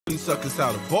He sucked us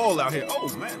out a ball out here.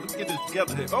 Oh, man, let's get this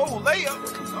together here. Oh, layup.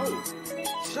 Oh,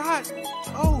 shot.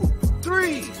 Oh,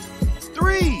 three.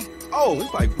 Oh,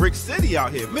 it's like Brick City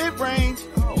out here. Mid-range.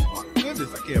 Oh, my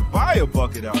goodness, I can't buy a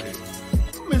bucket out here.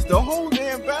 I missed the whole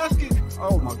damn basket.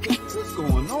 Oh, my goodness, what's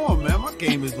going on, man? My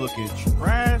game is looking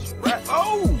trash.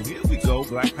 Oh, here we go.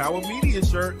 Black Power Media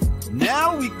shirt.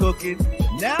 Now we cooking.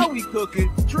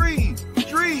 Tree.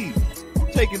 I'm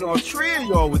taking on three of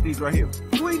y'all with these right here.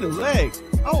 Between the legs.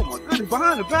 Oh, my goodness.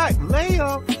 Behind the back.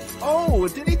 Layup. Oh,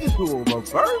 did he just do a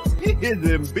reverse? He is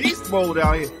in beast mode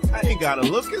out here. I ain't got to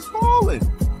look. It's falling.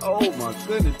 Oh, my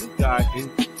goodness. This guy is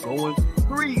going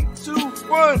 3, 2,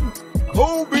 1.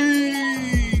 Kobe.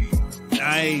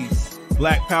 Nice.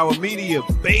 Black Power Media,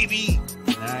 baby.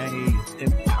 Nice.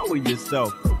 Empower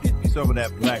yourself. Go get you some of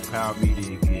that Black Power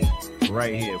Media again.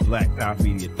 Right here,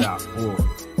 blackpowermedia.org.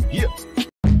 Yeah.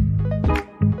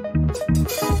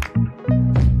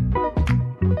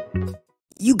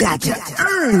 You got to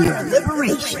earn your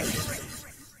liberation.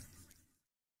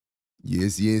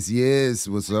 Yes.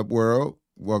 What's up, world?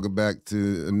 Welcome back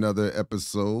to another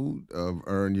episode of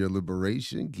Earn Your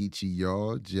Liberation. Geechee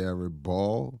y'all, Jared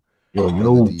Ball. Yo.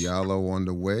 Diallo on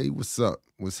the way. What's up?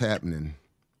 What's happening?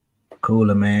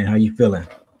 Cooler, man. How you feeling?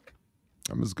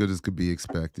 I'm as good as could be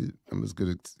expected.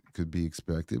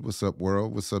 What's up,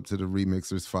 world? What's up to the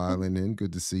remixers filing in?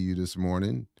 Good to see you this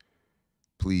morning.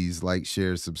 Please like,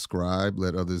 share, subscribe.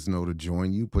 Let others know to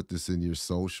join you. Put this in your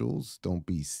socials. Don't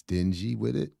be stingy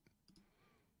with it.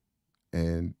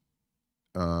 And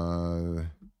got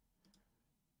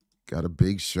a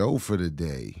big show for the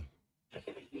day.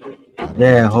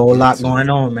 Yeah, a whole lot going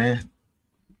on, man.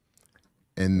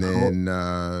 And then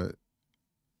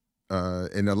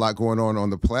and a lot going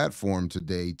on the platform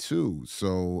today too.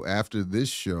 So after this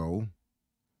show,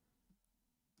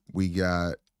 we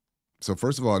got, so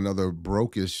first of all, another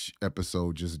Brokish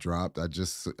episode just dropped. I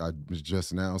was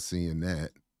just now seeing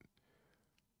that.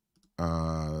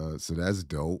 So that's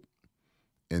dope.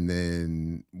 And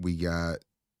then we got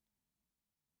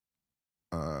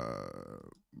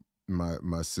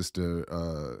my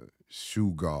sister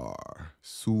Sugar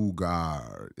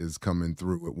is coming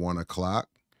through at 1 o'clock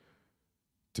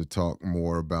to talk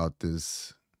more about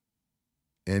this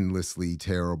endlessly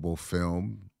terrible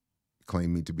film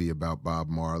claiming to be about Bob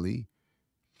Marley.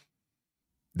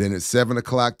 Then at 7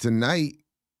 o'clock tonight,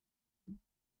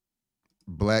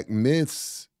 Black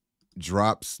Myths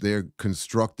drops their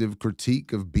constructive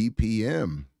critique of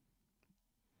BPM.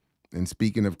 And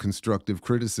speaking of constructive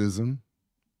criticism,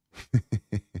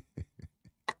 good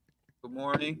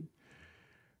morning.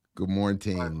 Good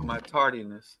morning. My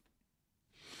tardiness.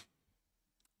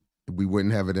 We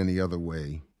wouldn't have it any other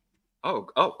way. Oh,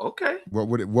 okay. What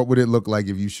would it look like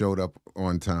if you showed up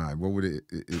on time? What would it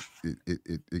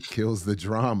kills the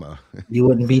drama. You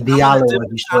wouldn't be Diallo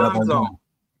if you showed up on time.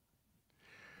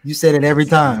 You said it every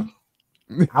time.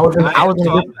 I'm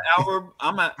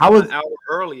an hour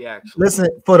early, actually. Listen,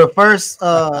 for the first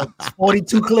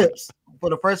 42 clips, for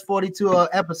the first 42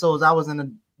 episodes, I was in a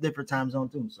different time zone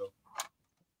too. So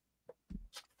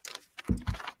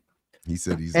he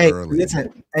said he's early.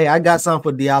 Listen, I got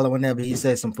something for Diallo whenever he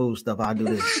says some food stuff. I'll do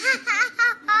this.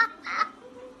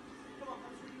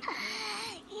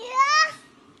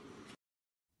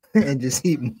 Yeah. And just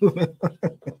keep moving.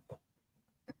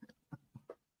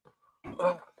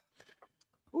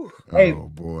 Hey, oh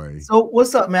boy. So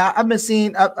what's up, man? I've been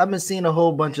seeing a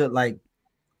whole bunch of like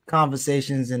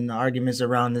conversations and arguments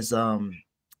around this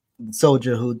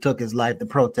soldier who took his life to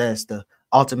protest the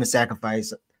ultimate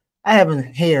sacrifice. I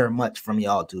haven't heard much from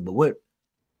y'all too, but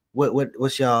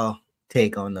what's y'all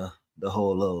take on the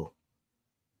whole little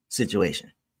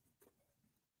situation?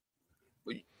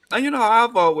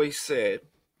 I've always said,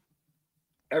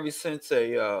 ever since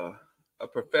a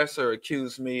professor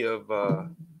accused me of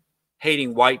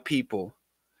hating white people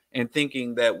and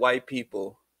thinking that white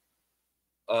people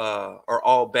are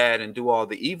all bad and do all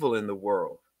the evil in the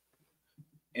world.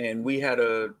 And we had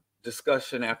a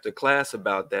discussion after class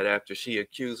about that, after she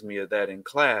accused me of that in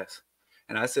class.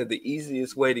 And I said the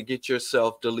easiest way to get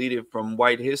yourself deleted from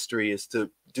white history is to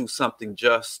do something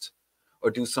just or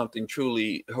do something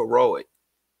truly heroic,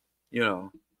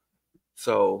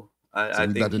 So I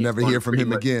think got to never hear from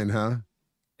him again, huh?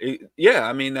 Yeah,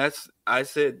 I mean, I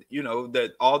said,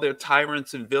 that all their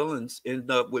tyrants and villains end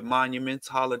up with monuments,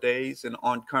 holidays, and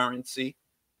on currency.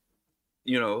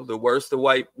 The worse the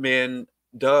white man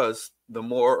does, the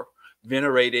more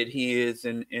venerated he is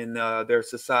in their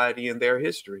society and their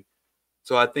history.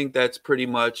 So I think that's pretty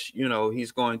much,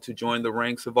 he's going to join the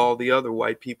ranks of all the other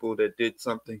white people that did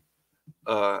something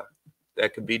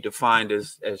that could be defined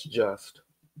as just.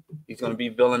 He's going to be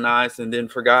villainized and then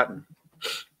forgotten.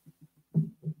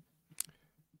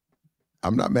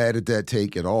 I'm not mad at that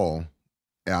take at all.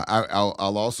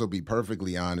 I'll also be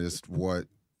perfectly honest.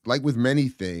 Like with many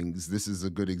things, this is a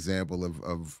good example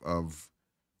of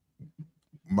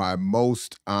my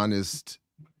most honest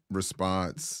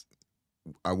response.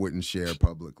 I wouldn't share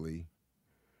publicly.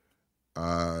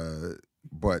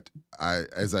 But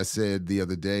as I said the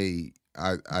other day,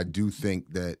 I do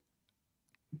think that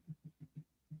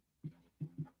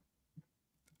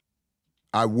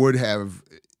I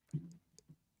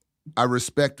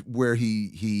respect where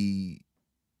he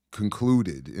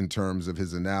concluded in terms of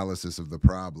his analysis of the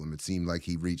problem. It seemed like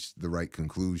he reached the right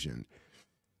conclusion.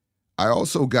 I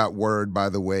also got word, by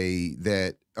the way,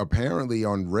 that apparently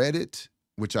on Reddit,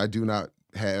 which I do not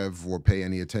have or pay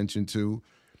any attention to,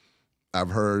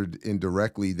 I've heard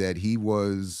indirectly that he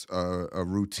was a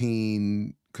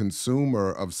routine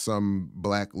consumer of some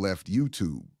Black left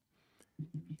YouTube,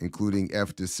 including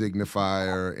F the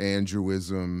Signifier,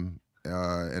 Andrewism,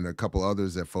 and a couple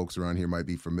others that folks around here might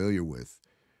be familiar with.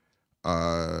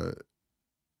 So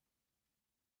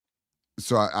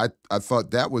I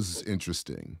thought that was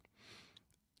interesting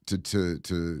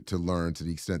to learn, to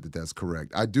the extent that that's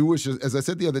correct. I do wish, as I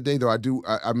said the other day, though, I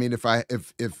mean, if I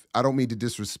don't mean to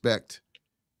disrespect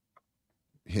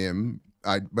him,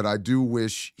 but I do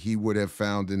wish he would have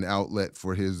found an outlet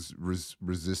for his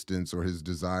resistance or his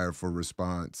desire for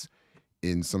response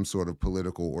in some sort of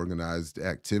political organized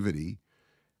activity.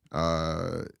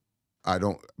 In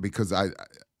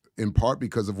part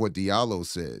because of what Diallo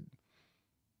said,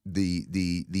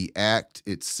 the act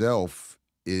itself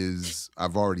is,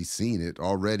 I've already seen it,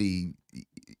 already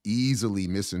easily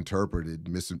misinterpreted,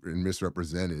 and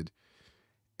misrepresented,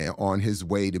 on his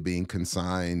way to being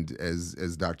consigned,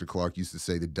 as Dr. Clark used to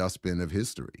say, the dustbin of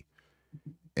history.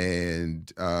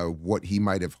 And what he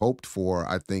might have hoped for,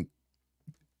 I think,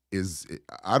 is,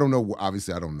 I don't know,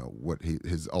 obviously I don't know what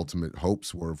his ultimate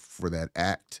hopes were for that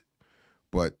act,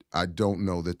 but I don't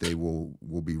know that they will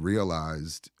be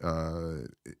realized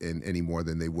in any more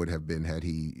than they would have been had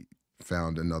he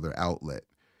found another outlet.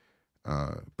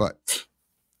 But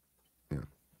yeah,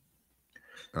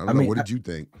 I don't know. What did you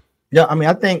think? Yeah, I mean,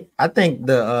 I think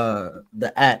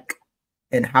the act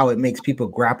and how it makes people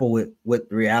grapple with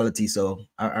reality. So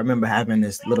I remember having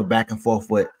this little back and forth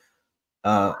with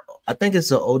I think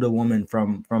it's an older woman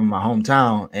from my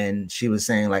hometown, and she was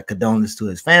saying like condolences to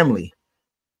his family.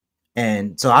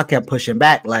 And so I kept pushing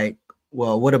back, like,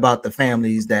 well, what about the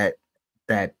families that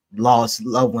lost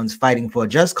loved ones fighting for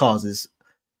just causes,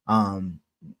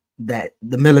 that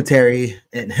the military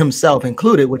and himself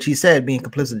included, which he said being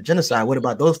complicit in genocide? What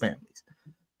about those families?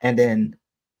 And then,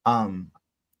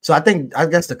 so I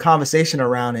guess the conversation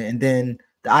around it, and then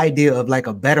the idea of like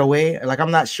a better way, like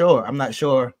I'm not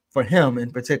sure for him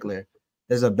in particular,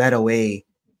 there's a better way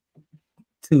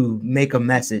to make a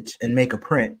message and make a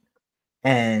print.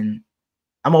 And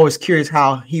I'm always curious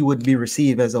how he would be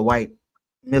received as a white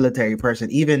military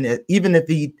person, even if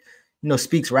he,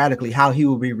 speaks radically, how he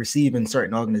will be received in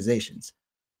certain organizations.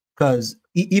 Because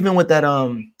even with that,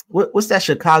 what's that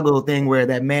Chicago thing where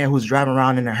that man who's driving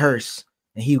around in a hearse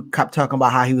and he kept talking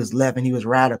about how he was left and he was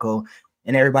radical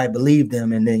and everybody believed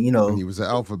him, and then and he was an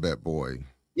alphabet boy.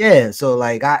 Yeah, so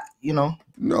like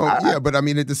but I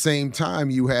mean, at the same time,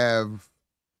 you have,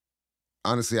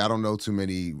 honestly, I don't know too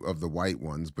many of the white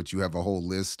ones, but you have a whole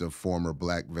list of former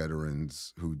Black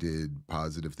veterans who did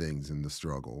positive things in the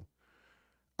struggle.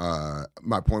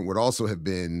 My point would also have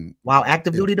been, wow,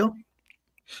 active duty though.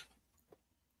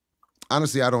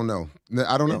 Honestly, I don't know.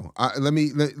 I don't know.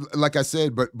 Like I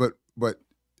said, but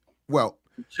well,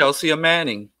 Chelsea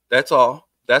Manning. That's all.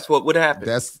 That's what would happen.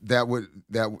 That's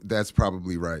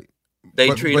probably right.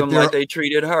 They treat him like they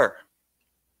treated her.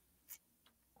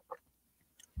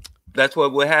 That's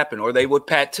what would happen, or they would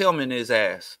Pat Tillman his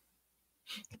ass.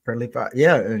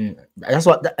 Yeah, and that's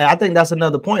what I think. That's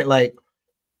another point. Like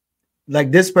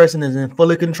this person is in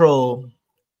full control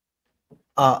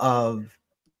of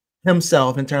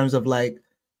himself in terms of like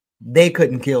they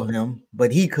couldn't kill him,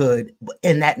 but he could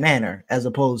in that manner, as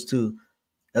opposed to,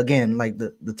 again, like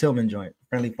the Tillman joint,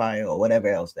 friendly fire or whatever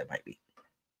else that might be.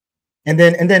 And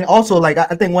then also, like,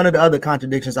 I think one of the other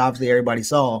contradictions, obviously everybody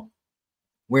saw,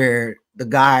 where the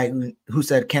guy who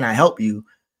said, "Can I help you?"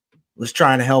 was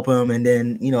trying to help him, and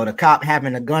then the cop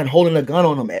having a gun, holding a gun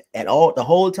on him at all the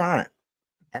whole time,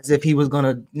 as if he was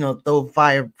gonna throw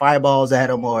fireballs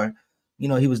at him, or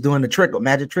he was doing the trick, or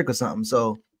magic trick or something.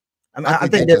 So I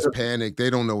think they just panic. They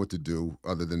don't know what to do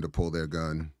other than to pull their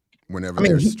gun whenever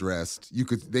they're stressed.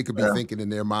 They could be thinking in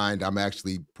their mind, I'm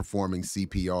actually performing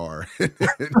CPR,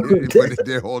 but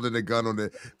they're holding a gun on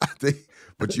it.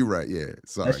 But you're right, yeah.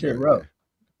 Sorry, that shit rough.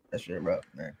 That shit rough,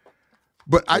 man.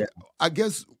 But I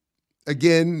guess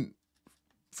again,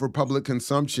 for public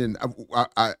consumption,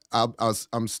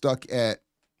 I'm stuck at,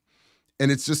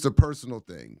 and it's just a personal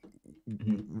thing.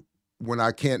 Mm-hmm. When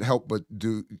I can't help but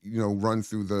do, run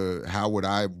through the how would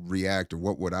I react or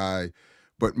what would I,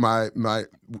 but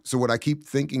so what I keep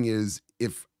thinking is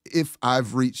if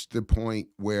I've reached the point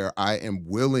where I am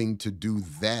willing to do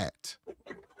that,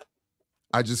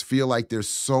 I just feel like there's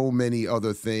so many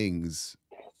other things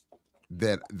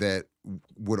that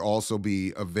would also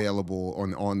be available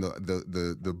on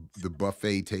the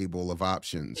buffet table of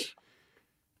options.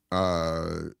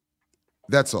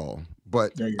 That's all.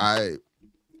 But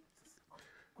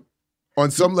on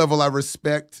some level, I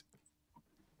respect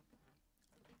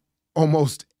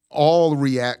almost all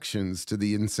reactions to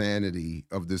the insanity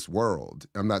of this world.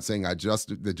 I'm not saying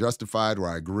they're justified or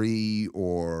I agree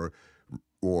or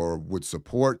would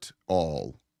support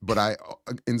all, but I,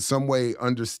 in some way,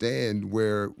 understand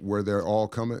where they're all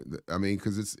coming. I mean,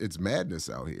 because it's madness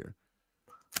out here.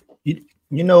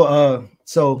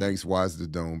 So thanks, Wise the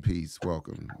Dome. Peace.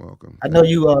 Welcome. I know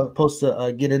you supposed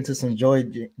to get into some Joy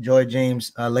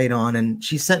James later on, and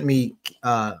she sent me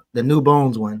the New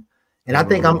Bones one, and I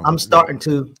think I'm starting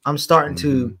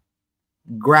to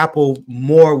grapple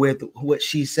more with what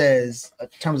she says in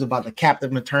terms about the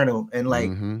captive maternal and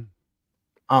like,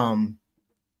 and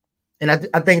I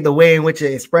think the way in which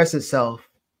it expresses itself,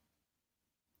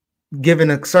 given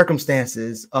the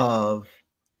circumstances of,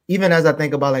 even as I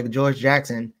think about like George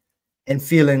Jackson and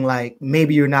feeling like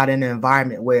maybe you're not in an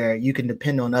environment where you can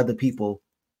depend on other people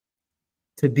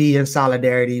to be in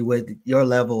solidarity with your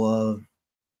level of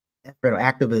effort or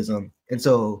activism. And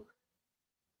so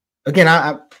again,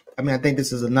 I mean, I think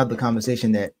this is another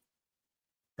conversation that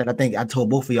I think I told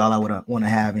both of y'all I would want to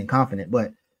have in confident,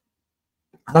 but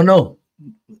I don't know.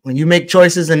 When you make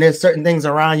choices and there's certain things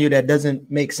around you that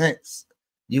doesn't make sense,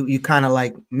 you kind of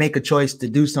like make a choice to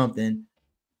do something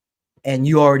and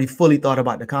you already fully thought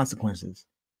about the consequences.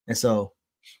 And so,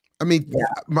 I mean,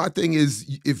 my thing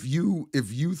is, if you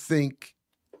think,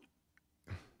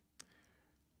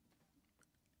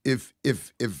 if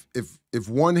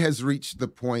one has reached the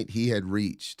point he had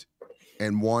reached,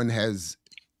 and one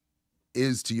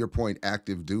is to your point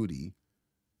active duty,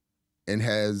 and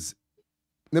has,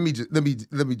 let me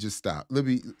just stop. Let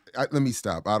me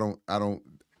stop. I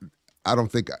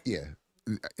don't think.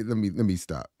 Let me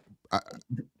stop.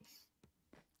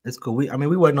 It's cool. We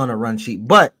wasn't on a run sheet,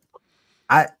 but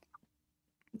I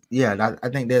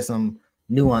think there's some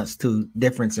nuance to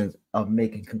differences of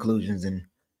making conclusions and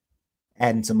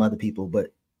adding some other people.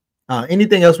 But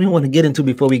anything else we want to get into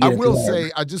before we get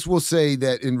I just will say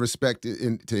that in respect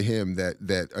to him, that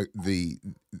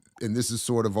and this is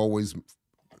sort of always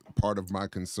part of my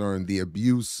concern, the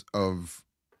abuse of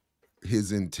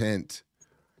his intent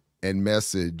and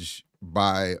message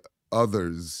by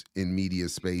others in media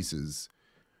spaces,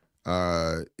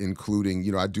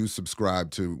 including, I do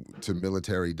subscribe to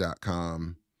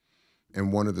military.com,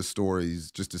 and one of the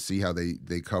stories, just to see how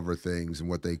they cover things and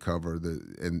what they cover,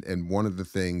 and one of the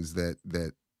things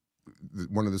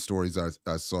one of the stories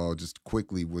I saw just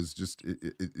quickly was just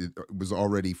it was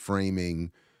already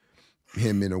framing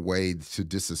him in a way to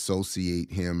disassociate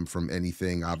him from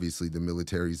anything obviously the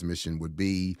military's mission would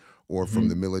be, or from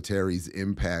the military's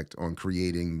impact on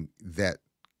creating that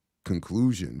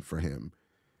conclusion for him.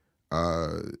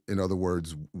 In other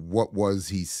words, what was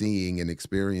he seeing and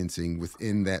experiencing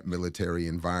within that military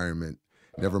environment?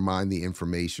 Never mind the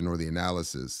information or the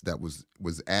analysis that was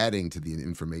adding to the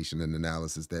information and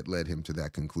analysis that led him to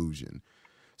that conclusion.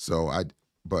 So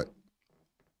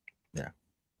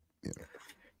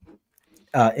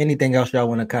anything else y'all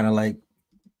want to kind of like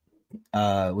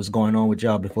what's going on with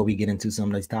y'all before we get into some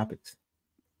of these topics?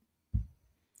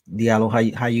 Diallo,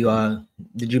 how you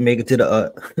did you make it to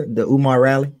the Umar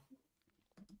rally?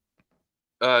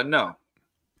 No.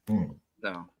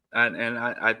 No. And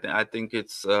I think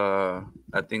it's I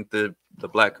think the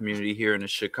Black community here in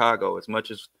Chicago, as much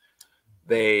as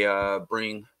they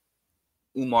bring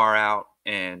Umar out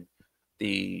and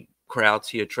the crowds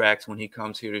he attracts when he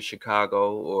comes here to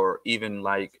Chicago, or even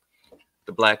like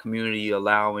the Black community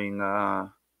allowing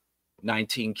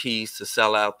 19 Keys to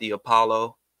sell out the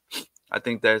Apollo, I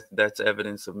think that's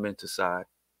evidence of menticide.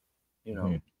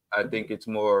 I think it's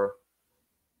more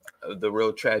the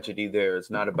real tragedy there is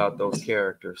not about those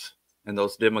characters and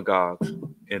those demagogues,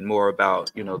 and more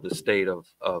about the state of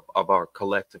our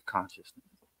collective consciousness.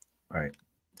 Right.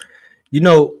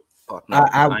 Fuck no,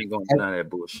 I ain't going to none of that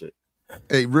bullshit.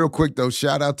 Hey, real quick though,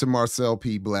 shout out to Marcel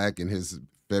P. Black and his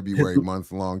February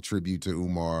month-long tribute to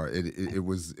Umar. It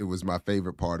was my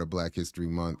favorite part of Black History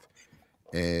Month,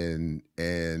 and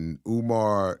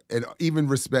Umar, and even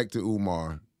respect to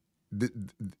Umar, the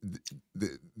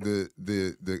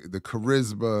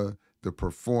charisma, the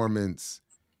performance,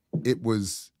 it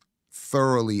was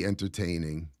thoroughly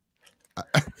entertaining.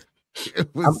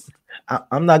 It was.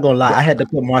 I'm not gonna lie. I had to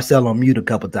put Marcel on mute a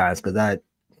couple times because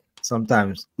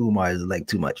sometimes Umar is like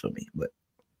too much for me.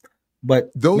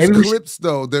 But those clips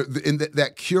though,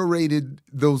 that curated,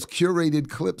 those curated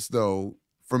clips though,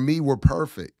 for me were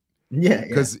perfect. Yeah,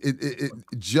 because it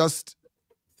just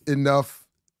enough.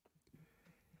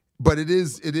 But it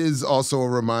is also a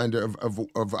reminder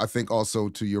of I think also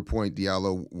to your point,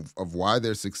 Diallo, of why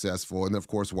they're successful and of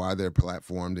course why they're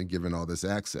platformed and given all this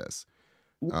access.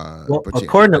 Well, but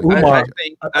according to Umar,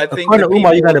 I think according to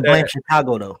Umar, you got to blame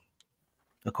Chicago though.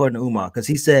 According to Umar, because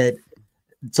he said,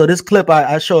 so this clip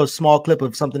I show a small clip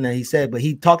of something that he said, but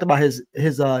he talked about his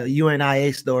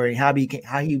UNIA story, how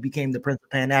he became the Prince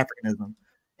of Pan-Africanism,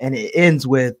 and it ends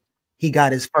with he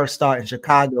got his first start in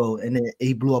Chicago and then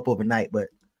he blew up overnight. But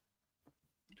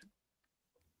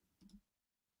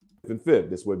and fifth,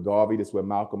 this is where Garvey, this is where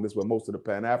Malcolm, this is where most of the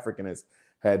Pan-Africanists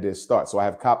had their start. So I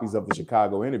have copies of the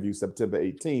Chicago interview, September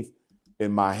 18th,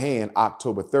 in my hand,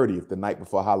 October 30th, the night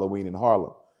before Halloween in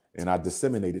Harlem. And I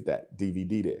disseminated that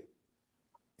DVD there.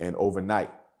 And overnight,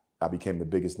 I became the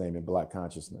biggest name in Black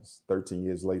consciousness. 13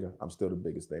 years later, I'm still the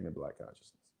biggest name in Black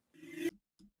consciousness.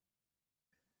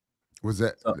 Was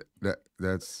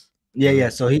that's yeah.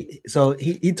 So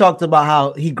he talked about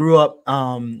how he grew up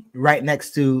right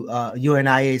next to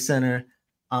UNIA Center,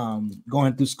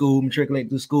 going through school, matriculating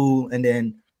through school, and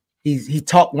then he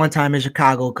talked one time in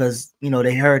Chicago because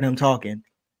they heard him talking,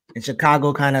 and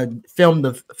Chicago kind of filmed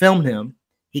him.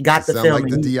 He got the film,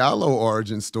 like the Diallo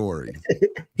origin story.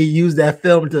 He used that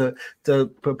film to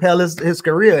propel his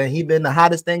career, and he's been the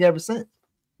hottest thing ever since.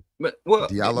 But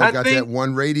Diallo got that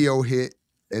one radio hit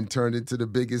and turned into the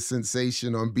biggest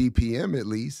sensation on BPM, at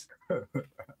least.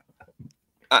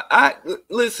 I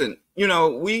listen,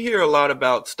 we hear a lot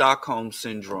about Stockholm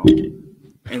syndrome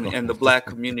and the Black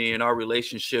community and our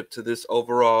relationship to this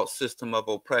overall system of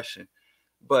oppression.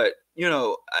 But,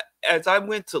 as I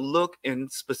went to look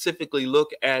and specifically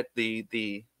look at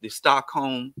the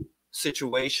Stockholm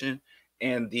situation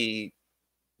and the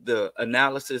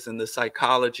analysis and the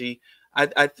psychology,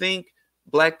 I think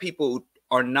Black people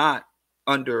are not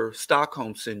under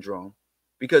Stockholm syndrome,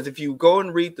 because if you go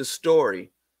and read the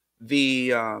story,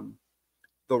 the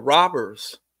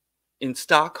robbers in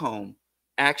Stockholm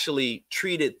actually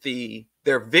treated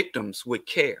their victims with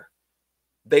care.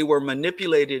 They were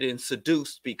manipulated and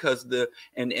seduced because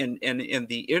in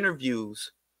the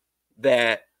interviews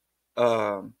that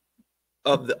of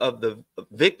the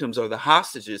victims or the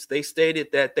hostages, they stated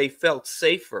that they felt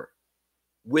safer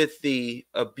with the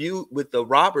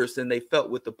robbers than they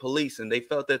felt with the police, and they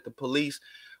felt that the police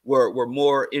were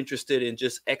more interested in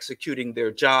just executing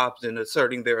their jobs and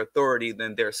asserting their authority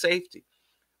than their safety.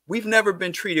 We've never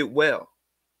been treated well.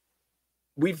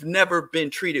 We've never been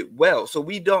treated well. So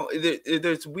we don't,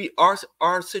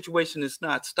 our situation is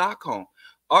not Stockholm.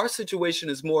 Our situation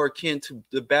is more akin to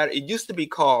the it used to be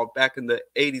called back in the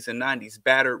 80s and 90s,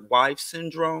 battered wife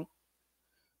syndrome.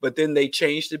 But then they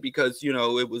changed it because,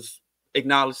 it was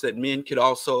acknowledged that men could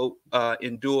also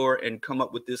endure and come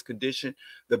up with this condition,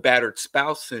 the battered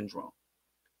spouse syndrome,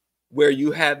 where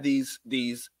you have these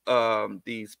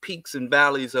peaks and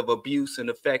valleys of abuse and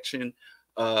affection,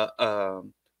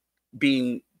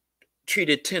 being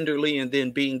treated tenderly and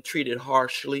then being treated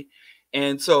harshly.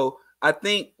 And so I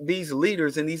think these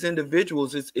leaders and these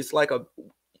individuals, it's like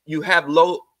you have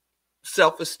low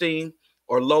self-esteem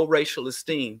or low racial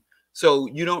esteem. So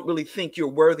you don't really think you're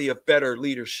worthy of better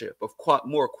leadership, of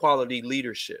more quality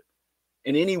leadership.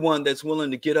 And anyone that's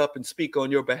willing to get up and speak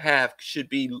on your behalf should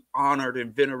be honored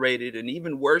and venerated and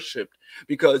even worshiped,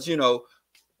 because,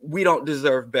 we don't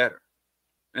deserve better.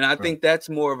 And I think that's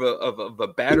more of a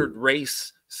battered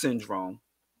race syndrome.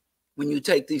 When you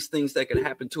take these things that can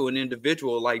happen to an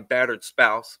individual, like battered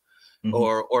spouse,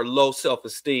 or low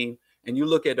self-esteem, and you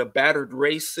look at a battered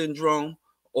race syndrome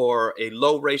or a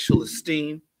low racial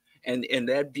esteem, and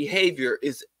that behavior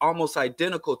is almost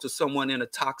identical to someone in a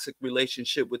toxic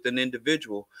relationship with an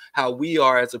individual, how we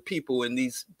are as a people in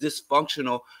these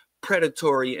dysfunctional,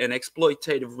 predatory, and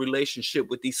exploitative relationship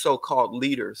with these so-called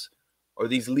leaders or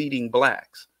these leading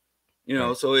Blacks.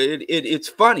 So it's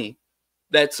funny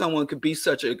that someone could be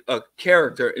such a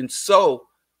character and so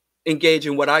engage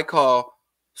in what I call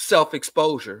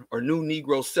self-exposure or new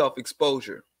Negro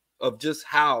self-exposure, of just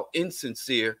how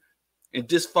insincere and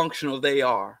dysfunctional they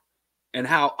are and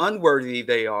how unworthy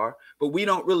they are, but we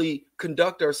don't really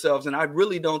conduct ourselves, and I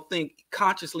really don't think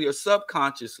consciously or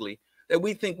subconsciously that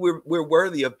we think we're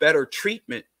worthy of better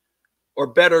treatment or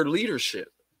better leadership.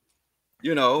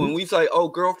 You know, and we say, oh,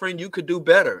 girlfriend, you could do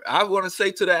better. I want to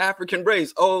say to the African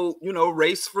race, oh, you know,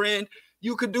 race friend,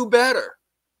 you could do better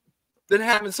than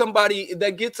having somebody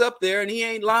that gets up there and he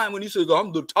ain't lying when he says,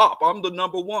 I'm the top, I'm the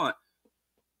number one.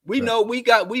 We know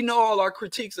we know all our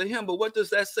critiques of him, but what does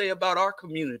that say about our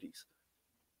communities?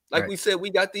 Like we said,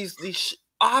 we got these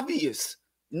obvious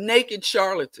naked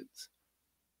charlatans.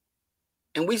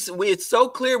 And it's so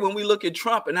clear when we look at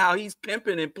Trump and how he's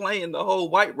pimping and playing the whole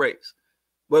white race.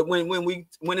 But when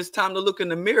it's time to look in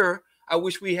the mirror, I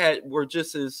wish we were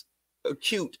just as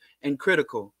acute and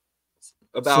critical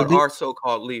about our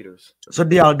so-called leaders. So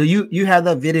Diallo, do you have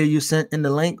that video you sent in the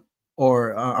link,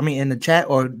 or I mean in the chat,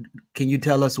 or can you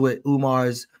tell us what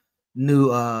Umar's new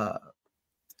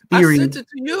theory? I sent it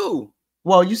to you.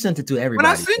 Well, you sent it to everybody.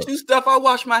 When I sent you stuff, I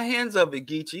wash my hands of it,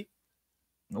 Geechee.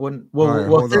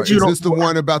 Is this the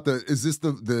one about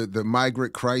the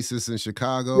migrant crisis in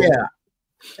Chicago? Yeah.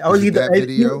 Oh, that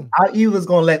video? You was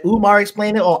gonna let Umar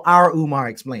explain it or our Umar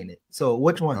explain it? So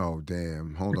which one? Oh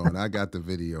damn! Hold on, I got the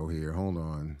video here. Hold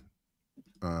on.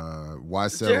 Why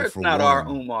settle Jared's for not one? our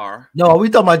Umar. No, we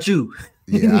talking about you.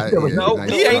 Yeah, no,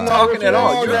 he ain't talking at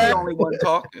all. You're the only one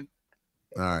talking.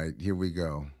 All right, here we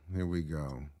go.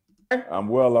 I'm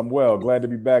well. Glad to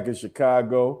be back in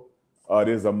Chicago.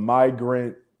 There's a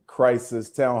migrant crisis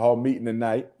town hall meeting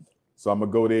tonight. So I'm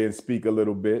going to go there and speak a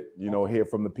little bit, hear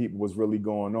from the people what's really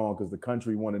going on, because the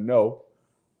country want to know.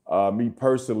 Me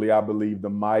personally, I believe the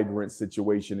migrant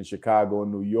situation in Chicago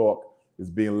and New York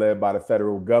is being led by the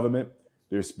federal government.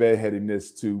 They're spearheading this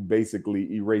to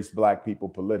basically erase Black people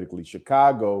politically.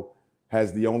 Chicago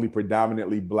has the only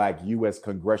predominantly Black U.S.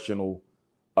 congressional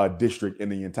district in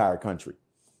the entire country.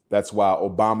 That's why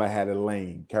Obama had a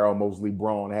lane. Carol Moseley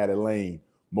Braun had a lane.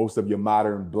 Most of your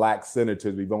modern Black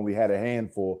senators, we've only had a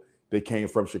handful. They came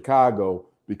from Chicago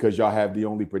because y'all have the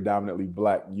only predominantly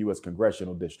Black U.S.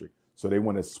 congressional district. So they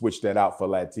want to switch that out for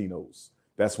Latinos.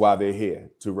 That's why they're here,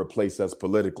 to replace us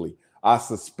politically. I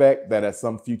suspect that at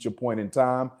some future point in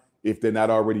time, if they're not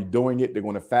already doing it, they're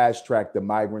going to fast track the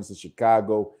migrants in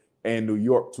Chicago and New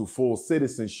York to full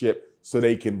citizenship so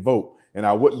they can vote. And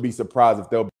I wouldn't be surprised if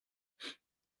they'll.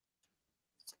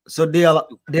 So Diallo,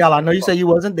 I know you said you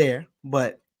wasn't there,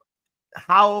 but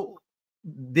how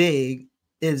big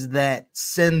is that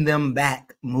send them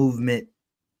back movement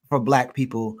for Black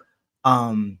people?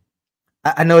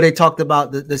 I know they talked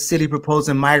about the city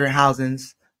proposing migrant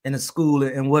housings in a school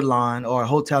in Woodlawn or a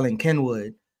hotel in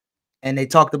Kenwood. And they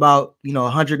talked about,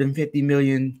 150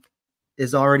 million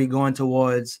is already going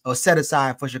towards or set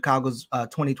aside for Chicago's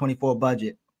 2024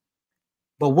 budget.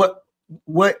 But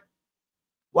well,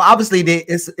 obviously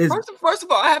First of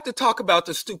all, I have to talk about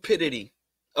the stupidity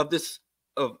of this,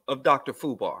 of Dr.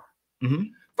 Fubar. Mm-hmm.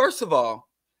 First of all,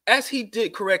 as he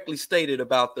did correctly stated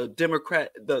about the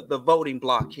Democrat, the voting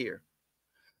bloc here,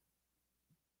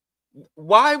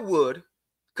 why would,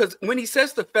 because when he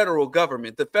says the federal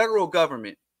government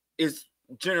is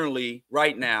generally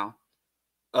right now,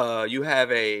 you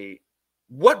have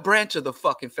what branch of the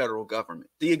fucking federal government?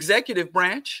 The executive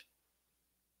branch?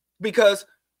 Because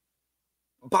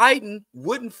Biden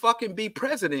wouldn't fucking be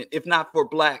president if not for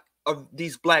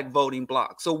these Black voting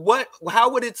blocs. So how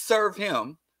would it serve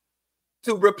him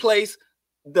to replace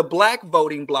the Black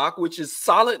voting bloc, which is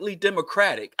solidly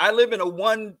Democratic? I live in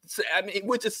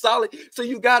which is solid. So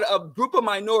you got a group of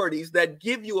minorities that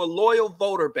give you a loyal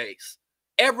voter base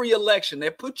every election. They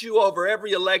put you over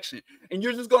every election, and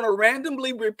you're just going to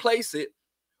randomly replace it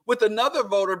with another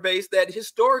voter base that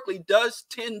historically does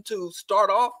tend to start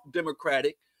off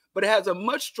Democratic, but it has a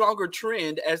much stronger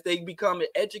trend as they become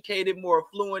educated, more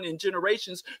affluent in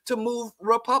generations to move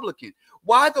Republican.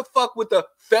 Why the fuck with the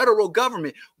federal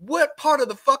government? What part of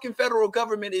the fucking federal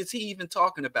government is he even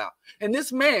talking about? And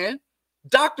this man,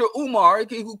 Dr. Umar,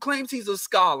 who claims he's a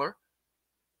scholar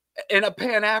and a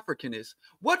pan-Africanist,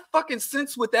 what fucking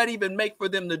sense would that even make for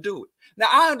them to do it? Now,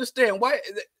 I understand why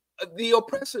the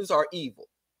oppressors are evil.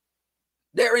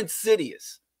 They're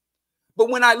insidious. But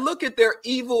when I look at their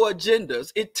evil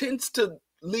agendas, it tends to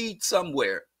lead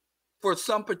somewhere for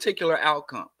some particular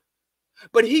outcome.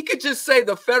 But he could just say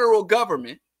the federal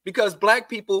government, because Black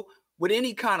people with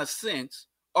any kind of sense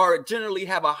generally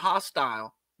have a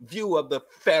hostile view of the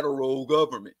federal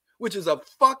government, which is a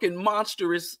fucking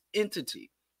monstrous entity.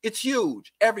 It's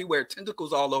huge everywhere,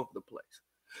 tentacles all over the place.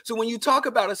 So when you talk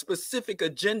about a specific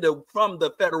agenda from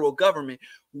the federal government,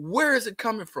 where is it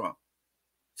coming from?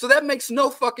 So that makes no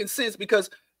fucking sense, because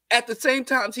at the same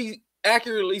time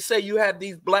accurately say you have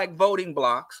these black voting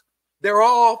blocks. They're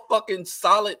all fucking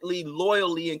solidly,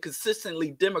 loyally, and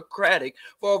consistently Democratic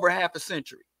for over half a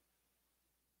century.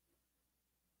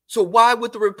 So why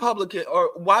would the Republican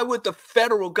or why would the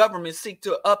federal government seek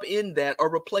to upend that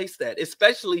or replace that,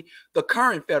 especially the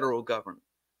current federal government?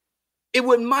 It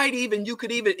would might even, you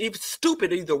could even, if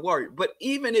stupid either word, but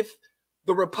even if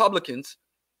the Republicans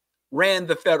ran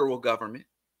the federal government,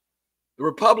 the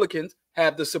Republicans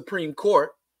have the Supreme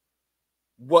Court.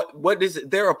 What is it?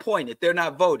 They're appointed. They're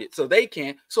not voted, so they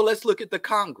can't. So let's look at the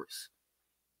Congress,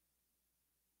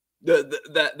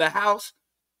 the House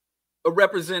of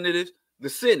Representatives, the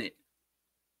Senate,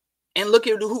 and look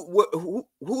at who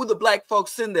the black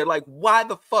folks in there. Like, why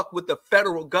the fuck would the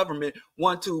federal government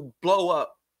want to blow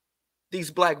up these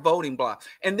black voting blocks?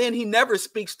 And then he never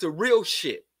speaks to real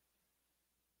shit.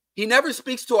 He never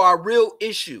speaks to our real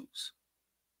issues.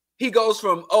 He goes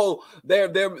from, oh, they're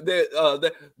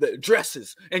the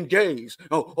dresses and gays,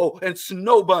 and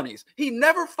snow bunnies. He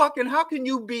never fucking, how can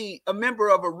you be a member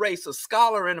of a race, a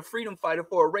scholar and a freedom fighter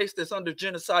for a race that's under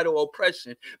genocidal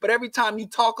oppression, but every time you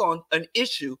talk on an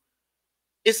issue,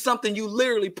 it's something you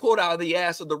literally pulled out of the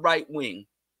ass of the right wing,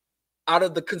 out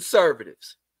of the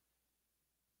conservatives.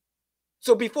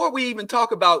 So before we even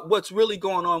talk about what's really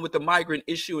going on with the migrant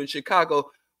issue in Chicago,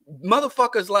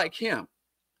 motherfuckers like him,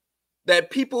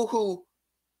 that people who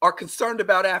are concerned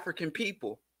about African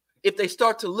people, if they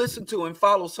start to listen to and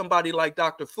follow somebody like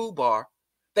Dr. Fubar,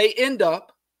 they end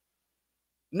up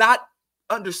not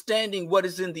understanding what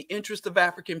is in the interest of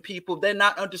African people. They're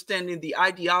not understanding the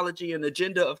ideology and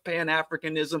agenda of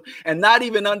pan-Africanism, and not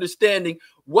even understanding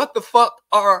what the fuck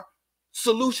our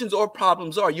solutions or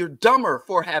problems are. You're dumber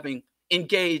for having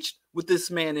engaged with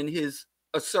this man and his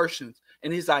assertions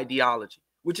and his ideology,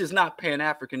 which is not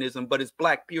pan-Africanism, but it's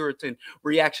black Puritan,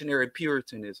 reactionary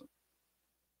Puritanism.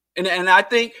 And I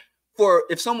think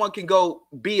if someone can go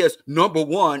be as number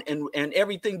one and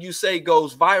everything you say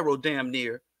goes viral damn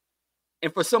near,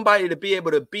 and for somebody to be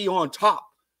able to be on top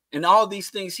and all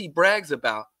these things he brags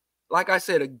about, like I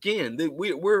said, again,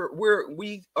 we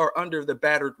are under the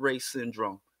battered race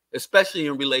syndrome, especially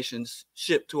in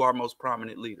relationship to our most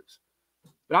prominent leaders.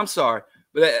 But I'm sorry,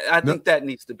 but I think that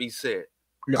needs to be said.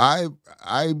 I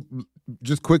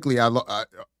just quickly, I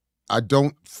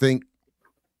don't think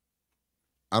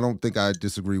I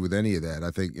disagree with any of that.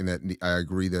 I think in that I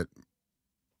agree that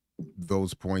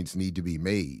those points need to be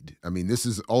made. I mean, this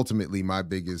is ultimately my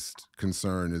biggest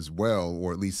concern as well,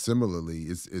 or at least similarly,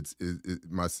 is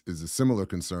a similar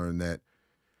concern. That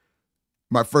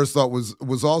my first thought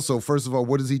was also, first of all,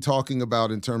 what is he talking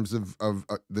about in terms of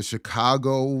the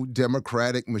Chicago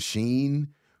Democratic machine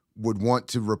would want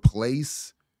to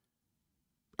replace?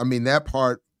 I mean, that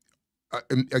part,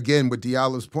 again, with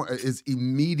Diallo's point, is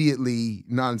immediately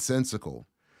nonsensical.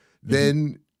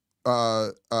 Then,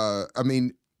 I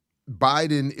mean,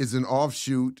 Biden is an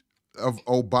offshoot of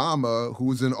Obama,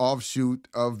 who's an offshoot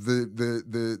of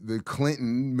the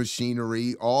Clinton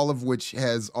machinery, all of which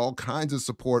has all kinds of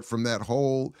support from that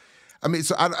whole. I mean,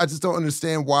 so I just don't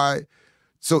understand why.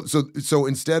 So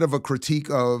instead of a critique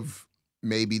of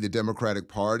maybe the Democratic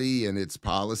Party and its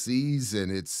policies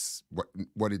and its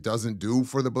what it doesn't do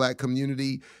for the black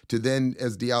community, to then,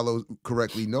 as Diallo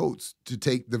correctly notes, to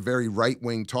take the very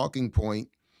right-wing talking point,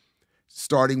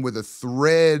 starting with a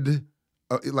thread,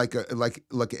 like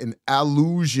an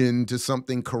allusion to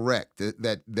something correct,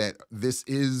 that this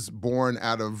is born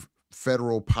out of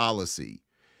federal policy,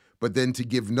 but then to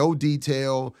give no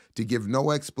detail, to give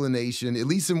no explanation, at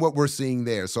least in what we're seeing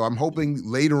there. So I'm hoping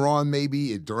later on,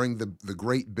 maybe during the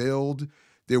great build,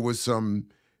 there was some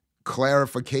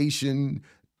clarification.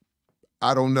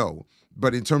 I don't know.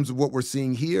 But in terms of what we're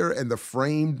seeing here and the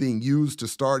frame being used to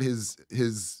start his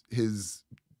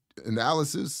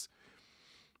analysis,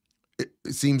 it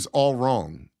seems all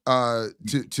wrong. Yeah.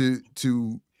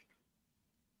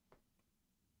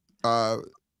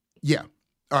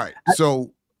 All right.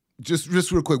 So just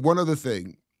real quick, one other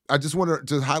thing. I just want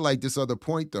to highlight this other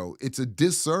point, though. It's a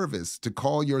disservice to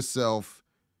call yourself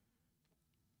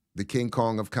the King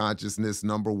Kong of consciousness,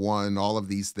 number one, all of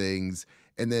these things.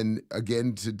 And then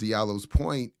again, to Diallo's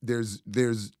point, there's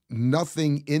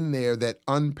nothing in there that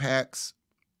unpacks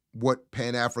what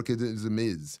Pan-Africanism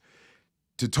is.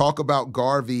 To talk about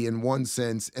Garvey in one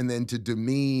sense and then to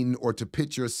demean or to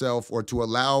pitch yourself or to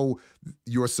allow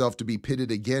yourself to be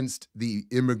pitted against the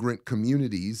immigrant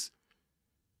communities,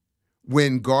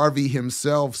 when Garvey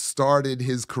himself started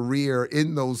his career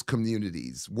in those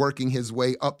communities, working his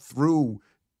way up through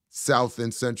South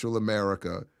and Central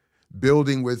America,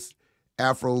 building with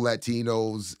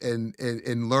Afro-Latinos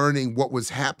and learning what was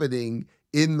happening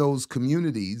in those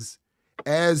communities,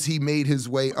 as he made his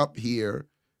way up here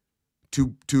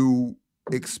to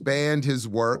expand his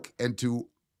work and to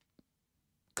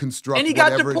construct And he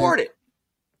got whatever deported.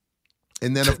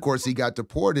 And then, of course, he got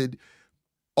deported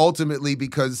ultimately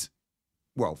because,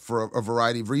 well, for a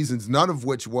variety of reasons, none of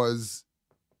which was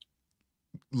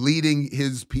leading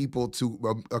his people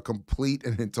to a complete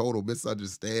and total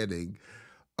misunderstanding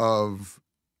of,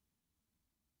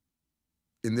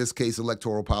 in this case,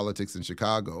 electoral politics in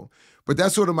Chicago. But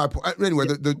that's sort of my point. Anyway,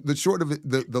 the short of it,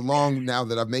 the long, now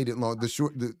that I've made it long,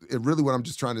 really what I'm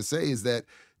just trying to say is that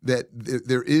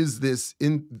there is this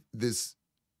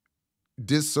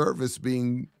disservice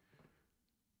being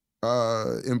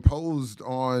imposed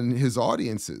on his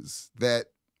audiences that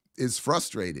is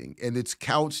frustrating, and it's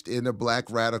couched in a black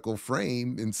radical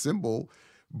frame and symbol,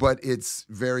 but it's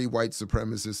very white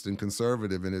supremacist and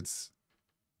conservative in its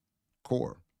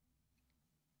core.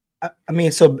 I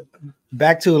mean, so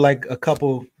back to like a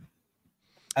couple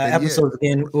episodes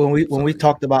again when we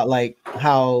talked about like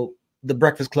how the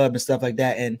Breakfast Club and stuff like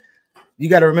that, and you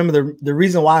got to remember the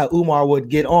reason why Umar would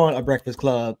get on a Breakfast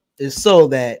Club is so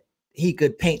that he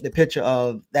could paint the picture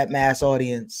of that mass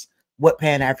audience, what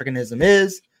Pan-Africanism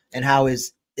is and how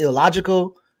it's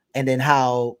illogical, and then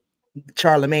how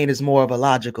Charlemagne is more of a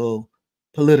logical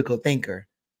political thinker,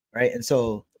 right? And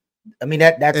so, I mean,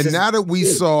 that's and now that we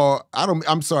saw,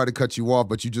 I'm sorry to cut you off,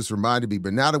 but you just reminded me,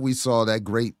 but now that we saw that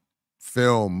great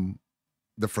film,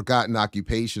 The Forgotten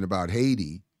Occupation, about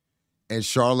Haiti, and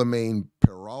Charlemagne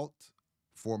Perrault,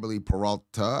 formerly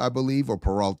Peralta, I believe, or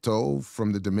Peralto,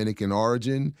 from the Dominican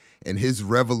origin, and his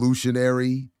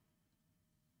revolutionary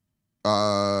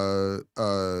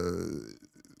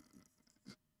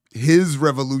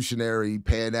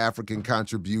Pan-African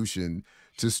contribution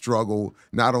to struggle,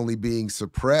 not only being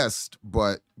suppressed,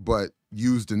 but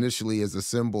used initially as a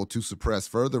symbol to suppress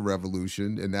further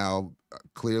revolution, and now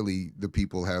clearly the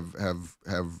people have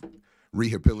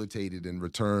rehabilitated and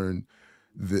returned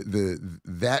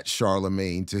that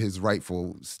Charlemagne to his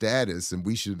rightful status. And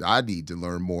I need to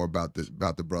learn more about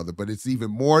the brother. But it's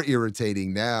even more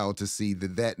irritating now to see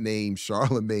that name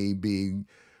Charlemagne being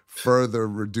further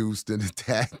reduced and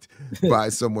attacked by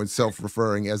someone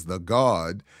self-referring as the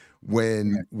god,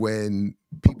 when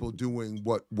people doing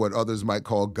what others might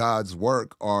call God's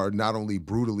work are not only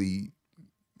brutally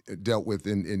dealt with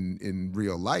in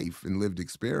real life and lived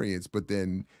experience, but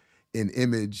then in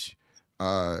image.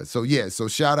 So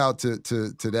shout out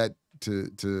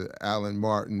to Alan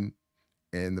Martin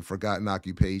and The Forgotten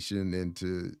Occupation, and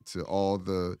to all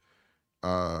the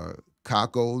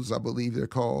Cacos, I believe they're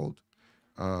called,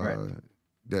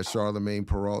 that Charlemagne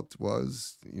Perrault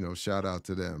was. Shout out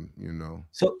to them.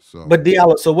 So but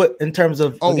Diallo, so what in terms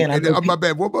of again? My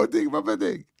bad. One more thing.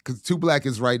 Because Too Black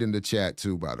is right in the chat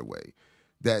too, by the way.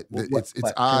 It's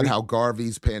odd how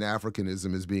Garvey's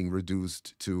Pan-Africanism is being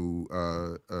reduced to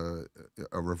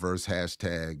a reverse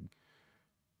hashtag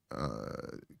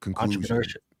conclusion.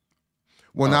 Entrepreneurship.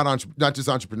 Well, not just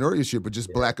entrepreneurship, but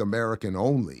just Black American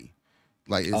only.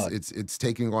 Like it's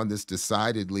taking on this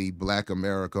decidedly Black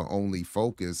America only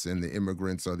focus, and the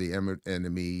immigrants are the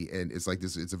enemy, and it's like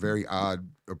this. It's a very odd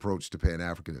approach to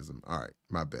Pan-Africanism. All right,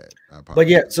 my bad. I apologize. But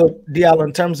yeah, so Diallo,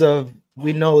 in terms of,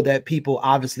 we know that people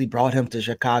obviously brought him to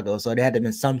Chicago, so there had to have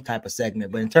been some type of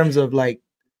segment. But in terms of like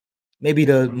maybe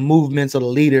the movements or the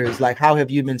leaders, like how have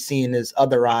you been seeing this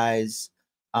otherizing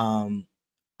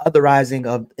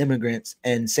of immigrants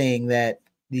and saying that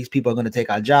these people are going to take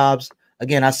our jobs?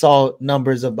 Again, I saw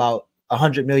numbers about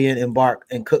 100 million embark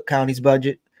in Cook County's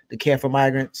budget to care for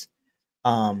migrants.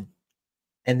 And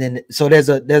then so there's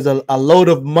a load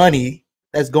of money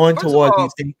that's going towards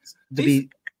these things to be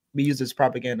used as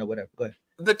propaganda or whatever. Go ahead.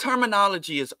 The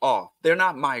terminology is off. They're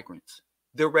not migrants.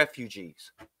 They're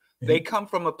refugees. Mm-hmm. They come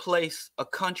from a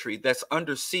country that's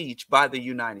under siege by the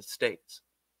United States.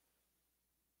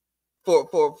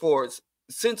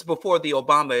 Since before the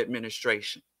Obama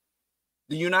administration.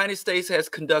 The United States has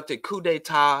conducted coups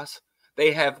d'etats.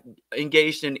 They have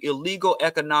engaged in illegal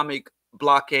economic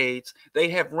blockades. They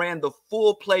have ran the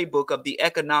full playbook of the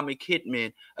economic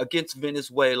hitmen against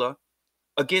Venezuela,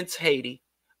 against Haiti,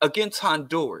 against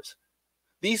Honduras.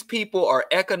 These people are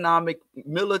economic,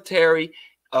 military,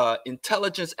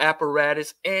 intelligence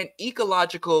apparatus, and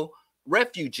ecological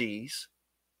refugees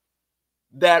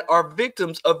that are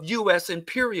victims of U.S.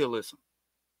 imperialism.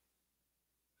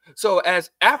 So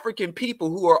as African people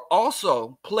who are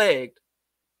also plagued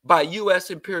by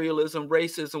U.S. imperialism,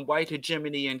 racism, white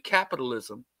hegemony, and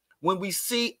capitalism, when we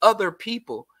see other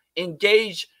people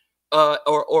engage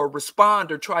or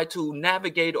respond or try to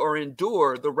navigate or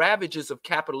endure the ravages of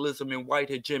capitalism and white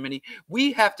hegemony,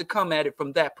 we have to come at it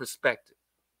from that perspective.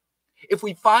 If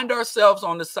we find ourselves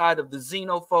on the side of the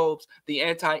xenophobes, the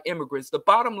anti-immigrants, the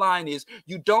bottom line is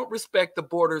you don't respect the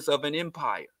borders of an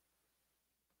empire.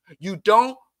 You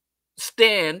don't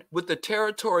stand with the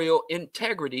territorial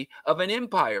integrity of an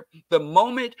empire. The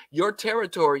moment your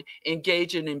territory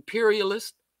engage in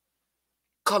imperialist,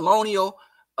 colonial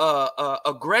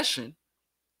aggression,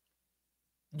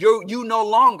 you no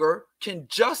longer can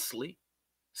justly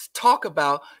talk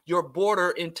about your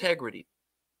border integrity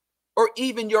or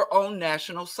even your own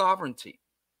national sovereignty.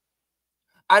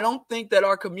 I don't think that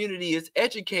our community is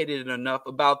educated enough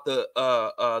about the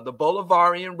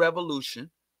Bolivarian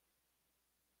Revolution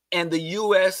and the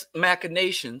U.S.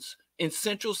 machinations in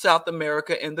Central South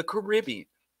America and the Caribbean.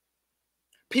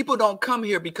 People don't come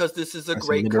here because this is a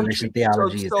great country.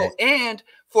 Theology and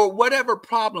for whatever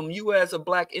problem you as a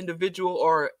Black individual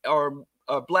or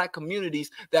Black communities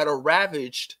that are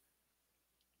ravaged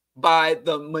by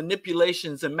the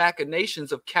manipulations and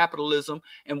machinations of capitalism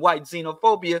and white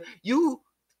xenophobia, you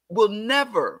will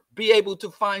never be able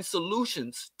to find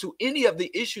solutions to any of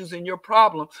the issues in your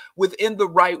problem within the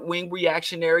right-wing,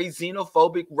 reactionary,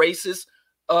 xenophobic, racist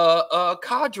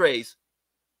cadres.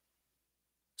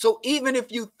 So even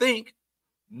if you think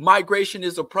migration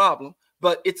is a problem,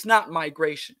 but it's not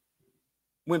migration.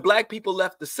 When Black people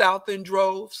left the South in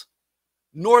droves,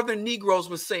 Northern Negroes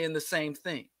were saying the same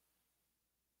thing.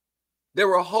 There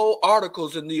were whole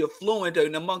articles in the affluent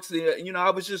and amongst the, I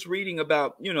was just reading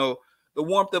about, The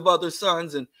Warmth of Other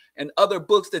Suns and other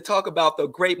books that talk about the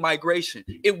Great Migration.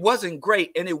 It wasn't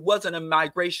great, and it wasn't a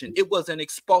migration. It was an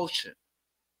expulsion.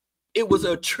 It was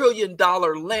 $1 trillion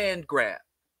land grab.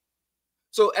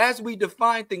 So as we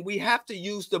define things, we have to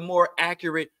use the more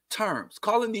accurate terms.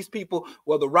 Calling these people,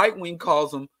 well, the right wing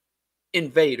calls them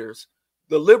invaders.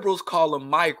 The liberals call them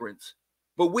migrants.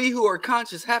 But we who are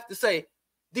conscious have to say,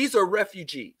 these are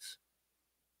refugees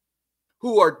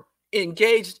who are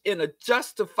engaged in a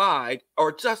justified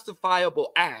or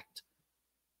justifiable act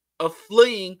of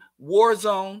fleeing war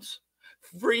zones,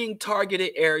 freeing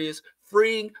targeted areas,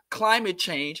 freeing climate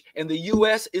change. And the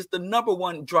U.S. is the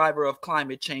 #1 driver of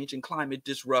climate change and climate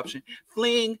disruption,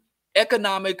 fleeing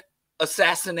economic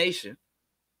assassination.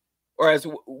 Or as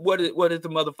what did the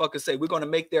motherfucker say? We're going to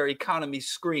make their economy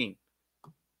scream.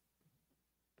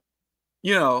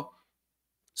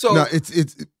 So no,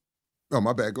 it's oh,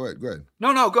 my bad. Go ahead.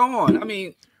 No, go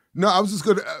on. No, I was just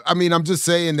gonna. I'm just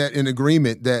saying that in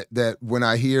agreement that when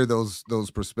I hear those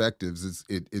perspectives,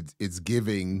 it's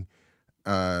giving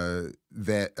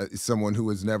that someone who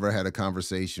has never had a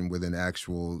conversation with an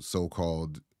actual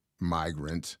so-called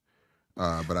migrant.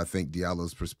 But I think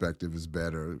Diallo's perspective is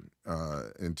better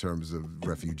in terms of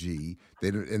refugee. They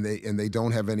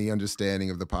don't have any understanding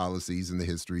of the policies and the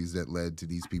histories that led to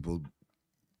these people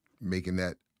making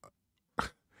that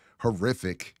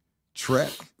horrific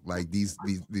trek. Like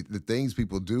the things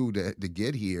people do to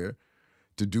get here,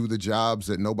 to do the jobs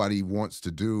that nobody wants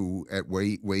to do at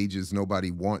wages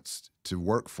nobody wants to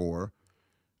work for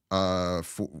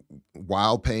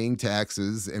while paying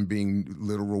taxes and being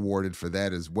little rewarded for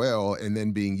that as well, and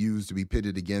then being used to be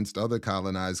pitted against other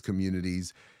colonized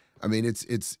communities.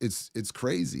 It's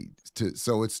crazy.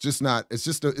 So it's just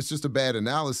a bad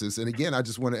analysis. And again, I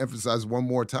just want to emphasize one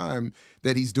more time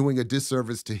that he's doing a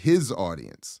disservice to his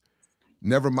audience.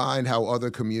 Never mind how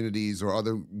other communities or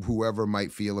other whoever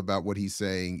might feel about what he's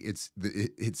saying.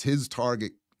 It's his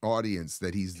target audience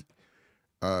that he's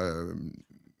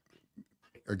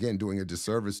again doing a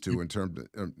disservice to in terms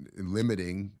of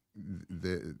limiting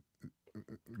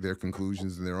their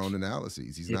conclusions and their own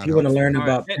analyses. He's if you want to learn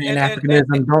about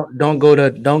pan-africanism, don't go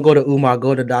to Umar,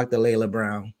 go to Dr. Layla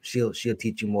Brown. She'll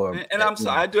teach you more. And I'm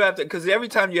sorry, I do have to, because every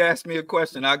time you ask me a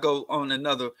question, I go on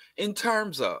another. In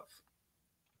terms of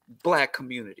Black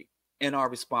community and our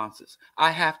responses,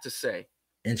 I have to say,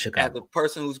 in Chicago, as a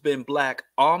person who's been Black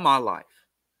all my life,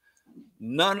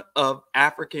 none of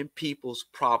African people's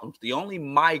problems, the only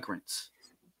migrants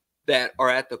that are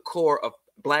at the core of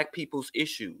Black people's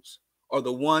issues are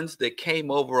the ones that came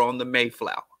over on the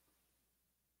Mayflower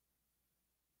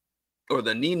or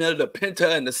the Nina, the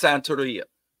Pinta, and the Santeria.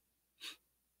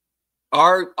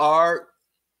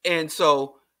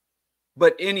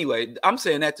 But anyway, I'm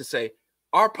saying that to say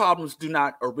our problems do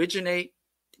not originate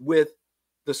with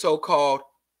the so-called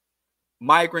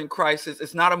migrant crisis.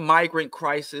 It's not a migrant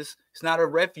crisis. It's not a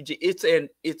refugee.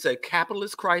 It's a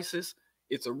capitalist crisis.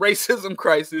 It's a racism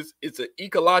crisis. It's an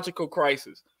ecological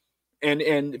crisis.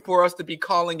 And for us to be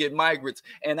calling it migrants,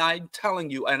 and I'm telling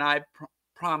you, and I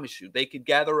promise you, they could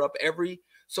gather up every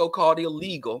so-called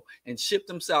illegal and ship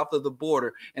them south of the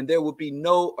border, and there would be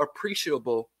no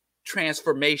appreciable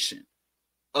transformation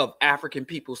of African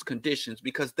people's conditions,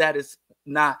 because that is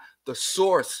not the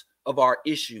source of our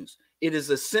issues. It is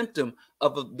a symptom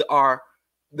of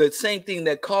the same thing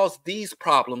that caused these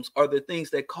problems are the things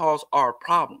that cause our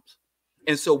problems.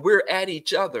 And so we're at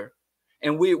each other,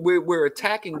 and we're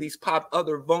attacking these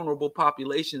other vulnerable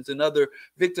populations and other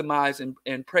victimized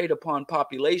and preyed upon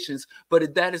populations,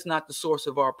 but that is not the source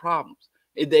of our problems.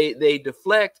 They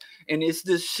deflect, and it's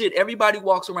this shit. Everybody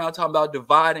walks around talking about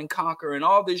divide and conquer and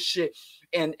all this shit,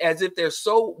 and as if they're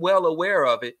so well aware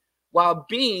of it while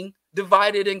being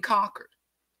divided and conquered.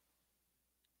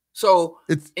 So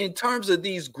in terms of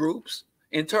these groups,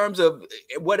 in terms of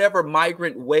whatever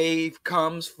migrant wave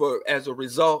comes for as a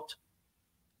result,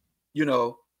 you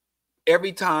know,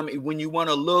 every time when you want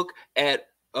to look at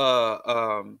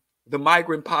the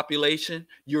migrant population,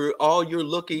 all you're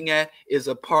looking at is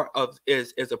a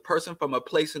person from a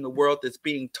place in the world that's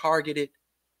being targeted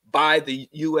by the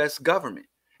U.S. government.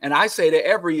 And I say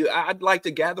to I'd like to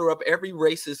gather up every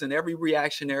racist and every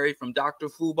reactionary from Dr.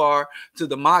 Fubar to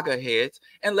the MAGA heads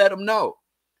and let them know,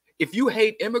 if you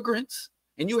hate immigrants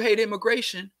and you hate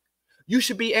immigration, you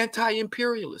should be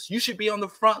anti-imperialist. You should be on the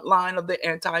front line of the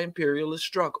anti-imperialist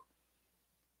struggle,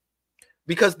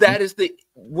 because that is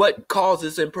what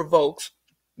causes and provokes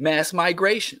mass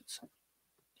migrations.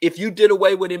 If you did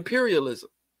away with imperialism,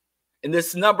 and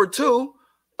this number two,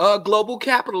 global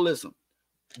capitalism,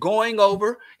 going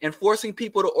over and forcing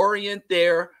people to orient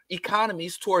their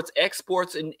economies towards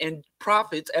exports and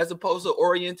profits, as opposed to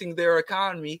orienting their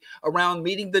economy around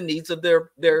meeting the needs of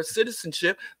their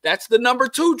citizenship. That's the number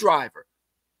two driver.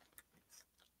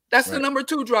 That's right. The number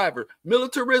two driver.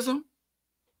 Militarism,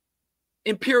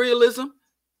 imperialism,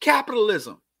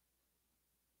 capitalism.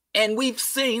 And we've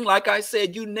seen, like I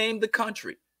said, you name the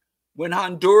country. When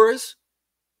Honduras,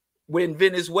 when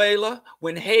Venezuela,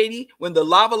 when Haiti, when the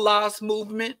Lavalas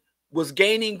movement was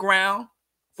gaining ground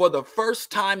for the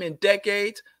first time in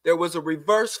decades, there was a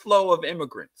reverse flow of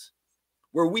immigrants,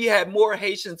 where we had more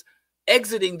Haitians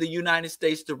exiting the United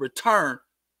States to return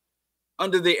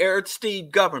under the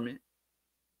Aristide government.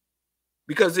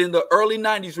 Because in the early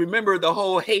 90s, remember the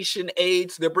whole Haitian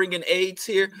AIDS, they're bringing AIDS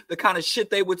here, the kind of shit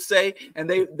they would say. And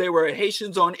they were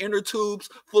Haitians on inner tubes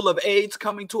full of AIDS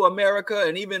coming to America.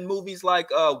 And even movies like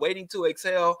Waiting to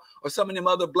Exhale or some of them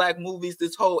other black movies,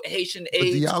 this whole Haitian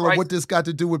AIDS. But Diallo, what this got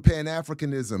to do with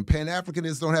pan-Africanism?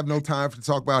 Pan-Africanists don't have no time to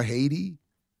talk about Haiti.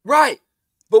 Right.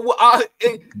 But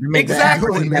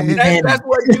exactly. That's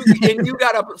what you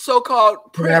got a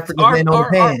so-called prince,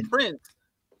 our prince.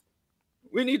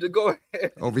 We need to go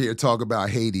ahead. Over here talk about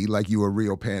Haiti like you a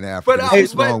real Pan-African.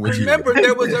 What's wrong with you? Remember,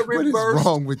 there was a reverse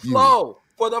flow.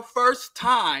 For the first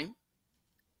time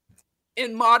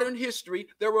in modern history,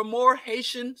 there were more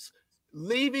Haitians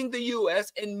leaving the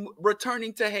U.S. and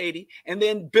returning to Haiti. And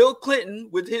then Bill Clinton,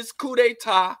 with his coup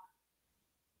d'etat,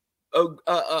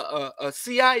 a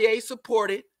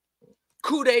CIA-supported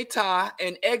coup d'etat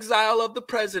and exile of the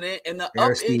president and the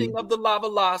upending of the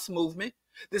Lavalas movement.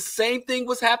 The same thing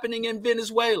was happening in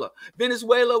Venezuela.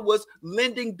 Venezuela was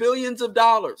lending billions of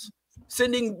dollars,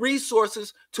 sending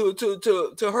resources to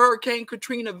Hurricane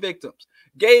Katrina victims,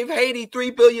 gave Haiti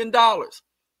 $3 billion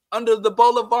under the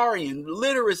Bolivarian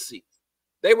literacy.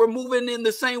 They were moving in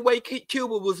the same way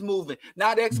Cuba was moving,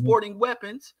 not exporting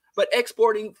weapons, but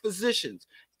exporting physicians,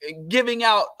 giving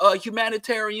out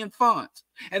humanitarian funds.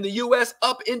 And the U.S.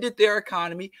 upended their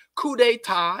economy, coup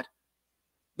d'etat.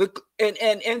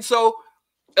 And so,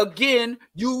 again,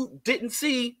 you didn't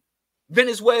see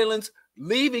Venezuelans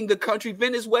leaving the country.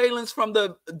 Venezuelans from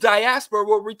the diaspora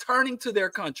were returning to their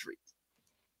country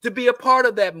to be a part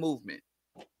of that movement.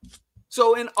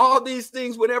 So in all these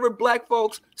things, whenever black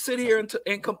folks sit here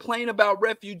and complain about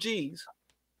refugees,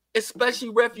 especially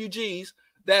refugees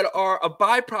that are a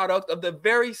byproduct of the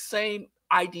very same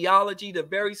ideology, the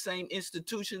very same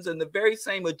institutions, and the very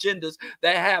same agendas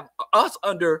that have us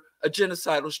under a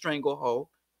genocidal stranglehold,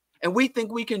 and we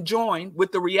think we can join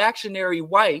with the reactionary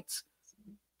whites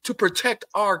to protect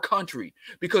our country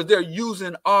because they're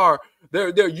using our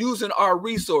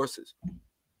resources.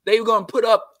 They're gonna put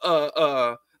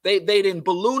up they didn't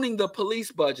ballooning the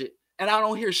police budget, and I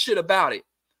don't hear shit about it.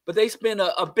 But they spend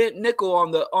a bent nickel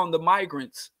on the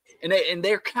migrants, and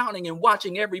they're counting and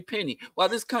watching every penny while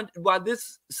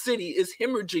this city is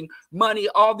hemorrhaging money,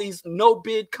 all these no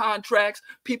bid contracts,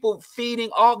 people feeding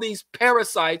all these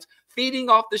parasites, feeding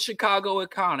off the Chicago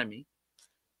economy.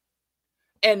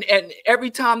 And every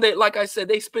time they, like I said,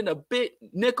 they spend a bit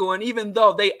nickel, and even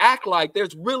though they act like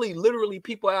there's really literally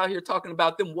people out here talking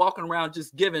about them walking around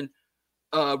just giving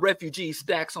refugees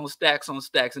stacks on stacks on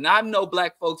stacks. And I know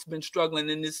black folks been struggling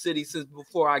in this city since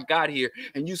before I got here.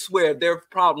 And you swear their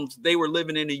problems, they were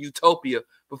living in a utopia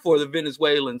before the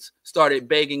Venezuelans started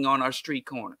begging on our street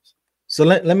corners. So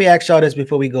let me ask y'all this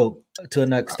before we go to the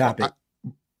next topic.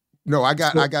 We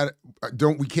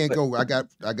can't go. I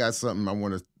got something I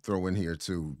want to throw in here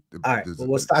too. All right,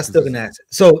 I still gonna answer.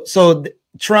 So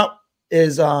Trump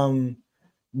is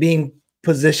being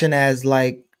positioned as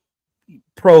like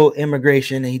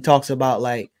pro-immigration, and he talks about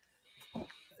like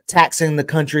taxing the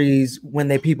countries when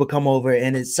their people come over,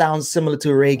 and it sounds similar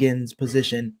to Reagan's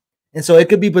position. And so it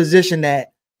could be positioned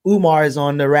that Umar is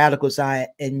on the radical side,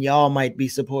 and y'all might be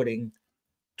supporting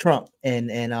Trump,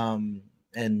 and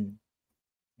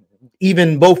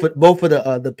even both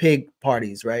of the pig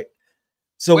parties, right?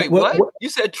 So wait, what? You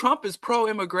said Trump is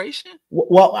pro-immigration?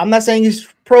 Well, I'm not saying he's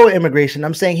pro-immigration.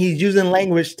 I'm saying he's using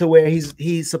language to where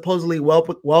he's supposedly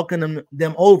welcoming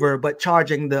them over, but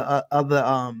charging the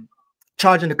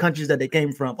charging the countries that they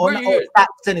came from, or stop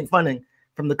sending funding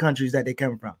from the countries that they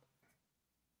came from.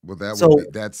 Well, that's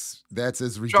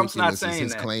as ridiculous as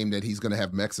his claim that he's going to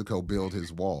have Mexico build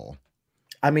his wall.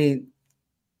 I mean,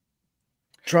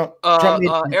 Arizona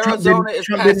is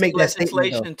passing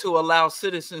legislation to allow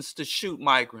citizens to shoot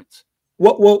migrants.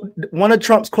 Well, one of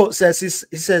Trump's quotes says, he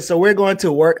says, so we're going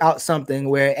to work out something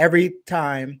where every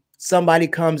time somebody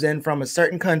comes in from a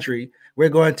certain country, we're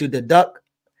going to deduct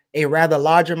a rather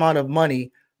large amount of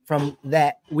money from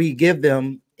that we give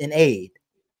them in aid.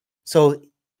 So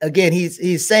again,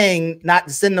 he's saying not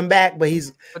to send them back, but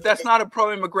that's not a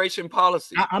pro-immigration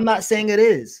policy. I'm not saying it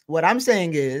is. What I'm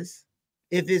saying is,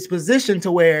 if it's positioned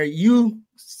to where you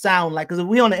sound like, because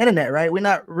we on the internet, right? We're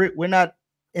not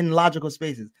in logical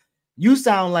spaces. You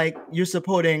sound like you're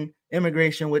supporting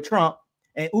immigration with Trump,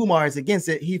 and Umar is against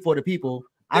it. He for the people.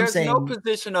 There's no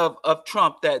position of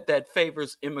Trump that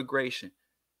favors immigration.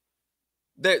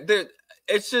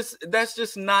 That's just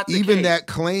not the even case. That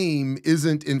claim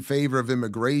isn't in favor of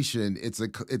immigration.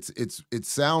 It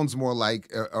sounds more like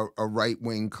a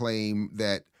right-wing claim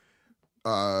that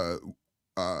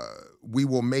we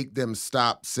will make them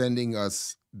stop sending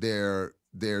us their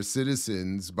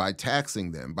citizens by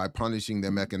taxing them, by punishing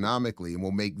them economically, and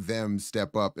we'll make them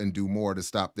step up and do more to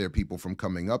stop their people from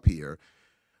coming up here.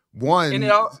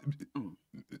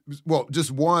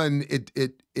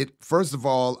 First of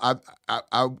all,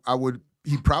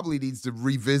 he probably needs to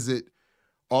revisit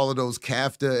all of those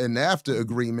CAFTA and NAFTA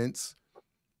agreements,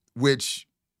 which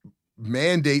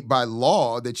mandate by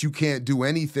law that you can't do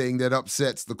anything that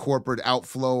upsets the corporate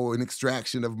outflow and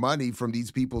extraction of money from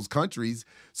these people's countries.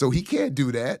 So he can't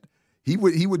do that. He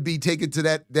would be taken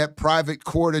to that private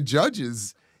court of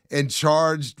judges and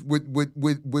charged with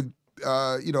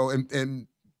and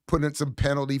put in some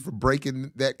penalty for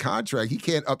breaking that contract. He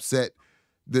can't upset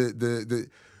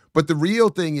but the real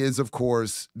thing is, of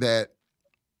course, that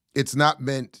it's not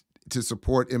meant to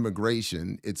support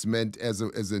immigration. It's meant as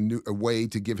a way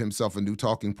to give himself a new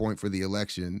talking point for the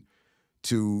election,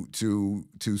 to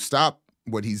stop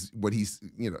what he's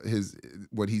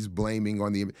blaming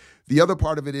on the other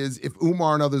part of it is, if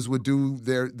Umar and others would do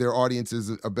their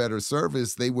audiences a better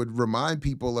service, they would remind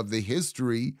people of the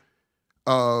history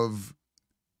of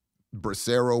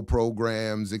Bracero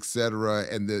programs, et cetera,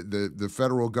 and the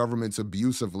federal government's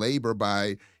abuse of labor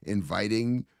by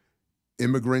inviting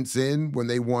immigrants in when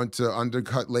they want to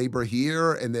undercut labor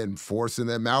here and then forcing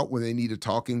them out when they need a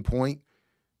talking point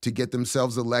to get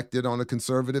themselves elected on a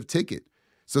conservative ticket.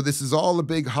 So this is all a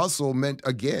big hustle meant,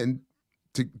 again,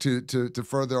 to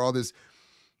further all this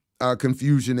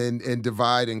confusion and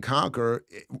divide and conquer,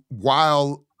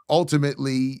 while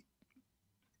ultimately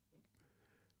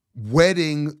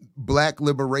wedding Black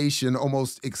liberation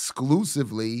almost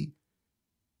exclusively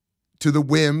to the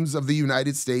whims of the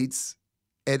United States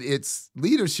and its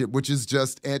leadership, which is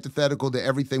just antithetical to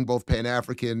everything both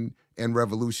Pan-African and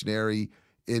revolutionary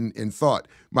in thought.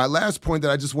 My last point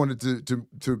that I just wanted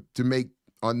to make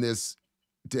on this,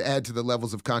 to add to the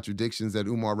levels of contradictions that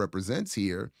Umar represents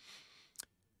here,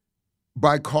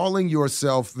 by calling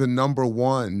yourself the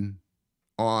 #1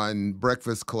 on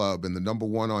Breakfast Club and the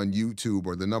 #1 on YouTube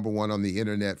or the #1 on the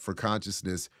internet for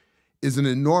consciousness is an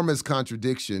enormous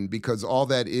contradiction, because all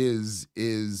that is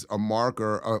a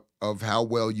marker of how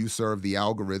well you serve the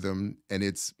algorithm and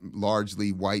its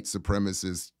largely white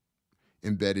supremacist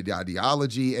embedded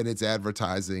ideology and its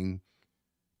advertising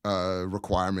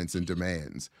requirements and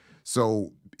demands.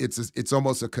 So it's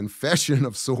almost a confession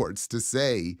of sorts to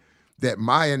say that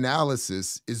my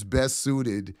analysis is best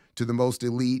suited to the most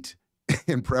elite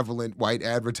and prevalent white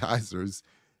advertisers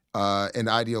and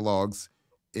ideologues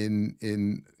in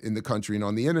the country and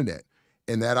on the internet.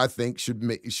 And that, I think,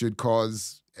 should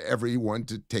cause everyone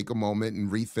to take a moment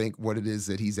and rethink what it is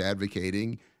that he's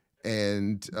advocating,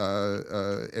 and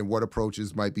what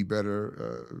approaches might be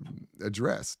better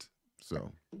addressed.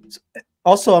 So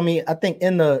also, I mean, I think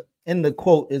in the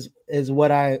quote is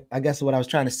what I guess what I was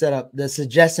trying to set up, the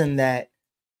suggestion that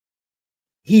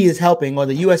he is helping, or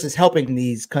the U.S. is helping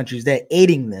these countries, they're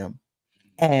aiding them.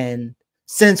 And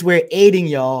since we're aiding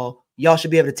y'all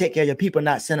should be able to take care of your people,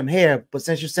 not send them here. But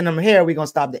since you send them here, we're going to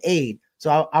stop the aid.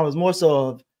 So I was more so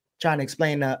of trying to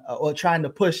explain or trying to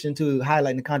push into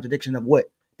highlighting the contradiction of what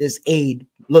this aid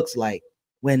looks like,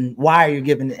 why are you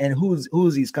giving, and who's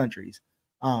these countries.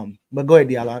 But go ahead,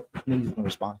 Diallo. Maybe you can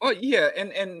respond. Oh yeah,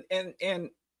 and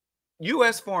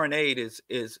U.S. foreign aid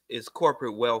is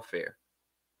corporate welfare.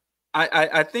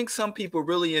 I think some people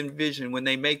really envision, when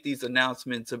they make these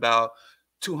announcements about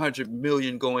 200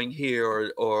 million going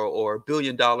here or $1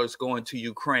 billion going to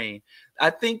Ukraine, I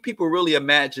think people really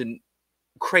imagine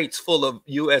crates full of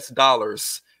US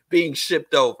dollars being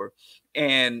shipped over,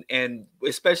 and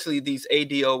especially these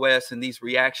ADOS and these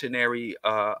reactionary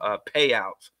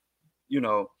payouts,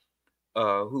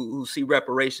 who see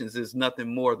reparations as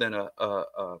nothing more than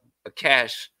a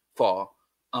cash fall.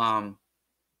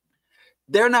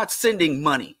 They're not sending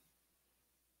money.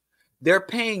 They're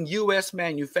paying U.S.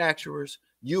 manufacturers,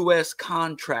 U.S.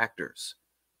 contractors,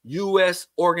 U.S.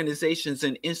 organizations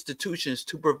and institutions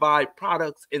to provide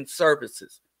products and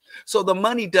services. So the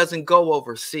money doesn't go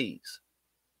overseas.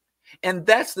 And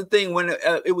that's the thing, when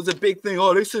it was a big thing,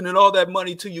 oh, they're sending all that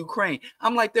money to Ukraine.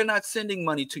 I'm like, they're not sending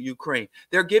money to Ukraine.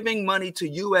 They're giving money to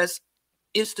U.S.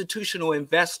 institutional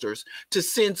investors to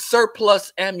send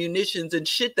surplus ammunitions and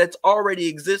shit that's already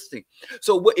existing.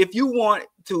 So if you want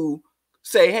to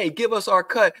say, hey, give us our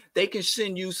cut, they can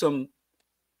send you some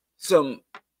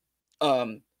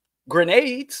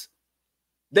grenades.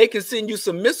 They can send you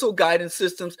some missile guidance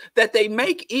systems that they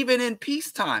make even in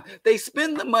peacetime. They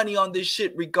spend the money on this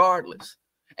shit regardless.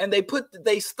 And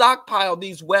they stockpile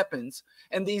these weapons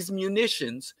and these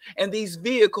munitions and these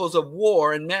vehicles of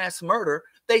war and mass murder.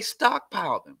 They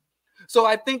stockpile them. So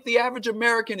I think the average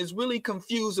American is really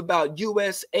confused about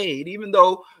U.S. aid, even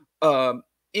though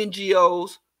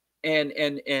NGOs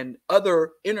and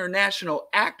other international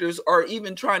actors are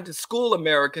even trying to school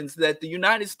Americans that the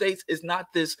United States is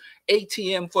not this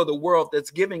ATM for the world that's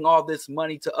giving all this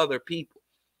money to other people.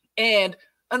 And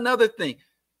another thing,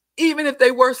 even if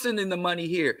they were sending the money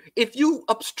here, if you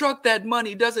obstruct that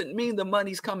money, doesn't mean the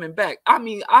money's coming back. I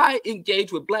mean, I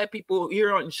engage with Black people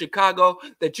here in Chicago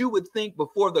that you would think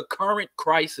before the current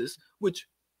crisis,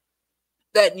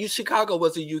 Chicago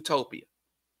was a utopia,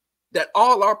 that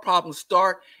all our problems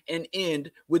start and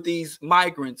end with these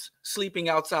migrants sleeping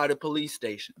outside of police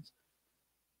stations.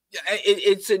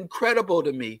 It's incredible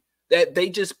to me that they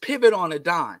just pivot on a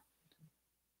dime.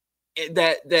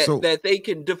 That they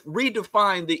can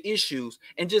redefine the issues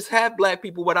and just have Black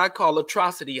people, what I call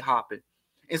atrocity hopping,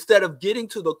 instead of getting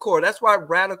to the core. That's why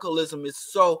radicalism is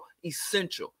so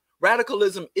essential.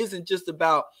 Radicalism isn't just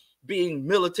about being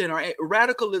militant, or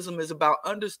radicalism is about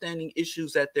understanding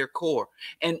issues at their core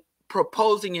and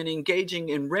proposing and engaging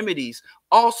in remedies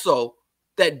also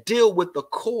that deal with the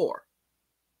core,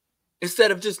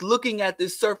 instead of just looking at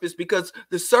this surface, because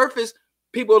the surface,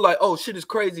 people are like, oh, shit is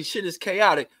crazy, shit is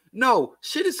chaotic. No,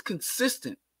 shit is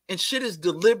consistent and shit is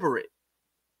deliberate.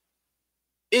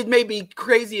 It may be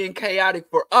crazy and chaotic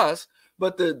for us,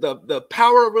 but the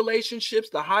power relationships,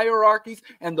 the hierarchies,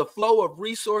 and the flow of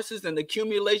resources and the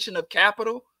accumulation of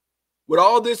capital, with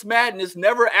all this madness,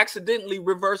 never accidentally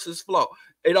reverses flow.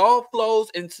 It all flows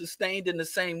and sustained in the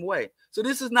same way. So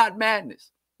this is not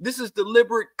madness. This is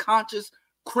deliberate, conscious,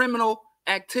 criminal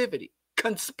activity,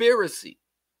 conspiracy.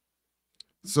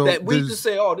 So that we just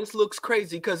say, oh, this looks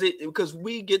crazy because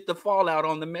we get the fallout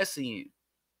on the messy end.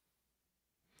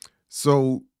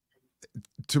 So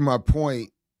to my point,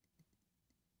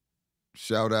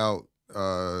 shout out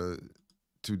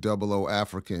to Double O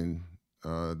African,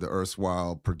 the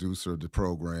erstwhile producer of the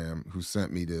program, who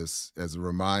sent me this as a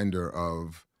reminder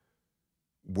of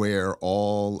where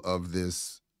all of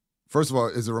this, first of all,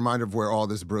 is a reminder of where all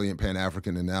this brilliant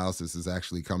Pan-African analysis is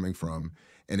actually coming from.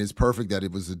 And it's perfect that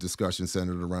it was a discussion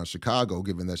centered around Chicago,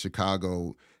 given that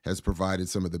Chicago has provided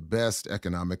some of the best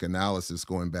economic analysis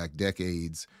going back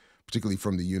decades, particularly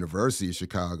from the University of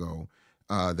Chicago,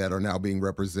 that are now being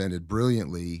represented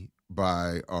brilliantly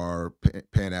by our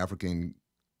Pan-African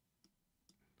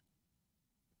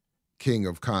king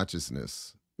of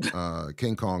consciousness,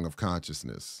 King Kong of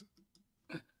consciousness.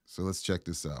 So let's check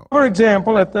this out. For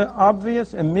example, at the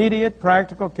obvious, immediate,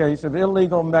 practical case of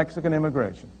illegal Mexican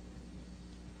immigration.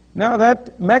 Now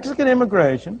that Mexican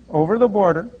immigration over the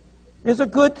border is a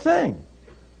good thing.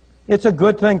 It's a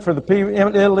good thing for the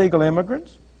illegal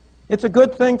immigrants. It's a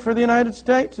good thing for the United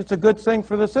States. It's a good thing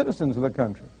for the citizens of the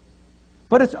country.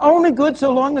 But it's only good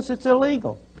so long as it's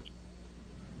illegal.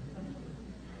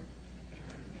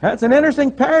 That's an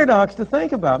interesting paradox to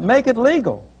think about. Make it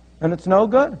legal, and it's no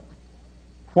good.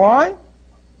 Why?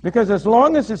 Because as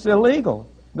long as it's illegal,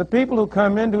 the people who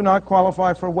come in do not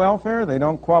qualify for welfare. They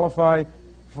don't qualify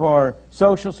for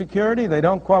Social Security. They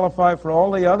don't qualify for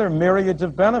all the other myriads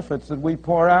of benefits that we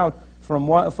pour out from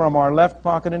our left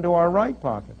pocket into our right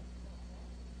pocket.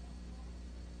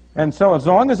 And so as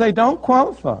long as they don't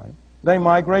qualify, they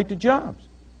migrate to jobs.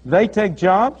 They take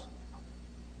jobs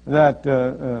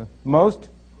that most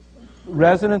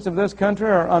residents of this country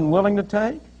are unwilling to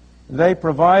take. They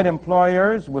provide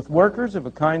employers with workers of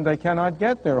a kind they cannot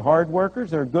get. They're hard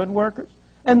workers, they're good workers,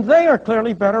 and they are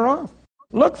clearly better off.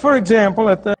 Look, for example,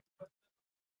 at the...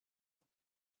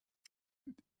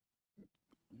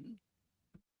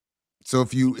 So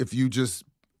if you just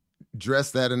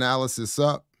dress that analysis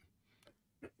up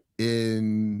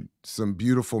in some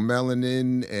beautiful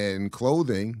melanin and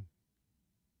clothing,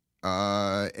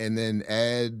 and then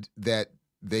add that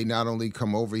they not only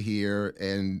come over here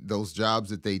and those jobs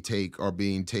that they take are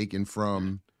being taken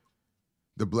from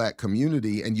the black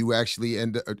community, and you actually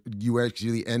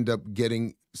end up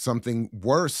getting something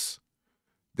worse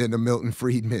than the Milton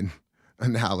Friedman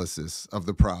analysis of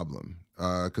the problem,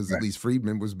 because at least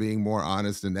Friedman was being more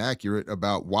honest and accurate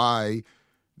about why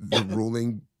the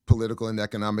ruling political and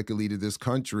economic elite of this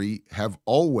country have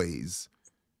always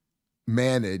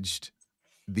managed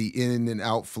the in and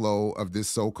outflow of this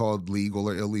so-called legal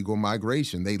or illegal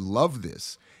migration. They love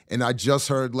this. And I just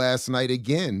heard last night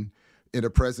again in a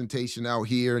presentation out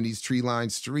here in these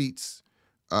tree-lined streets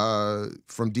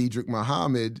from Diedrich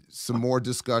Muhammad, some more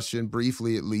discussion,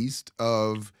 briefly at least,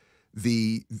 of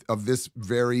this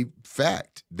very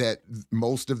fact that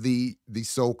most of the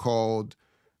so-called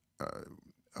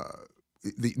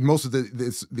most of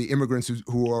the immigrants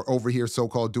who are over here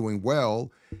so-called doing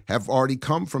well have already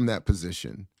come from that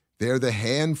position. They're the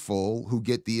handful who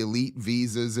get the elite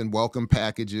visas and welcome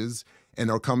packages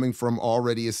and are coming from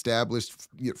already established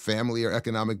family or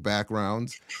economic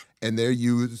backgrounds, and they're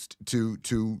used to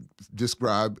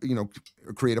describe,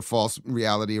 create a false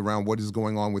reality around what is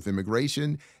going on with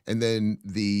immigration. And then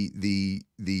the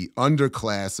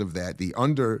underclass of that, the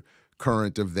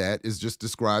undercurrent of that, is just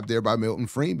described there by Milton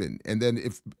Friedman. And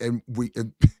then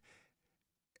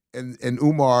and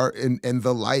Umar and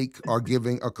the like are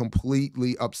giving a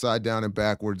completely upside down and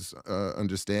backwards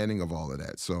understanding of all of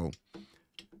that. So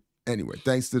anyway,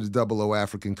 thanks to the 00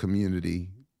 African community,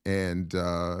 and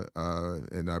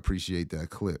I appreciate that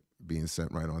clip being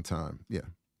sent right on time. Yeah.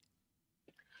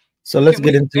 So let's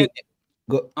get into.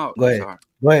 Go ahead. Sorry.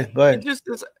 Go ahead.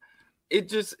 It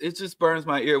just burns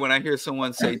my ear when I hear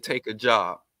someone say take a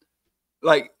job.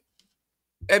 Like,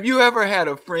 have you ever had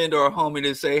a friend or a homie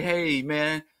that say, "Hey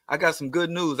man, I got some good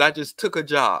news. I just took a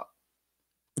job"?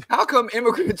 How come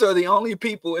immigrants are the only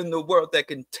people in the world that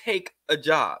can take a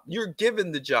job? You're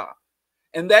given the job.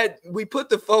 And that we put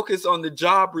the focus on the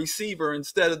job receiver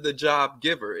instead of the job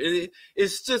giver.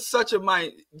 It's just such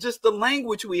just the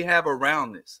language we have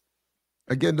around this.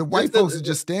 Again, the white folks are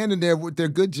just standing there with their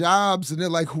good jobs, and they're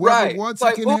like, whoever wants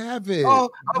it can have it. Oh,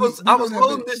 I was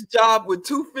holding this job with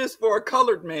 2 fists for a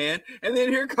colored man, and then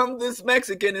here comes this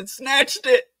Mexican and snatched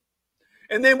it.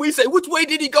 And then we say, which way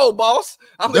did he go, boss?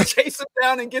 I'm going to chase him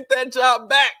down and get that job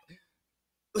back.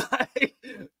 Like,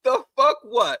 the fuck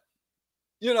what?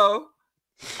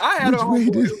 I had a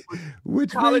homeboy who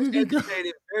was college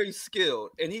educated, very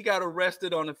skilled, and he got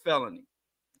arrested on a felony.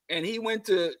 And he went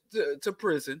to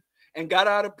prison and got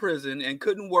out of prison and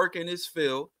couldn't work in his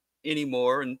field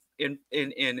anymore in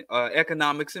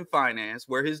economics and finance,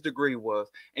 where his degree was.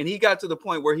 And he got to the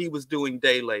point where he was doing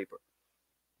day labor.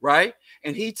 Right?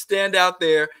 And he'd stand out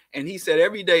there, and he said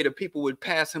every day the people would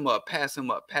pass him up.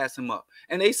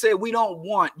 And they said, we don't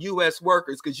want U.S.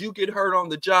 workers, because you get hurt on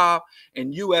the job,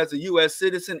 and you as a U.S.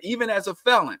 citizen, even as a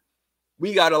felon,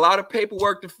 we got a lot of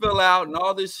paperwork to fill out and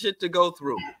all this shit to go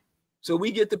through. So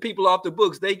we get the people off the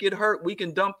books. They get hurt. We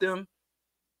can dump them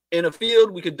in a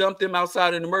field. We can dump them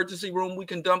outside an emergency room. We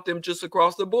can dump them just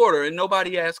across the border, and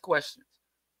nobody asks questions.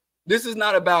 This is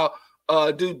not about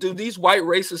do these white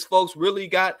racist folks really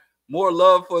got more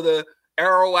love for the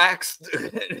Arawaks,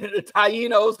 the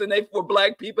Tainos, than they for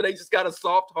black people? They just got a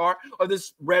soft heart, or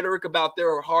this rhetoric about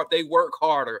their heart, they work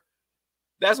harder.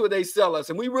 That's what they sell us,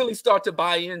 and we really start to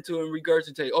buy into and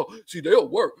regurgitate. Oh, see, they'll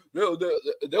work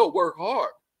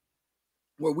hard.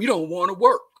 Well, we don't want to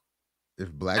work.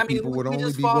 If black I mean, people would we only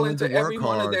just be fall willing into to work every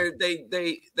one of hard.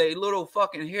 they little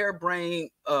fucking harebrained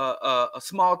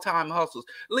small time hustles.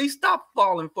 At least stop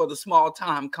falling for the small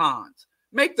time cons.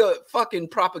 Make the fucking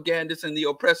propagandists and the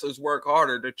oppressors work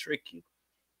harder to trick you.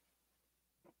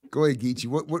 Go ahead, Geechee.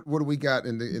 What do we got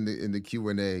in the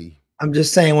Q&A? I'm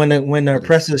just saying, when the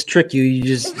oppressors trick you, you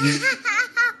just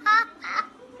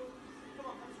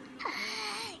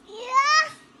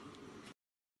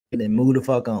then move the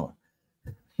fuck on.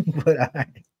 But all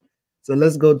right. So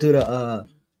let's go to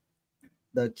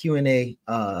the Q&A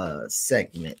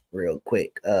segment real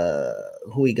quick.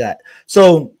 Who we got?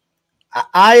 So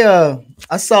I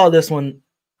saw this one,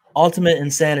 Ultimate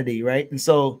Insanity, right? And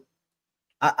so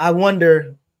I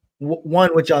wonder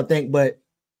one what y'all think, but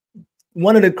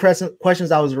one of the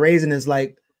questions I was raising is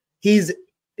like,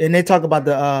 and they talk about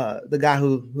the guy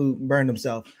who burned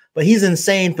himself, but he's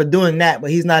insane for doing that,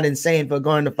 but he's not insane for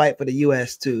going to fight for the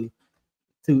US to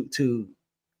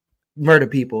murder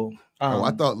people.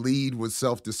 I thought Lead was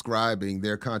self-describing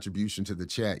their contribution to the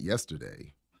chat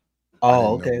yesterday.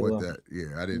 Oh, okay.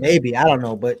 I didn't. Maybe, I don't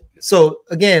know. But so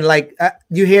again, like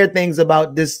you hear things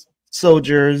about this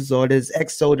soldiers or this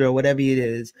ex-soldier or whatever it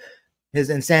is, his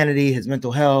insanity, his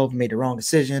mental health, made the wrong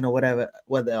decision or whatever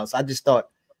else. I just thought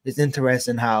it's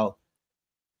interesting how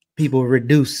people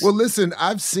reduce. Well, listen,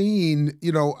 I've seen,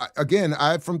 again,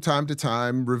 I from time to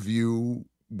time review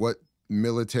what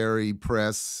military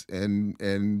press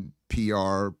and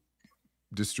PR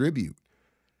distribute.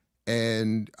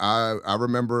 And I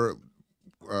remember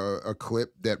a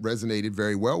clip that resonated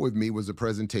very well with me was a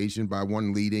presentation by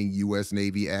one leading U.S.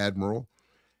 Navy admiral.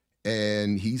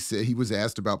 And he said, he was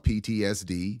asked about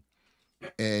PTSD,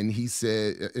 and he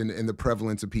said, in the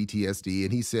prevalence of PTSD,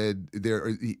 and he said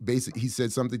he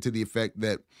said something to the effect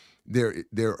that there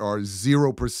are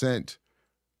 0%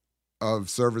 of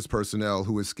service personnel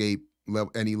who escape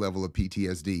any level of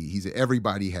PTSD. He said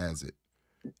everybody has it.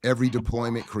 Every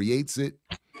deployment creates it.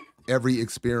 Every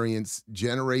experience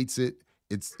generates it.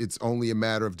 It's only a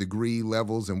matter of degree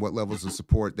levels and what levels of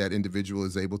support that individual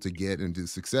is able to get and the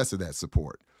success of that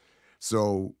support.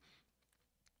 So,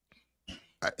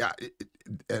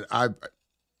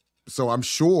 I'm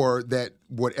sure that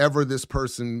whatever this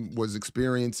person was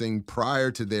experiencing prior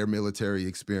to their military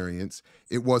experience,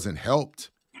 it wasn't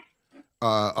helped.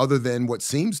 Other than what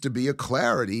seems to be a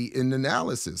clarity in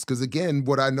analysis. Because again,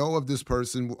 what I know of this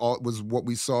person was what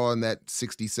we saw in that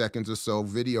 60 seconds or so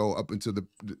video up until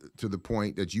the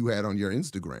point that you had on your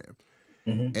Instagram.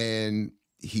 Mm-hmm. And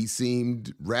he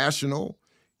seemed rational.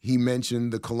 He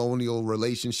mentioned the colonial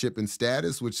relationship and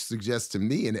status, which suggests to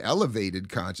me an elevated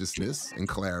consciousness and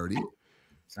clarity.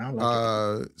 Sound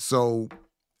like so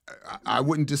I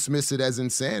wouldn't dismiss it as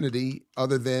insanity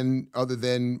other than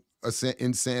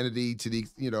insanity to the,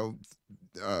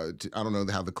 I don't know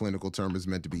how the clinical term is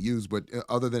meant to be used, but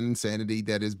other than insanity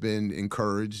that has been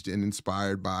encouraged and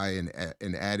inspired by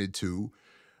and added to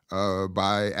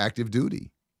by active duty.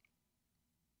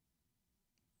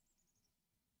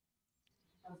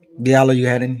 Diallo, you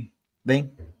had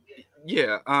anything?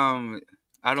 Yeah, I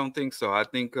don't think so. I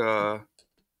think as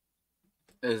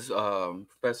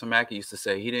Professor Mackey used to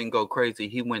say, he didn't go crazy,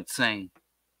 he went sane.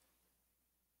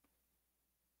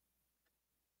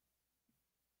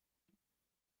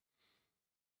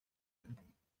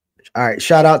 All right,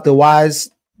 shout out to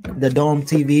Wise, the Dome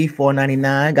TV,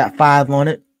 $4.99. Got 5 on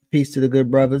it. Peace to the good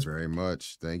brothers. Very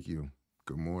much. Thank you.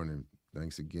 Good morning.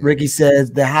 Thanks again. Ricky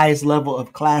says the highest level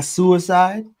of class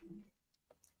suicide.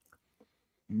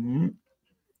 Mm-hmm.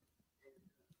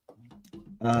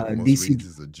 DC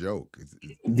is a joke.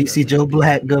 DC Joe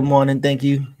Black, good morning. Thank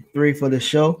you. 3 for the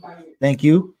show. Thank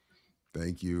you.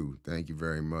 Thank you. Thank you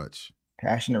very much.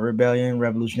 Passionate Rebellion,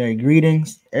 revolutionary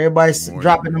greetings. Everybody's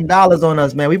dropping them dollars on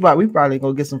us, man. We probably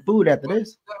go get some food after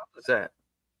this. What's that?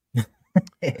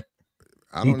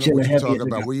 I don't know what you're talking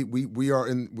about. We are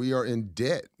in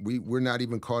debt. We're not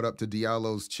even caught up to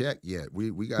Diallo's check yet.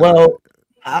 We got. Well,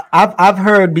 I've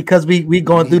heard because we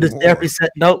going through this therapy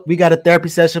set. Nope, we got a therapy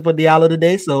session for Diallo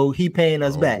today, so he paying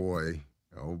us back.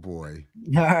 Oh boy.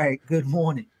 All right. Good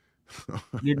morning.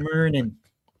 Good morning.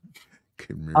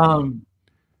 Good morning.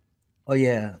 Oh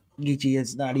yeah, Geechee,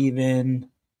 it's not even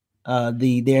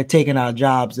they're taking our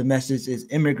jobs. The message is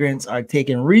immigrants are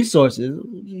taking resources,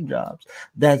 jobs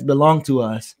that belong to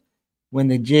us. When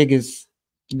the jig is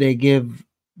the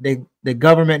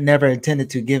government never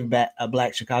intended to give back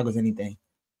Black Chicago's anything.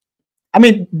 I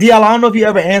mean, Diallo, I don't know if you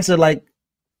ever answered, like,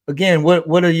 again,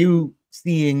 what are you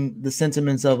seeing the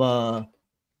sentiments of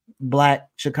Black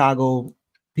Chicago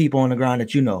people on the ground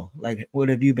that you know? Like, what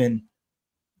have you been?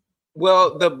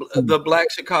 Well, the Black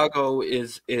Chicago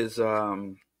is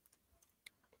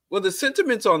Well, the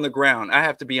sentiments on the ground, I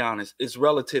have to be honest, is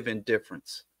relative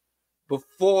indifference.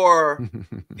 Before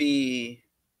the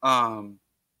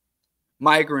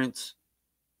migrants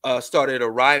started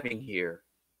arriving here,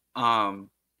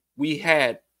 we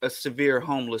had a severe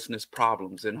homelessness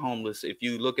problems and homeless. If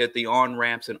you look at the on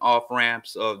ramps and off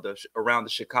ramps of the around the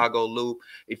Chicago Loop,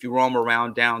 if you roam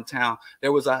around downtown,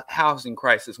 there was a housing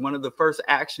crisis. One of the first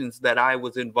actions that I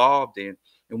was involved in,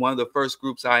 and one of the first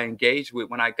groups I engaged with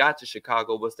when I got to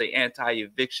Chicago, was the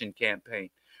anti-eviction campaign.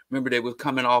 Remember, they were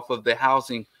coming off of the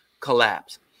housing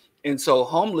collapse. And so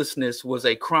homelessness was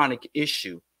a chronic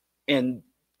issue. And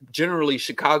generally,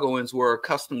 Chicagoans were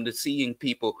accustomed to seeing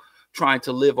people trying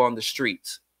to live on the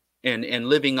streets and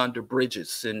living under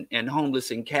bridges and homeless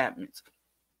encampments.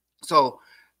 So,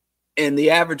 and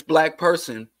the average Black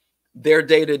person, their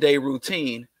day-to-day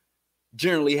routine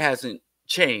generally hasn't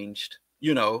changed,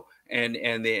 you know, and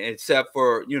except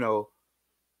for, you know,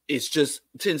 it's just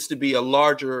tends to be a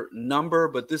larger number,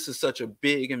 but this is such a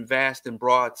big and vast and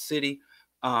broad city.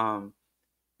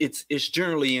 It's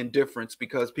generally indifference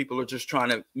because people are just trying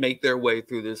to make their way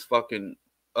through this fucking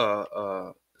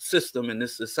system in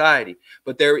this society.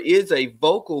 But there is a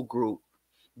vocal group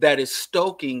that is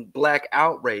stoking Black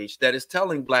outrage, that is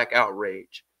telling Black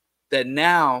outrage that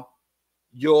now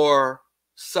your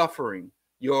suffering,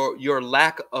 your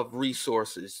lack of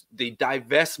resources, the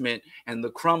divestment and the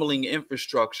crumbling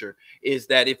infrastructure is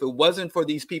that if it wasn't for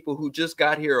these people who just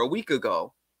got here a week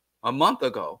ago, a month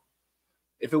ago,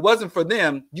 if it wasn't for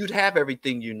them, you'd have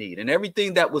everything you need. And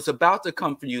everything that was about to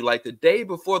come for you, like the day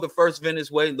before the first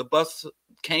Venezuelan, the bus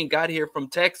got here from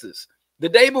Texas. The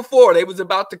day before, they was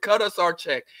about to cut us our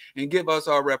check and give us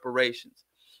our reparations.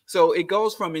 So it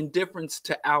goes from indifference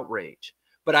to outrage.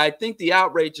 But I think the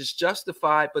outrage is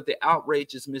justified, but the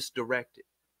outrage is misdirected.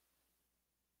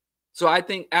 So I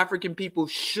think African people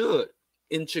should,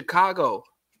 in Chicago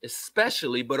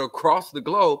especially, but across the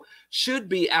globe, should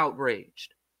be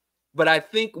outraged. But I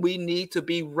think we need to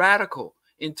be radical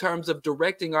in terms of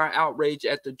directing our outrage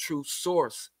at the true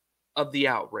source of the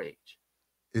outrage.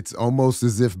 It's almost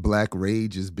as if Black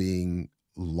rage is being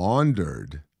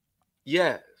laundered.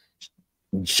 Yeah.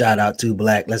 Shout out to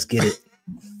Black. Let's get it.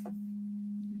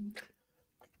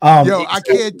 Yo,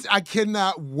 I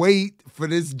cannot wait for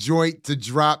this joint to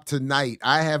drop tonight.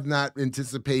 I have not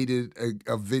anticipated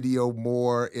a video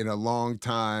more in a long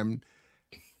time.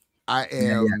 I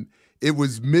am. Yeah. It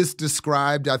was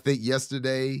misdescribed, I think,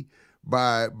 yesterday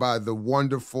by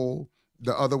the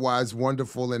otherwise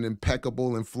wonderful and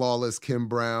impeccable and flawless Kim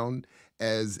Brown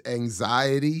as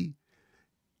anxiety.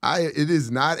 It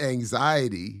is not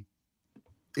anxiety.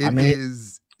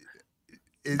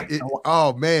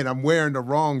 Oh man, I'm wearing the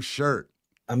wrong shirt.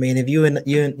 I mean, if you in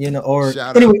or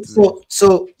anyway,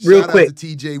 so real quick, out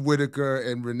to TJ Whitaker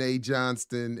and Renee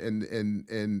Johnston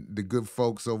and the good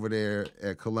folks over there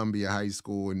at Columbia High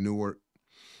School in Newark.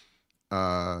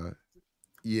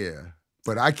 Yeah,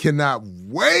 but I cannot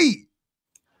wait.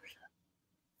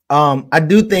 I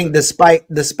do think despite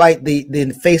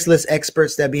the faceless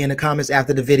experts that be in the comments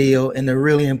after the video and the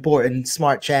really important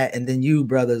smart chat, and then you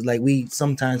brothers, like, we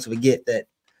sometimes forget that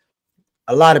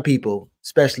a lot of people,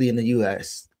 especially in the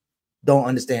US, don't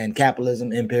understand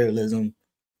capitalism, imperialism,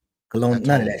 none of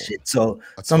that shit. So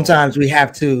sometimes we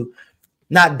have to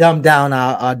not dumb down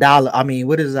our dollar. I mean,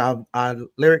 what is our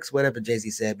lyrics, whatever Jay-Z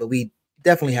said, but we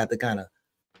definitely have to kind of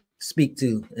speak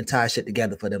to and tie shit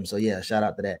together for them. So yeah, shout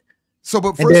out to that. So,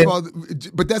 but first of all,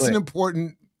 but that's an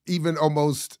important, even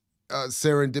almost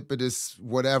serendipitous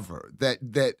whatever,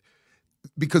 that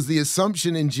because the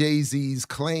assumption in Jay-Z's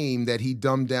claim that he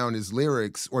dumbed down his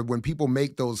lyrics, or when people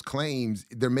make those claims,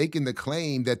 they're making the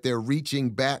claim that they're reaching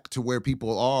back to where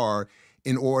people are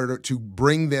in order to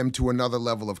bring them to another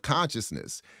level of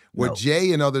consciousness. What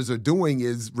Jay and others are doing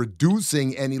is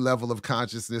reducing any level of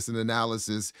consciousness and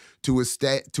analysis to a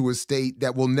state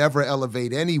that will never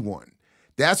elevate anyone.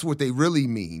 That's what they really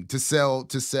mean, to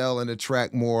sell and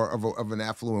attract more of an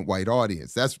affluent white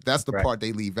audience. That's the part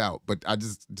they leave out. But I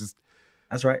just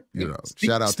that's right. You know,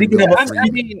 shout out speaking to I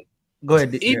mean, go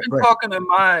ahead. Even talking to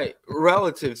my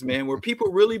relatives, man, where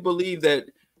people really believe that,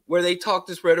 where they talk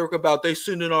this rhetoric about they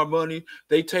sending our money,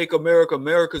 they take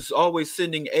America's always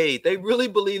sending aid. They really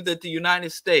believe that the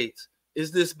United States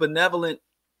is this benevolent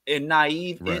and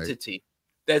naive entity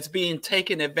that's being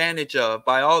taken advantage of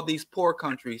by all these poor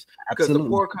countries, because the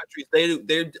poor countries,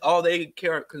 they all they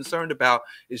care concerned about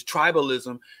is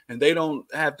tribalism, and they don't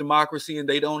have democracy and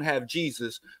they don't have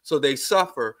Jesus, so they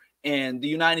suffer. And the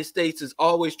United States is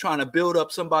always trying to build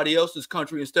up somebody else's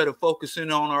country instead of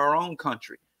focusing on our own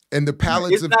country. And the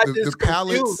pallets It's of not the just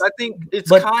pallets. confused. I think it's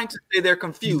But- kind to say they're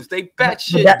confused. They But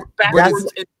batshit that-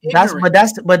 backwards and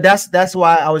ignorant. that's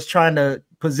why I was trying to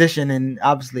position, and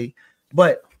obviously,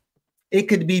 but it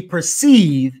could be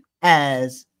perceived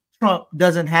as Trump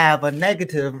doesn't have a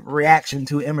negative reaction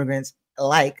to immigrants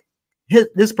like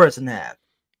this person have.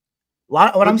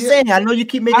 What I'm saying, I know you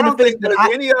keep making I don't the face, think there's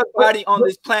anybody on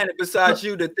this planet besides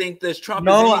you that think that Trump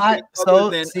is anything other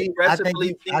than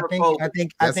aggressively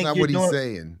xenophobic. That's not what he's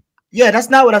saying. Yeah, that's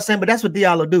not what I'm saying, but that's what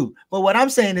Diallo do. But what I'm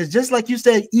saying is, just like you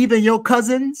said, even your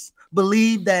cousins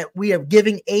believe that we are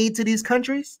giving aid to these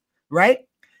countries, right?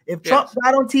 If Trump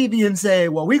got on TV and say,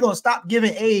 well, we're going to stop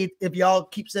giving aid if y'all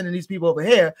keep sending these people over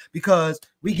here because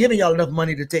we giving y'all enough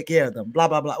money to take care of them, blah,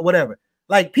 blah, blah, whatever.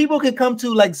 Like, people can come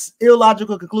to like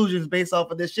illogical conclusions based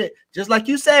off of this shit. Just like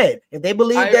you said, if they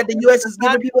believe that the U.S. is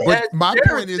giving people, but my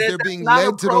point is they're being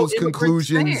led to those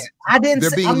conclusions.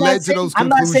 They're being led to those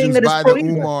conclusions by the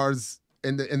Umars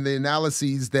and the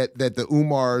analyses that the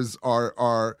Umars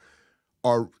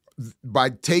are by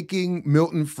taking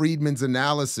Milton Friedman's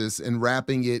analysis and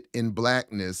wrapping it in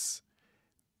blackness.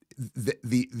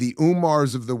 The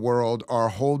Umars of the world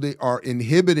are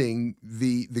inhibiting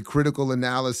the critical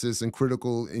analysis and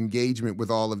critical engagement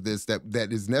with all of this that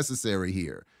is necessary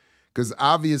here. Because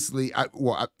obviously,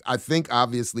 I think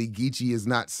obviously Geechee is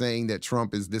not saying that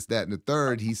Trump is this, that, and the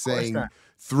third. He's saying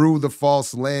through the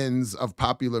false lens of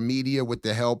popular media with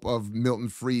the help of Milton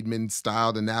Friedman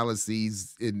styled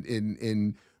analyses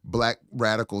in black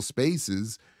radical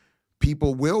spaces,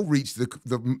 people will reach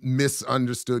the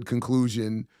misunderstood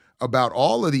conclusion about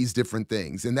all of these different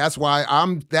things. And that's why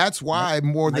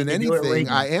more than anything,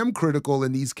 I am critical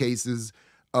in these cases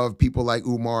of people like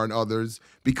Umar and others,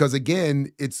 because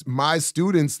again, it's my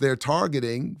students they're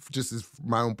targeting, just as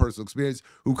my own personal experience,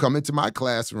 who come into my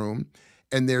classroom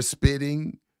and they're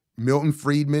spitting Milton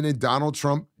Friedman and Donald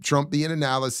Trumpian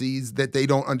analyses that they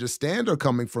don't understand are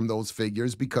coming from those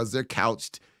figures because they're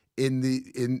couched in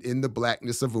the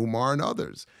blackness of Umar and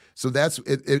others. So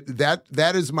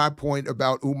that is my point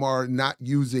about Umar not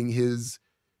using his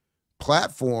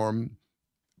platform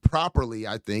properly,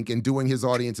 I think, and doing his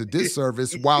audience a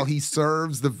disservice while he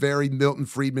serves the very Milton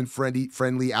Friedman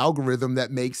friendly algorithm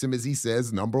that makes him, as he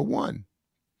says, number one.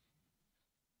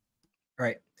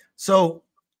 Right. So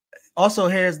also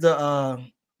here's the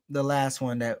last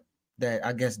one that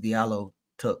I guess Diallo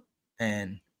took.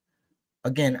 And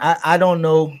again, I don't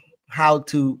know how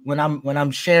to when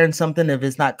I'm sharing something, if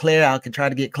it's not clear, I can try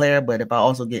to get clear. But if I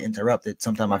also get interrupted,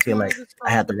 sometimes I feel like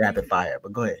I have to rapid fire.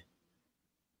 But go ahead.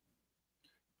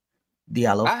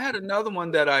 Diallo. I had another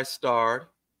one that I starred.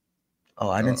 Oh,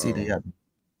 I didn't see the other.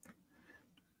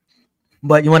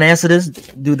 But you want to answer this?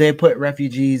 Do they put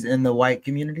refugees in the white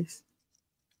communities?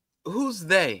 Who's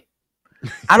they?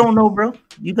 I don't know, bro.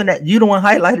 You the one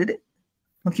highlighted it.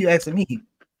 Don't you asking me?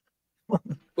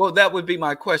 Well, that would be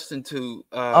my question to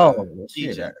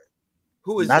shit.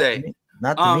 Who is not they? To me.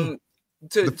 Not to me.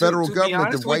 The federal to government, be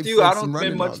honest the white with you, I folks don't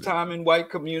spend much it. time in white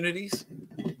communities,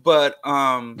 but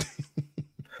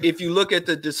if you look at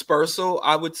the dispersal,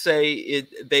 I would say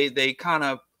they kind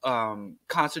of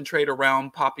concentrate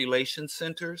around population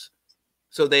centers.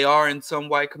 So they are in some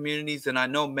white communities, and I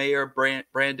know Mayor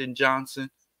Brandon Johnson,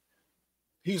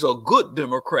 he's a good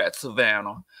Democrat,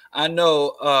 Savannah. I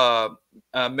know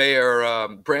Mayor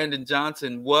Brandon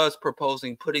Johnson was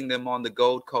proposing putting them on the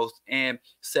Gold Coast and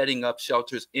setting up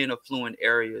shelters in affluent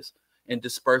areas and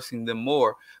dispersing them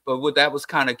more. But that was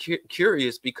kind of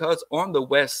curious, because on the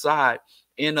West Side,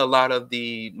 in a lot of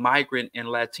the migrant and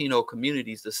Latino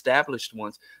communities, established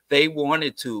ones, they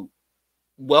wanted to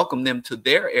welcome them to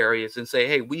their areas and say,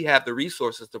 hey, we have the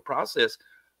resources to process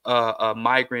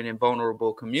migrant and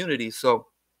vulnerable communities. So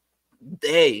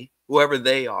whoever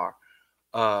they are,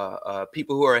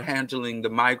 people who are handling the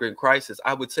migrant crisis,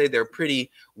 I would say they're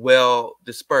pretty well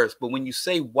dispersed. But when you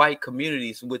say white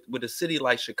communities with a city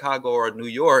like Chicago or New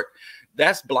York,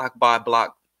 that's block by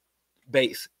block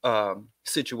based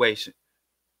situation.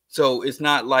 So it's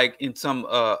not like in some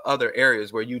other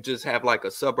areas where you just have like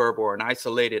a suburb or an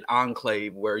isolated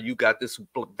enclave where you got this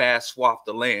vast swath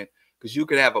of land, because you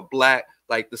could have a black,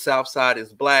 like the South Side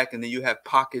is black, and then you have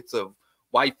pockets of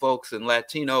white folks and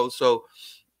Latinos. So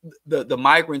the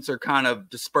migrants are kind of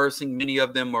dispersing. Many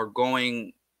of them are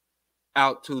going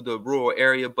out to the rural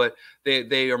area, but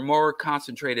they are more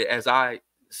concentrated, as I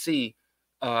see,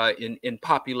 in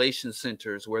population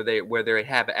centers where they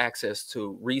have access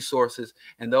to resources,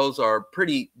 and those are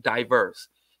pretty diverse.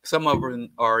 Some of them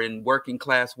are in working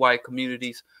class white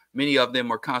communities. Many of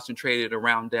them are concentrated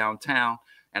around downtown.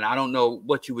 And I don't know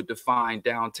what you would define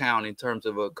downtown in terms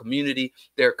of a community.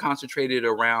 They're concentrated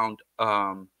around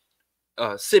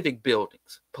civic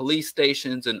buildings, police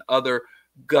stations, and other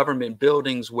government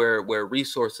buildings where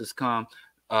resources come.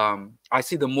 I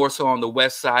see them more so on the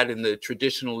West Side in the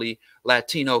traditionally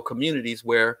Latino communities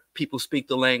where people speak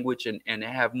the language and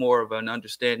have more of an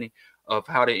understanding of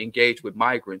how to engage with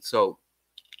migrants. So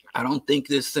I don't think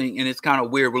this thing, and it's kind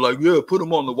of weird. We're like, yeah, put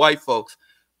them on the white folks.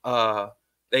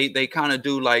 They kind of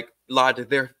do like logic.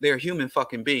 They're human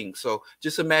fucking beings. So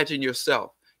just imagine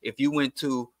yourself if you went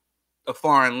to a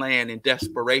foreign land in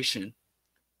desperation.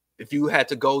 If you had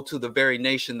to go to the very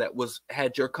nation that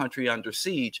had your country under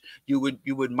siege, you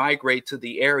would migrate to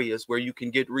the areas where you can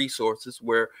get resources,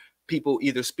 where people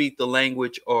either speak the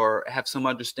language or have some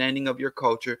understanding of your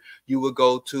culture. You would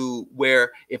go to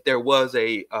where, if there was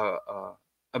a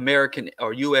American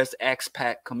or U.S.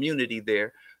 expat community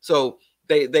there. So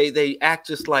they act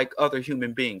just like other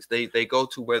human beings. They go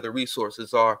to where the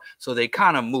resources are. So they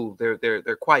kind of move.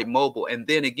 They're quite mobile. And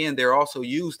then again, they're also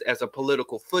used as a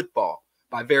political football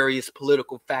by various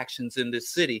political factions in this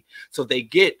city. So they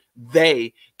get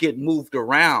moved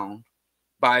around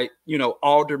by,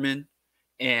 aldermen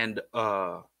and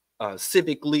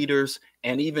civic leaders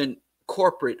and even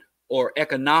corporate or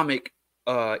economic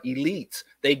elites.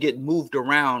 They get moved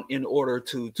around in order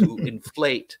to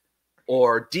inflate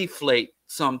or deflate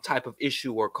some type of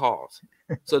issue or cause.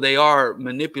 So they are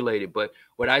manipulated. But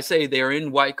what I say, they're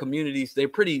in white communities, they're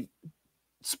pretty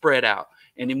spread out.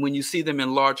 And then when you see them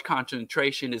in large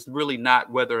concentration, it's really not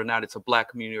whether or not it's a black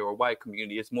community or a white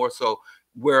community. It's more so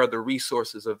where are the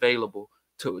resources available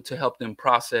to help them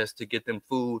process, to get them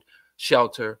food,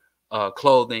 shelter,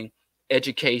 clothing,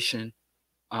 education.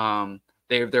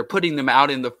 They're putting them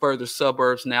out in the further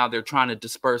suburbs now. They're trying to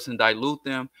disperse and dilute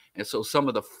them. And so some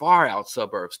of the far out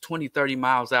suburbs, 20, 30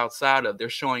 miles outside of, they're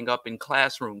showing up in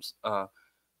classrooms,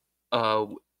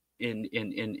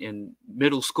 in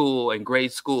middle school and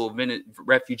grade school.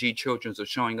 Refugee children are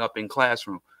showing up in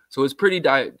classroom. So it's pretty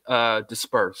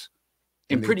dispersed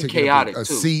and pretty chaotic a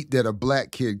too. Seat that a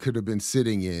black kid could have been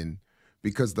sitting in,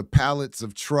 because the pallets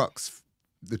of trucks,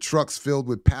 the trucks filled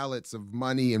with pallets of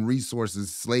money and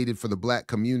resources slated for the black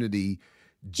community,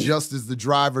 just as the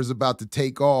driver's about to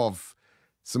take off,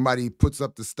 somebody puts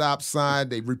up the stop sign,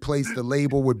 they replace the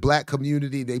label with black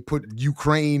community, they put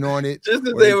Ukraine on it. Just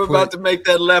as they were about to make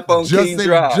that left on King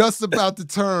Drive. Just about to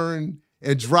turn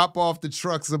and drop off the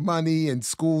trucks of money and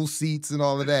school seats and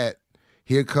all of that.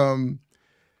 Here come...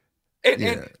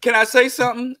 And can I say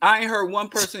something? I ain't heard one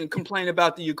person complain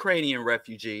about the Ukrainian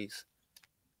refugees.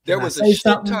 There was a shit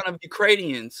ton of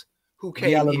Ukrainians who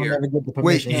came here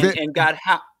and got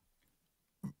how.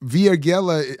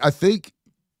 Viagela, I think,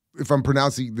 if I'm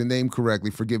pronouncing the name correctly,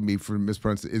 forgive me for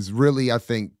mispronouncing, is really, I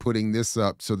think, putting this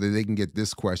up so that they can get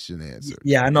this question answered.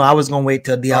 Yeah, I know. I was going to wait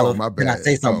till Diallo. My bad. Can I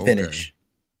say something? Okay. Finish.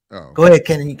 Oh. Go ahead.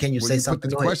 Can you say something?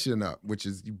 Put the question up, which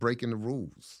is you breaking the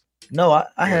rules. No,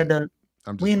 I had the.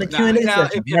 We in the Q&A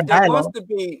session. If there wants to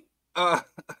be,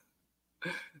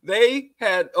 they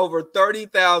had over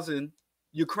 30,000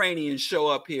 Ukrainians show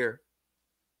up here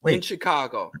in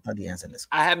Chicago.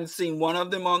 I haven't seen one of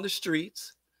them on the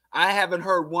streets. I haven't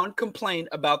heard one complaint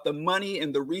about the money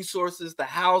and the resources, the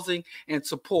housing and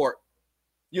support.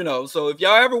 So if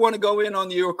y'all ever want to go in on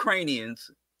the Ukrainians,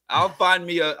 I'll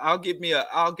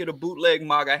get a bootleg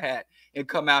MAGA hat and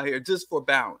come out here just for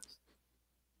balance.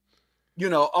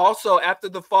 Also after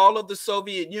the fall of the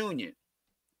Soviet Union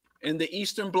and the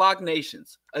Eastern Bloc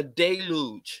nations, a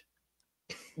deluge.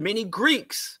 Many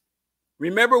Greeks,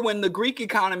 remember when the Greek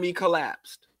economy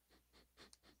collapsed?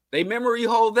 They memory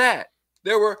hold that.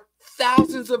 There were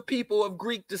thousands of people of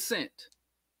Greek descent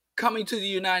coming to the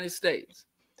United States.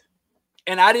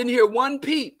 And I didn't hear one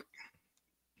peep.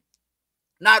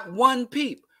 Not one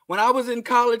peep. When I was in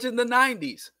college in the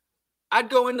 90s, I'd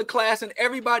go into class and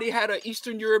everybody had an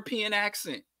Eastern European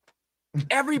accent.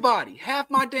 Everybody, half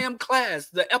my damn class,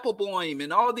 the Eppelboim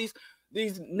and all these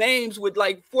names with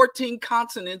like 14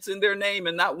 consonants in their name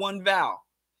and not one vowel.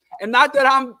 And not that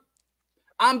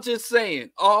I'm just saying,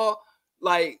 all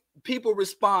like people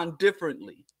respond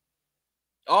differently.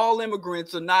 All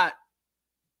immigrants are not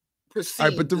perceived. All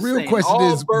right, but the real same. question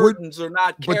all is, burdens are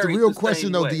not carried. But the real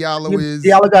question, though, Diallo, is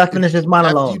Diallo got to finish his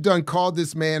monologue. After you done called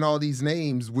this man all these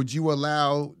names, would you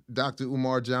allow Dr.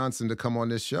 Umar Johnson to come on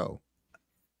this show?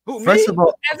 Who, first me? of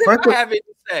all, as if I have it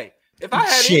to say. If I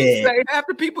had anything to say, half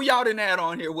the people y'all didn't have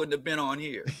on here wouldn't have been on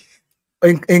here,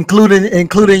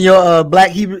 including your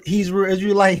black Hebrew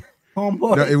Israelite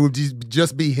homeboy. No, it would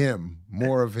just be him,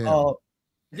 more of him.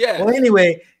 Yeah. Well,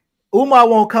 anyway, Umar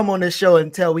won't come on this show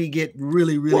until we get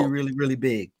really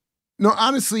big. No,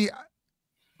 honestly,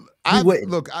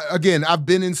 Again, I've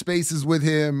been in spaces with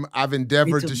him. I've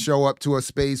endeavored to show up to a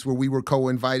space where we were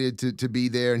co-invited to be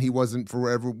there, and he wasn't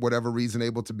for whatever reason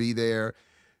able to be there.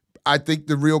 I think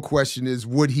the real question is,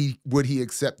 would he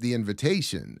accept the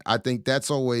invitation? I think that's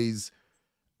always,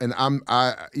 and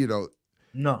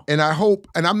no. And I hope,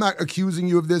 and I'm not accusing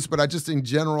you of this, but I just in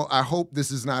general, I hope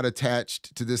this is not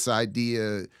attached to this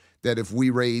idea that if we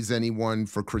raise anyone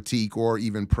for critique or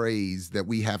even praise, that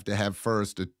we have to have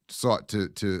first sought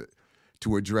to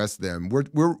address them.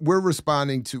 We're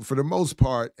responding to, for the most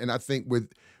part, and I think with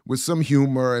some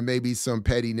humor and maybe some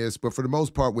pettiness, but for the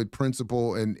most part with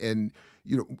principle and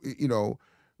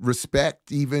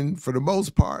respect, even for the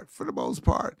most part.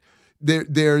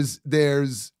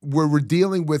 We're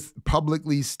dealing with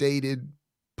publicly stated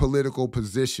political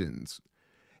positions,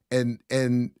 and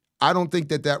I don't think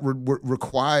that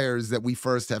requires that we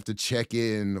first have to check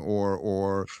in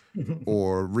or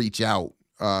reach out.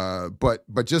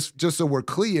 But just so we're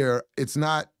clear, it's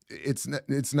not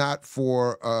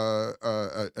for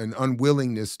an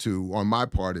unwillingness to, on my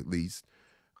part at least.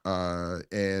 But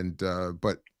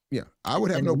yeah, I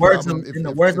would have no problem in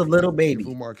the words of Little Baby, if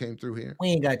Umar came through here. We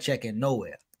ain't got to check in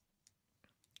nowhere.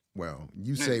 Well,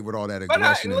 you say with all that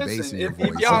aggression and bass in your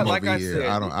voice, I'm over here.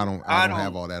 I don't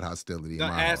have all that hostility in my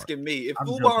heart. Asking me if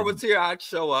Umar was here, I'd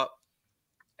show up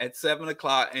at 7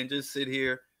 o'clock and just sit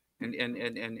here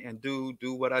and do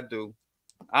what I do.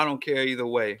 I don't care either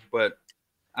way, but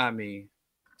I mean,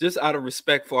 just out of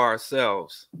respect for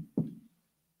ourselves,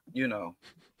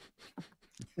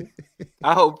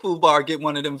 I hope Fubar get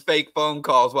one of them fake phone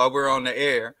calls while we're on the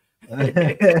air. People,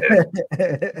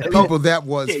 that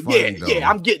was funny. Yeah,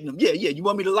 I'm getting them. Yeah. You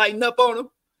want me to lighten up on them?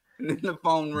 And then the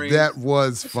phone rings. That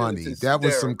was funny. That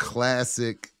was some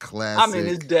classic. I mean,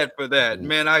 it's dead for that.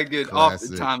 Man, I get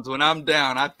oftentimes when I'm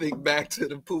down, I think back to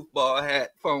the poofball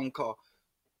hat phone call.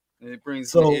 And it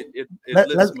brings it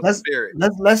lifts my spirit.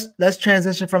 Let's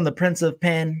transition from the Prince of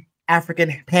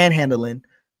Pan-African panhandling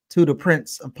to the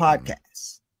Prince of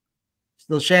podcasts.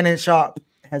 So Shannon Sharp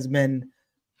has been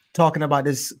talking about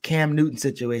this Cam Newton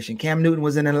situation. Cam Newton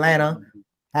was in Atlanta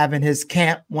having his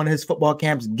camp, one of his football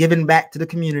camps, given back to the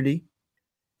community.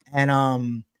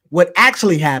 And what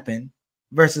actually happened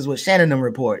versus what Shannon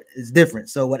report is different.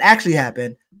 So what actually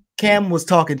happened, Cam was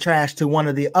talking trash to one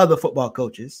of the other football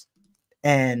coaches,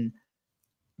 and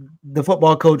the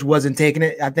football coach wasn't taking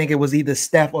it. I think it was either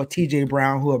Steph or TJ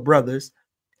Brown, who are brothers,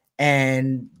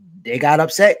 and they got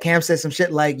upset. Cam said some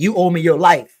shit like, "You owe me your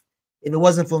life. If it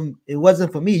wasn't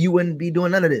for me, you wouldn't be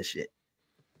doing none of this shit."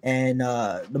 And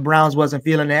the Browns wasn't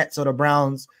feeling that. So the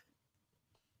Browns,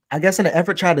 I guess in an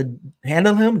effort, tried to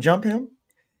handle him, jump him.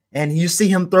 And you see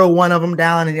him throw one of them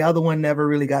down and the other one never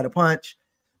really got a punch.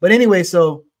 But anyway,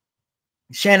 so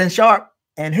Shannon Sharp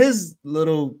and his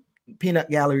little peanut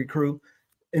gallery crew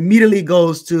immediately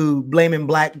goes to blaming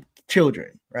black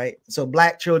children, right? So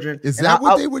black children. Is that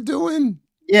what they were doing?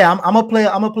 Yeah, I'm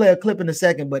gonna play a clip in a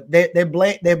second, but they're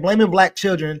blaming black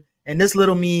children, and this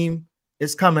little meme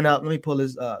is coming up. Let me pull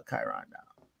this Chiron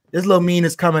down. This little meme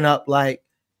is coming up like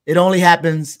it only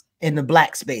happens in the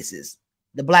black spaces.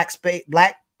 The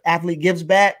black athlete gives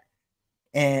back,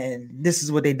 and this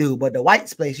is what they do. But the white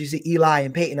space, you see Eli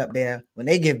and Peyton up there, when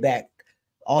they give back,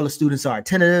 all the students are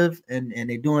attentive and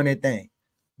they're doing their thing.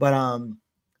 But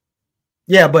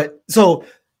so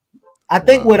I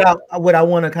think what I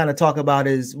want to kind of talk about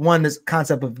is, one, this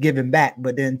concept of giving back,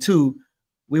 but then two,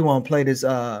 we want to play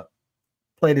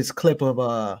this clip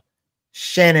of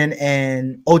Shannon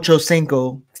and Ocho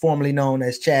Cinco, formerly known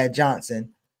as Chad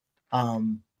Johnson,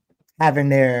 having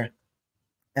their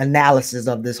analysis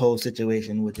of this whole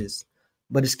situation,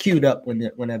 but it's queued up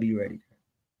whenever you're ready.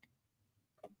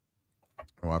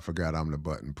 Oh, I forgot I'm the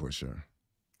button pusher.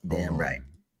 Damn right.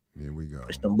 Here we go.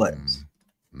 Push the buttons.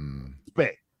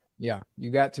 Respect. Yeah, you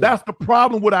got to. That's the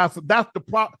problem with us. That's the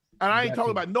problem. And I ain't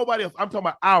talking about nobody else. I'm talking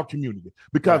about our community,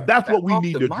 because that's what we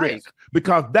need to address.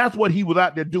 Because that's what he was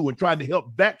out there doing, trying to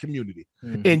help that community.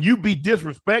 And you be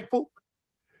disrespectful.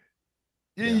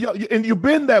 And you've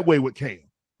been that way with Cam.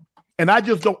 And I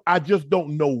just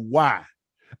don't know why.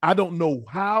 I don't know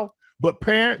how. But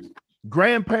parents,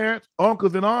 grandparents,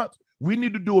 uncles, and aunts, we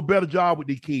need to do a better job with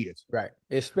these kids. Right.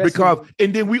 Especially because,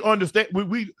 and then we understand,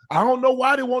 I don't know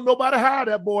why they want nobody to hire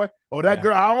that boy or that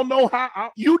girl. I don't know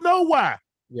how. You know why.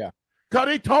 Yeah. Because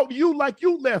they talk to you like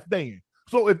you less than.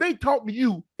 So if they talk to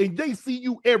you and they see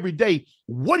you every day,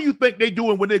 what do you think they're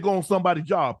doing when they go on somebody's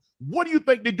job? What do you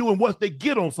think they're doing once they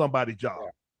get on somebody's job? Yeah.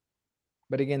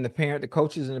 But again, the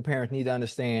coaches and the parents need to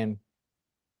understand,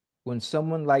 when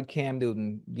someone like Cam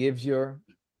Newton gives your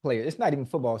player, it's not even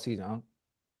football season, huh?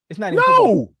 It's not even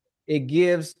football. it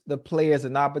gives the players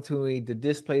an opportunity to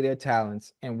display their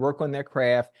talents and work on their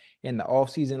craft in the off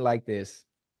season like this.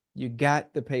 You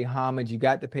got to pay homage. You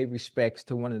got to pay respects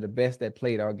to one of the best that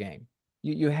played our game.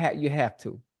 You have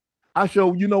to.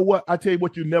 You know what? I tell you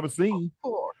what you've never seen.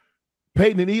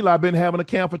 Peyton and Eli been having a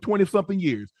camp for 20-something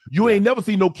years. You ain't never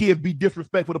seen no kids be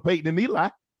disrespectful to Peyton and Eli.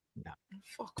 No.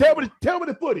 Tell me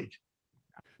the footage.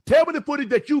 Tell me the footage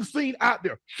that you've seen out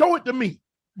there. Show it to me.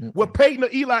 What Peyton or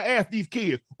Eli asked these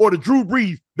kids, or the Drew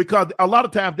Brees, because a lot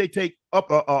of times they take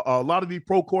up a lot of these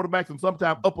pro quarterbacks and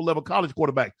sometimes upper level college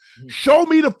quarterbacks. Show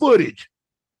me the footage.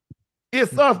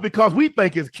 It's us because we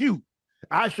think it's cute.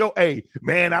 I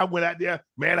went out there,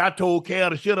 man, I told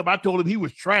Cal to shut up. I told him he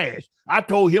was trash. I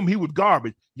told him he was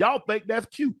garbage. Y'all think that's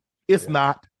cute. It's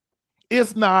not.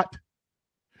 It's not.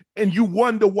 And you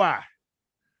wonder why.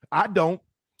 I don't.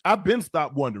 I've been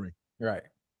stopped wondering. Right.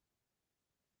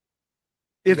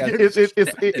 It's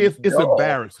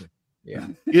embarrassing. Yeah.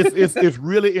 It's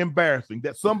really embarrassing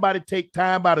that somebody take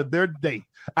time out of their day,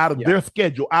 out of their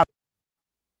schedule.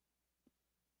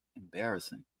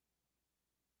 Embarrassing.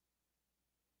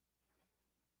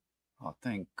 Oh,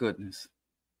 thank goodness.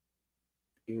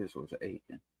 Ears was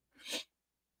aching.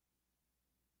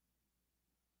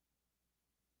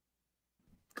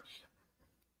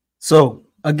 So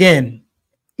again,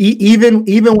 even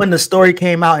when the story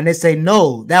came out and they say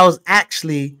no, that was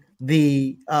actually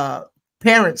the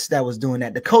parents that was doing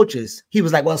that, the coaches. He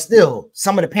was like, well, still,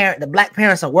 some of the black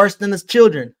parents are worse than the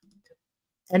children.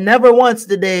 And never once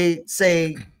did they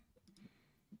say,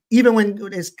 even when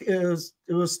it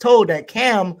was told that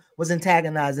Cam was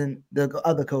antagonizing the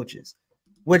other coaches,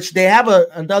 which they have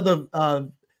another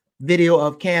video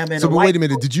of Cam and. So, but wait a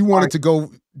minute, did you want it to go?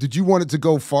 Did you want it to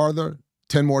go farther?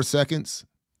 10 more seconds?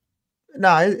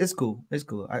 No, it's cool. It's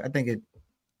cool. I think it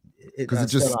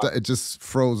because it just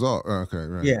froze off. Okay,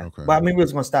 right. Yeah. Okay. But I mean, we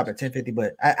was gonna stop at 10:50,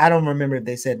 but I don't remember if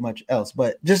they said much else.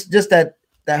 But just that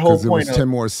whole point. There was 10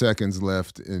 more seconds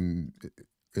left in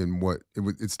what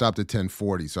it stopped at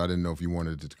 10:40, so I didn't know if you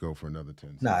wanted it to go for another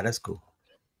 10. Nah, that's cool.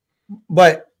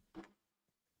 But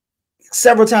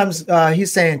several times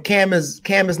he's saying Cam is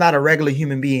not a regular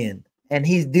human being, and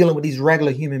he's dealing with these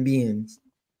regular human beings,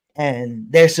 and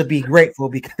they should be grateful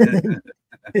because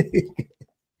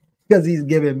because he's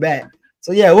giving back.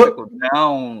 So yeah,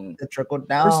 the trickle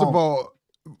down. First of all,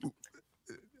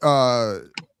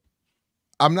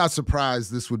 I'm not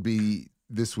surprised this would be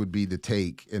the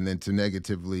take, and then to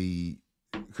negatively,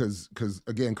 because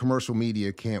again, commercial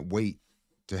media can't wait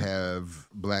to have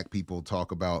black people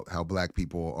talk about how black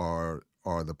people are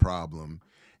the problem,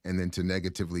 and then to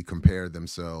negatively compare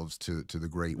themselves to the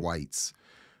great whites.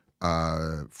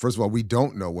 First of all, we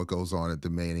don't know what goes on at the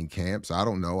Manning camps. I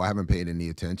don't know. I haven't paid any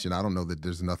attention. I don't know that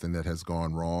there's nothing that has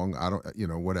gone wrong. I don't,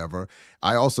 whatever.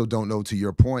 I also don't know, to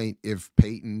your point, if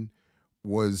Peyton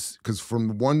was, because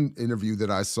from one interview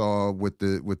that I saw with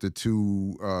the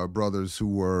two brothers who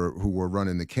were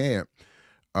running the camp,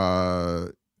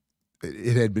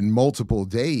 it had been multiple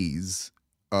days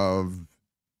of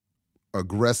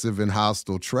aggressive and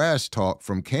hostile trash talk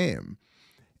from Cam.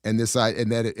 And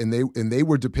they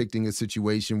were depicting a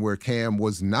situation where Cam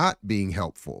was not being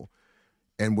helpful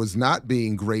and was not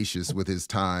being gracious with his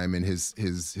time and his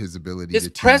ability to teach.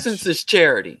 His presence is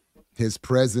charity. His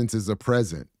presence is a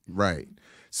present, right?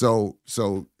 So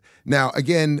now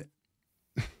again,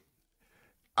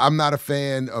 I'm not a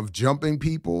fan of jumping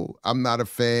people. I'm not a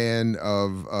fan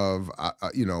of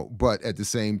but at the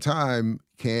same time,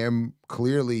 Cam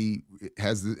clearly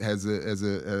has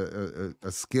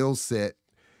a skill set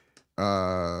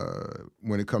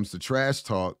when it comes to trash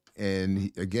talk,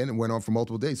 and it went on for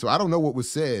multiple days. So I don't know what was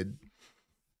said,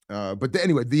 but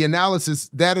anyway,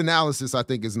 that analysis I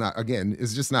think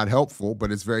is just not helpful,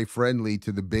 but it's very friendly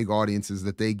to the big audiences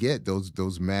that they get.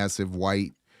 Those massive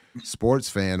white sports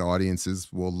fan audiences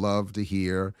will love to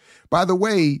hear. By the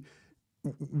way,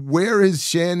 where is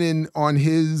Shannon on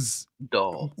his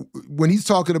doll when he's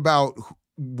talking about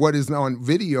what is on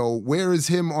video? Where is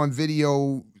him on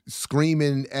video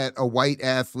screaming at a white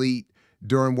athlete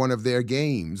during one of their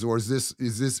games? Or is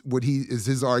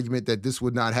his argument that this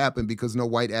would not happen because no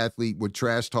white athlete would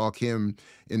trash talk him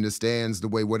in the stands the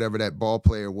way whatever that ball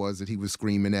player was that he was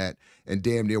screaming at and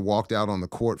damn near walked out on the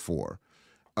court for?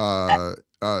 Steroids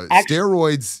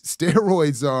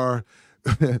are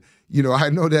I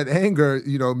know that anger,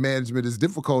 management is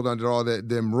difficult under all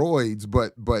them roids,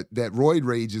 but that roid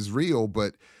rage is real.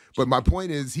 But my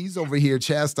point is, he's over here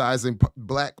chastising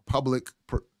black public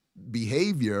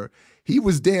behavior. He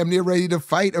was damn near ready to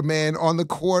fight a man on the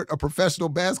court, a professional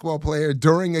basketball player,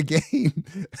 during a game,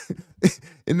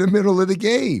 in the middle of the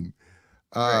game.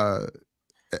 All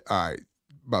right.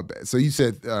 My bad. So you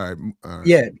said, all right.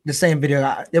 Yeah, the same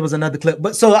video. There was another clip,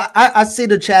 but so I see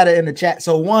the chatter in the chat.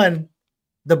 So one,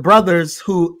 the brothers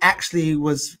who actually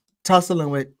was tussling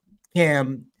with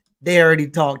Cam, they already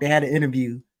talked. They had an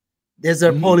interview. There's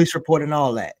a police report and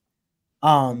all that.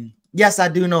 Yes, I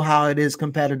do know how it is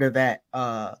competitive at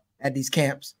these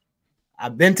camps.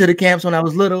 I've been to the camps when I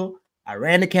was little. I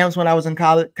ran the camps when I was in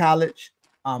college.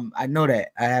 I know that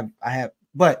I have,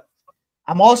 but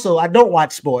I don't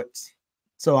watch sports.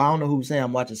 So I don't know who's saying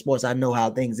I'm watching sports. I know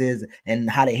how things is and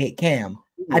how they hate Cam.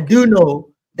 I do know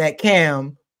that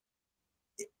Cam,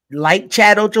 like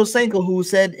Chad Ochocinco, who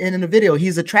said in the video,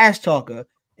 he's a trash talker.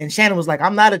 And Shannon was like,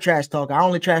 I'm not a trash talker. I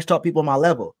only trash talk people on my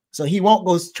level. So he won't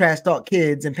go trash talk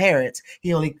kids and parents.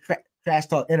 He only trash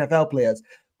talk NFL players.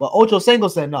 But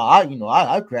Ochocinco said, no,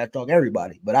 I trash talk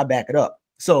everybody, but I back it up.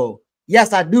 So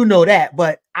yes, I do know that,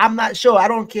 but I'm not sure. I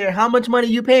don't care how much money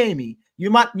you pay me.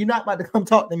 You're not about to come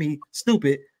talk to me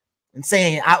stupid and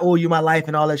saying I owe you my life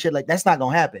and all that shit. Like, that's not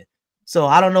gonna happen. So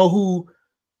I don't know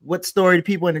what story the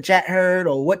people in the chat heard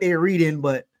or what they're reading,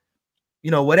 but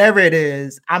whatever it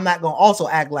is, I'm not gonna also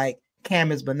act like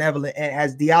Cam is benevolent and,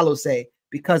 as Diallo say,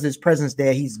 because his presence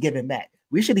there, he's giving back.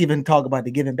 We should even talk about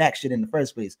the giving back shit in the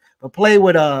first place. But play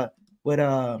what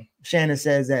Shannon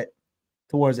says that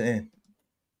towards the end.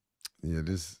 Yeah,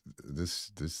 this.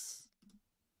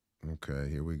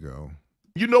 Okay, here we go.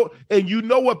 And you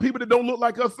know what people that don't look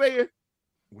like us saying?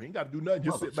 We ain't got to do nothing.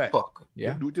 Just sit back.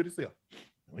 Yeah, do it to yourself.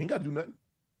 We ain't got to do nothing.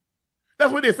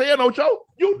 That's what they're saying, Ocho.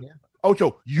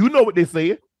 Ocho, you know what they're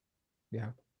saying. Yeah,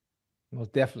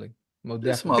 most definitely. And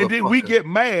then we get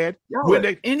mad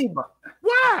when anybody.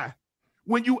 Why?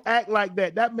 When you act like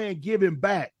that, that man giving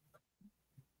back.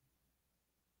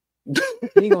 He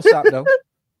ain't gonna stop though.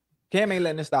 Cam ain't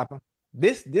letting it stop him.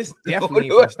 This definitely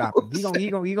ain't gonna stop him. He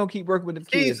gonna keep working with the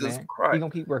kids, Jesus man. Christ. He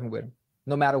gonna keep working with him,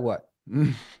 no matter what.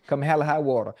 Come hell or high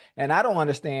water. And I don't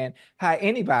understand how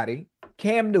anybody,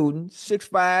 Cam Newton, 6'5",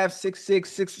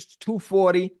 6'6",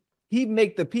 240, he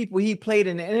make the people he played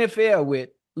in the NFL with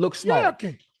look small. Yeah,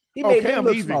 okay. He made them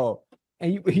look small.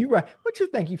 And you right. What you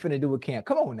think you finna do with Cam?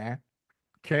 Come on now.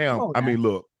 Cam, I mean,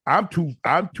 look, I'm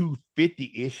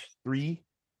 250-ish, 3.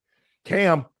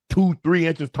 Cam 2-3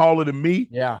 inches taller than me.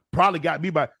 Yeah. Probably got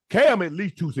me by Cam at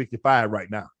least 265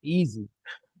 right now. Easy.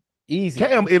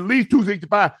 Cam at least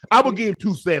 265. I would give him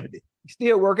 270. He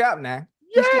still work out now.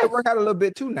 Yes. He still work out a little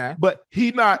bit too now. But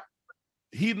he's not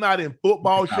in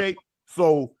football shape.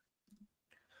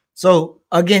 So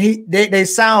again, they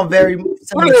sound very.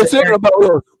 What are they saying about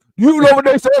us? You know what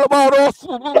they said about us?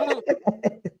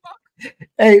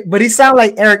 Hey, but he sound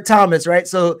like Eric Thomas, right?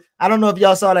 So I don't know if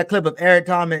y'all saw that clip of Eric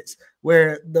Thomas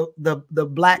where the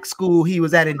black school he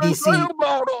was at in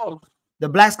DC. The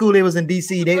black school he was in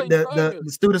DC, the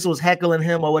students was heckling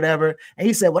him or whatever, and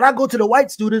he said, "When I go to the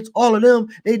white students, all of them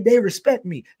they respect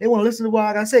me. They want to listen to what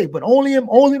I gotta say, but only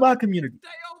my community." Stay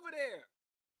over there.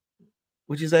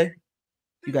 What'd you say?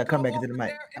 You gotta come back into the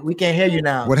mic. We can't hear you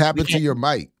now. What happened to your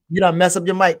mic? You done mess up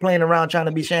your mic playing around trying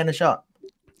to be Shannon Sharp.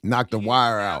 Knock the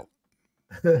wire out.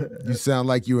 You sound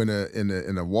like you in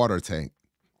a water tank.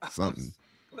 Something.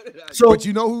 But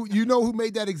you know who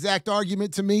made that exact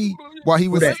argument to me while he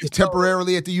was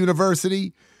temporarily at the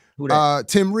university?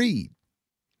 Tim Reed.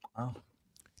 Oh.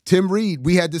 Tim Reed.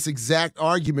 We had this exact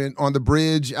argument on the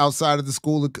bridge outside of the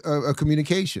School of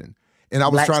Communication, and I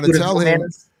was trying to tell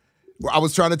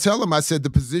him. I said the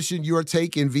position you are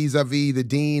taking vis-a-vis the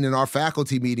dean and our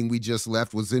faculty meeting we just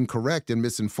left was incorrect and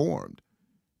misinformed.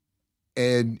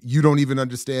 And you don't even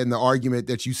understand the argument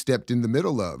that you stepped in the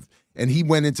middle of. And he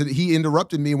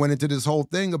interrupted me and went into this whole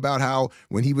thing about how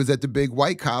when he was at the big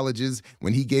white colleges,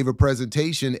 when he gave a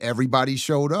presentation, everybody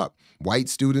showed up. White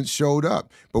students showed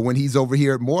up. But when he's over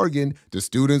here at Morgan, the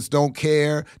students don't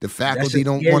care. The faculty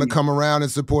don't want to come around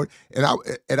and support. And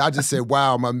I just said,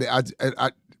 wow, my man,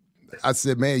 I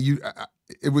said, man,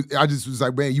 I just was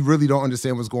like, man, you really don't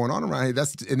understand what's going on around here.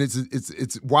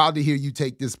 It's wild to hear you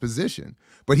take this position.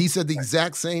 But he said the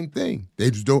exact same thing.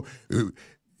 They just don't.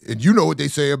 And you know what they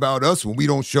say about us when we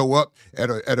don't show up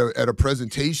at a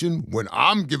presentation. When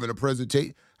I'm giving a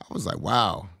presentation, I was like,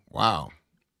 wow,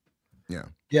 yeah.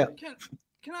 Can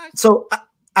I? So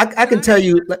I can tell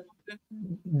you, like,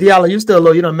 Diallo, you still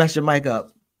low. You don't mess your mic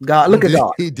up. God, look at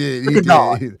God. He did. Look at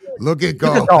God. Look at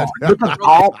God. Look at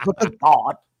God. Look at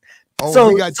God.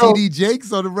 Oh, we got TD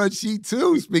Jakes on the run sheet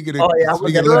too. Speaking of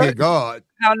look at God.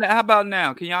 How about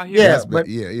now? Can y'all hear? Yes, but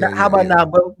how about now?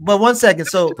 But 1 second.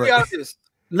 So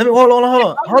let me hold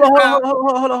on.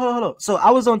 So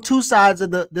I was on two sides of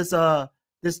this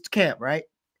camp, right?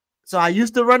 So I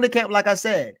used to run the camp, like I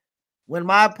said. When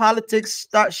my politics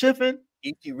start shifting,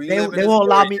 they won't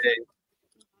allow me.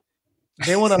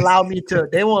 They won't allow me to.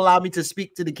 They won't allow me to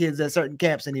speak to the kids at certain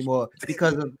camps anymore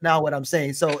because of now what I'm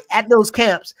saying. So at those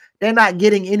camps, they're not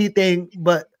getting anything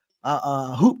but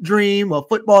a hoop dream or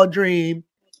football dream.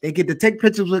 They get to take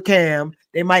pictures with Cam.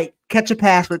 They might catch a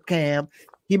pass with Cam.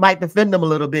 He might defend them a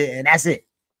little bit, and that's it.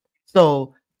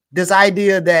 So this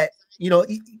idea that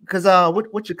because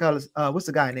what you call it? What's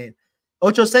the guy name?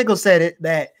 Ocho Cinco said it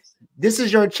that this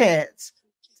is your chance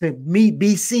to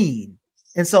be seen.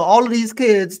 And so all of these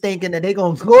kids thinking that they're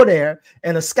going to go there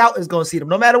and a scout is going to see them,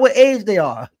 no matter what age they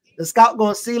are. The scout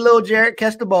going to see little Jared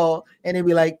catch the ball and they'll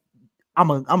be like, I'm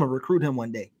gonna recruit him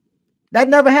one day. That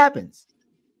never happens.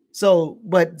 So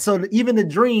even the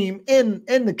dream in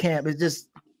the camp is just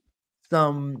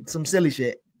some silly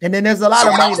shit. And then there's a lot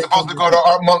of when I was supposed to go to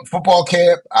Art Monk football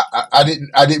camp, I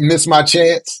didn't miss my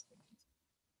chance.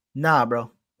 Nah, bro,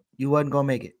 you wasn't gonna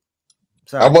make it.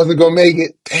 Sorry. I wasn't gonna make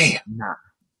it. Damn.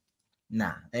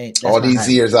 Nah. All these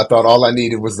years, I thought all I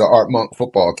needed was the Art Monk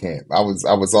football camp. I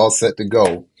was all set to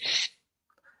go.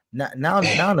 Now,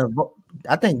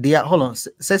 I think Diallo. Hold on,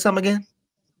 say something again.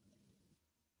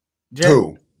 Jen?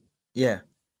 Who? Yeah.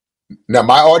 Now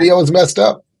my audio is messed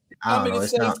up. Tell me to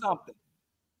say something.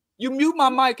 You mute my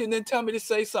mic and then tell me to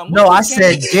say something. No, I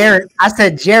said Jared. I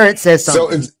said Jared said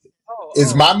something. So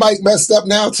is my mic messed up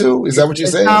now too? Is that what you're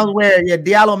saying? Sounds weird. Yeah,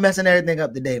 Diallo messing everything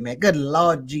up today, man. Good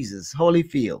Lord Jesus, Holy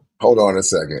Field. Hold on a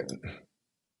second.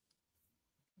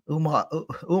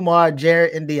 Umar,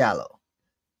 Jared, and Diallo.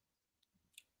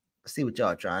 Let's see what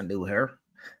y'all trying to do here.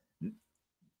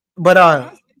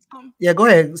 But yeah, go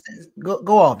ahead.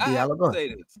 Go off, Diallo. Go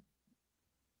ahead.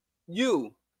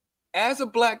 You, as a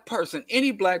black person,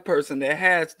 any black person that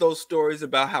has those stories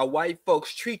about how white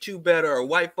folks treat you better or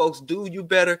white folks do you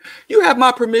better, you have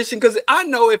my permission, because I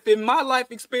know if in my life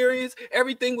experience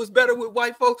everything was better with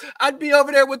white folks, I'd be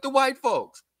over there with the white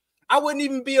folks. I wouldn't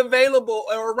even be available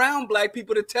or around black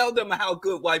people to tell them how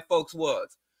good white folks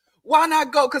was. Why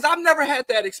not go? Because I've never had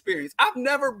that experience. I've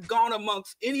never gone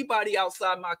amongst anybody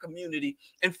outside my community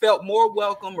and felt more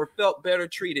welcome or felt better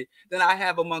treated than I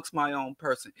have amongst my own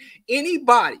person.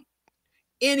 Anybody,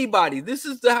 this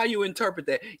is how you interpret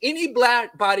that. Any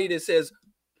black body that says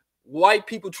white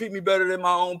people treat me better than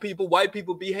my own people, white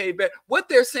people behave better, what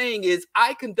they're saying is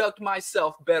I conduct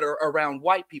myself better around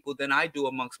white people than I do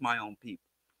amongst my own people.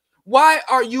 Why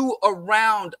are you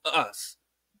around us?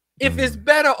 If it's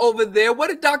better over there, what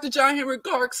did Dr. John Henry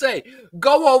Clark say?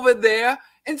 Go over there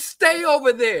and stay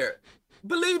over there.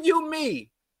 Believe you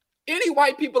me, any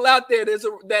white people out there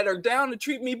that are down to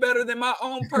treat me better than my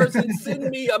own person, send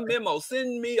me a memo,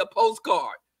 send me a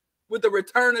postcard with a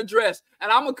return address,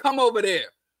 and I'm going to come over there.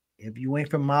 If you ain't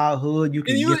from my hood, you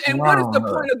can get and what is the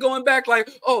point of going back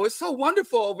like, oh, it's so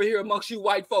wonderful over here amongst you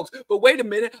white folks, but wait a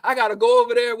minute, I got to go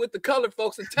over there with the colored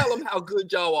folks and tell them how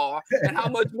good y'all are and how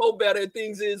much more better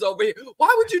things is over here.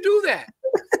 Why would you do that?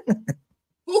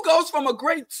 Who goes from a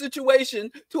great situation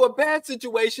to a bad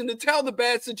situation to tell the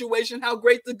bad situation how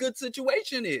great the good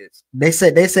situation is? They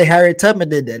say Harriet Tubman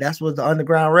did that. That's what the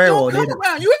Underground Railroad did.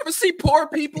 You ever see poor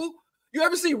people? You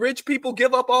ever see rich people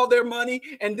give up all their money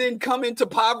and then come into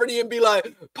poverty and be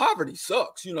like, poverty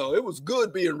sucks. You know, it was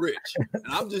good being rich. And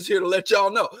I'm just here to let y'all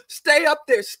know. Stay up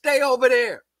there. Stay over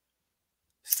there.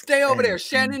 Stay over there.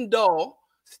 Shannon Doll,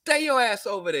 stay your ass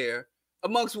over there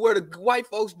amongst where the white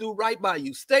folks do right by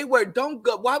you. Stay where, don't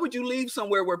go. Why would you leave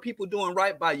somewhere where people doing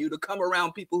right by you to come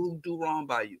around people who do wrong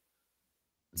by you?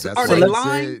 Are they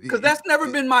lying? Because that's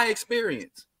never been my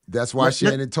experience. That's why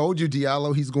Shannon told you,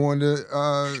 Diallo, he's going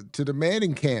to the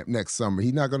Manning camp next summer.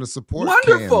 He's not going to support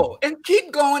Wonderful. Cam. And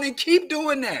keep going and keep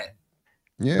doing that.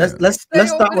 Yeah. Let's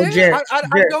start with Jared.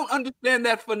 I don't understand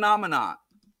that phenomenon.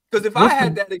 Because if I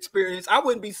had that experience, I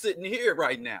wouldn't be sitting here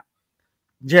right now.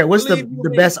 Jared, what's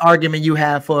the best argument you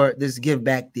have for this give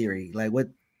back theory? Like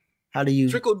how do you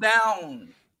trickle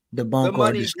down, debunk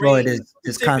or destroy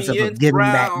this concept of giving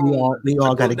back? We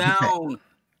all got to give back.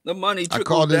 The money I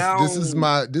call this down.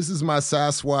 This is my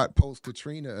Sasquatch post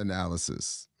Katrina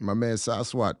analysis. My man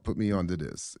Sasquatch put me onto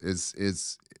this.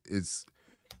 It's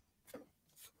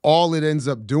all it ends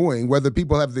up doing, whether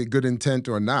people have the good intent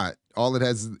or not. All it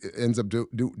ends up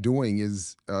doing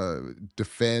is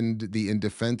defend the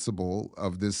indefensible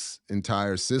of this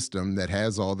entire system that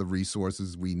has all the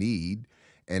resources we need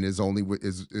and is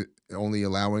only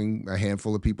allowing a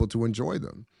handful of people to enjoy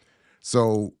them.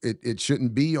 So it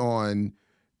shouldn't be on.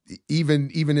 Even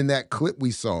in that clip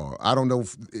we saw, I don't know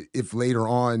if later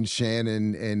on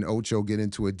Shannon and Ocho get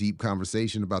into a deep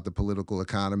conversation about the political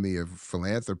economy of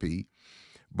philanthropy,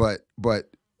 but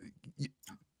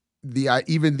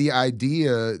even the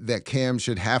idea that Cam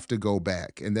should have to go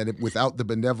back, and that without the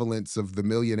benevolence of the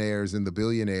millionaires and the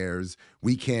billionaires,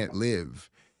 we can't live,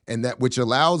 and that which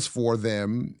allows for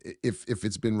them, if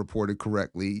it's been reported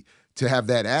correctly, to have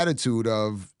that attitude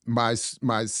of my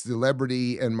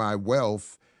celebrity and my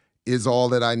wealth is all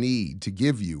that I need to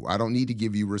give you. I don't need to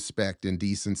give you respect and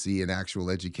decency and actual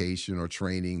education or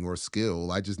training or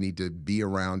skill. I just need to be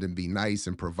around and be nice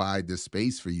and provide this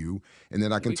space for you, and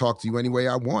then I can talk to you any way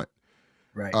I want.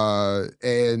 Right.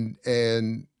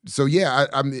 And so yeah,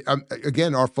 I'm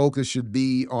again, our focus should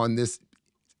be on this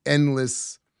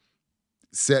endless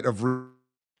set of.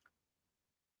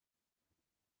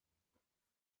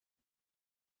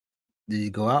 Did you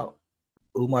go out?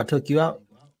 Umar took you out?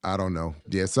 I don't know.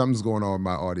 Yeah, something's going on with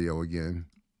my audio again.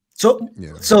 So,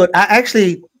 yeah. So I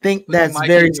actually think Put that's your mic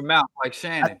very. in your mouth like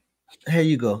Shannon. Here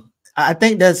you go. I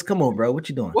think that's. Come on, bro. What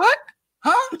you doing? What?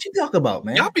 Huh? What you talk about,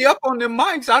 man? Y'all be up on them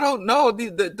mics. I don't know.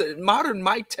 The modern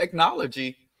mic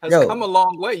technology has come a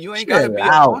long way. You ain't got to be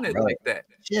up on it like that.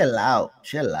 Chill out.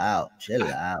 Chill out. Chill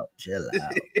out. Chill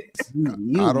out.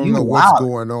 I don't know what's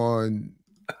going on.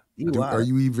 Are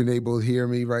you even able to hear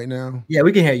me right now? Yeah,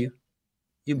 we can hear you.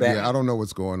 You back? Yeah, I don't know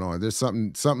what's going on. There's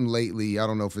something lately. I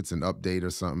don't know if it's an update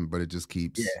or something, but it just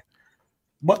keeps. Yeah.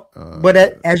 But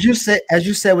as you said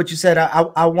what you said,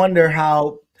 I wonder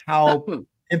how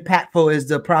impactful is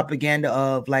the propaganda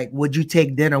of, like, would you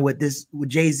take dinner with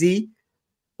Jay-Z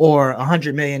or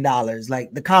 $100 million?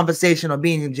 Like, the conversation of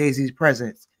being in Jay-Z's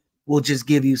presence will just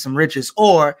give you some riches.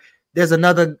 Or there's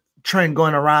another trend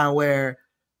going around where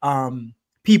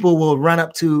people will run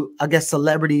up to, I guess,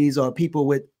 celebrities or people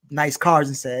with nice cars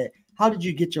and say, how did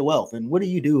you get your wealth? And what do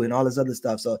you do? And all this other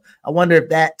stuff. So I wonder if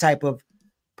that type of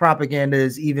propaganda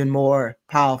is even more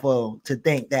powerful, to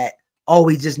think that, oh,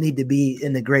 we just need to be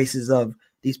in the graces of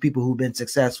these people who've been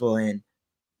successful and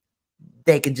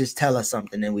they can just tell us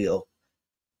something and we'll,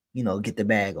 get the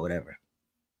bag or whatever.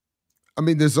 I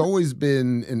mean, there's always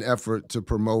been an effort to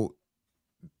promote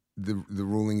the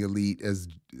ruling elite as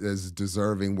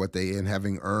deserving what they, and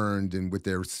having earned, and with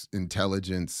their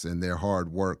intelligence and their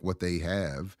hard work, what they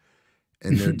have,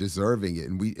 and they're deserving it.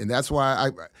 And that's why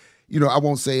I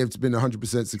won't say it's been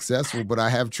 100% successful, but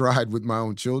I have tried with my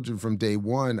own children from day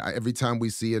one. Every time we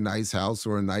see a nice house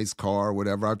or a nice car or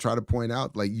whatever, I try to point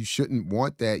out, like, you shouldn't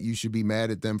want that. You should be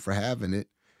mad at them for having it.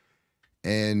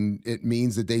 And it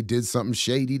means that they did something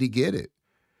shady to get it.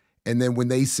 And then when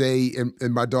they say,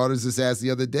 and my daughters just asked the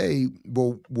other day,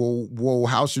 well,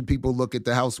 how should people look at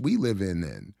the house we live in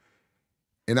then?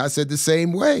 And I said the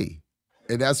same way.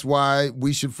 And that's why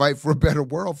we should fight for a better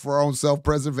world, for our own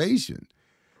self-preservation.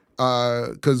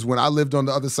 Because when I lived on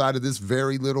the other side of this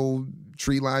very little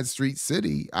tree-lined street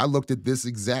city, I looked at this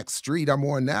exact street I'm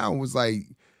on now and was like,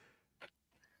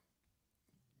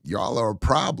 y'all are a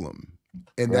problem.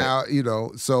 And now,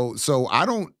 so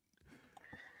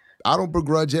I don't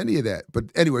begrudge any of that. But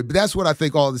anyway, that's what I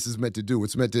think all this is meant to do.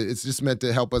 It's just meant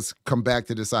to help us come back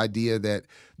to this idea that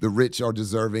the rich are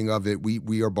deserving of it.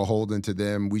 We are beholden to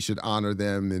them. We should honor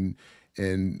them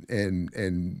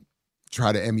and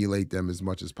try to emulate them as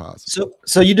much as possible.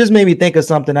 So you just made me think of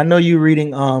something. I know you're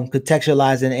reading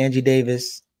Contextualizing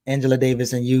Angela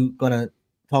Davis, and you gonna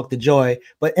talk to Joy,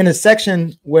 but in a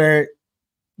section where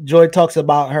Joy talks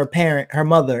about her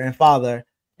mother and father,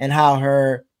 and how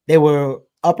they were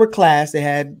upper class, they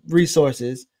had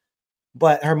resources,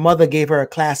 but her mother gave her a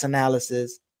class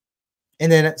analysis.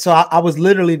 And then, so I was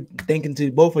literally thinking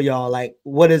to both of y'all, like,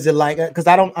 what is it like? Because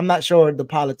I'm not sure the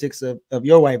politics of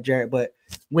your wife, Jared, but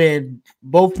when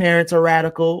both parents are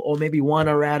radical, or maybe one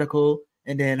are radical,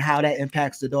 and then how that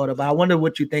impacts the daughter. But I wonder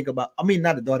what you think about, I mean,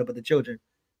 not the daughter, but the children.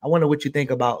 I wonder what you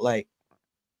think about, like,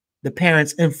 the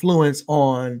parents' influence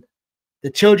on the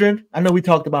children. I know we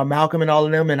talked about Malcolm and all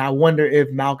of them, and I wonder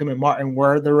if Malcolm and Martin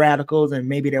were the radicals and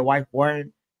maybe their wife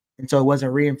weren't, and so it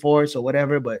wasn't reinforced or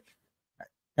whatever. But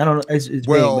I don't know. It's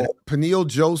well, big, but Peniel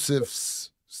Joseph's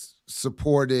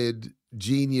supported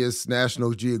Genius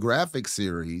National Geographic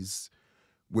series,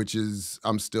 which is,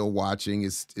 I'm still watching,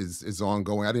 is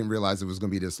ongoing. I didn't realize it was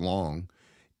going to be this long.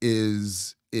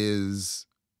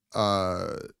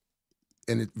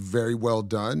 And it's very well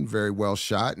done, very well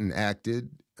shot and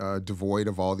acted, devoid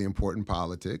of all the important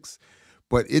politics.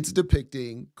 But it's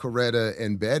depicting Coretta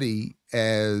and Betty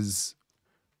as,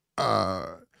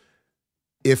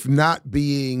 if not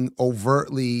being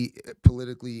overtly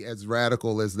politically as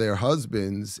radical as their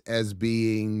husbands, as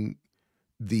being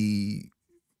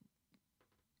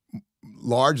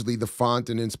largely the font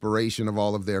and inspiration of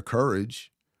all of their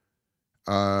courage.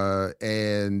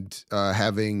 And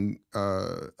having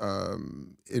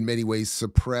in many ways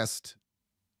suppressed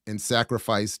and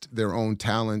sacrificed their own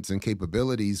talents and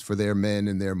capabilities for their men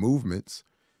and their movements.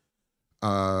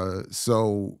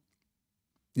 So,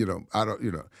 you know, I don't,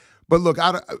 you know, but look,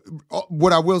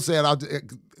 what I will say,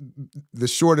 the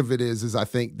short of it is I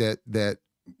think that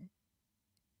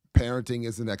parenting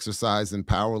is an exercise in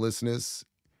powerlessness,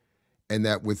 and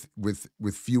that with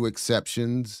few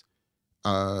exceptions,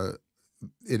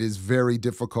 it is very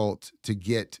difficult to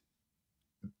get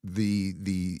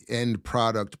the end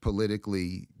product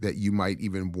politically that you might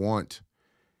even want.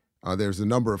 There's a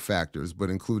number of factors, but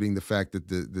including the fact that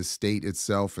the state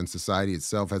itself and society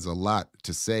itself has a lot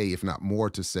to say, if not more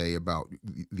to say, about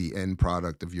the end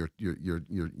product of your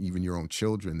even your own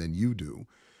children than you do.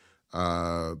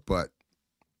 But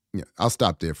yeah, I'll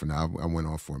stop there for now. I went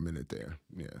off for a minute there.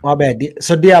 Yeah. My bad.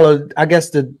 So Diallo, I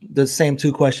guess the same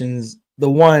two questions. The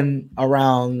one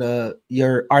around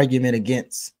your argument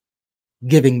against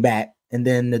giving back, and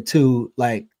then the two,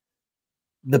 like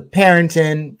the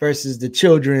parenting versus the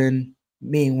children,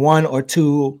 being one or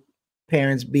two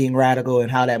parents being radical,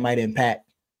 and how that might impact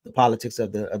the politics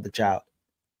of the child.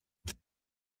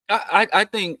 I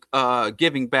think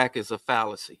giving back is a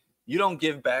fallacy. You don't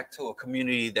give back to a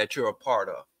community that you're a part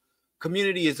of.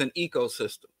 Community is an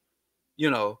ecosystem, you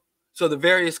know, so the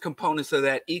various components of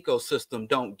that ecosystem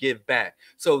don't give back.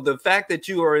 So the fact that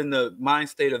you are in the mind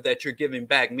state of that you're giving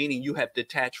back, meaning you have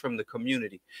detached from the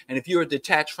community. And if you are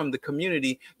detached from the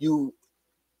community, you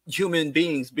human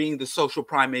beings, being the social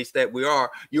primates that we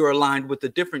are, you're aligned with a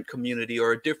different community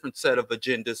or a different set of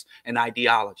agendas and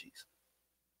ideologies.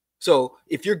 So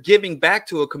if you're giving back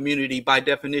to a community, by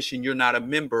definition, you're not a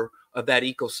member of that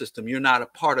ecosystem. You're not a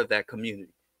part of that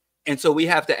community. And so we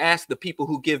have to ask the people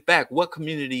who give back, what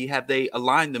community have they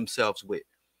aligned themselves with?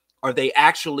 Are they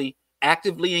actually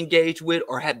actively engaged with,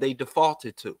 or have they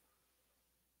defaulted to?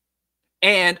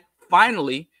 And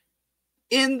finally,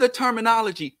 in the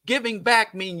terminology, giving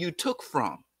back means you took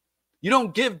from. You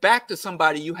don't give back to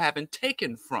somebody you haven't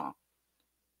taken from.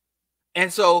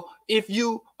 And so if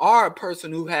you are a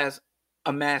person who has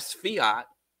amassed fiat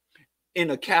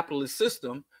in a capitalist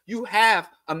system, you have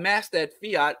amassed that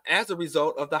fiat as a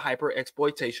result of the hyper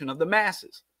exploitation of the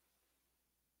masses.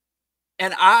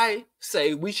 And I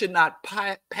say we should not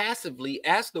passively,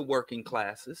 as the working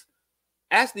classes,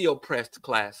 as the oppressed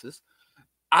classes,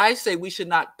 I say we should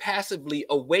not passively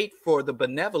await for the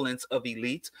benevolence of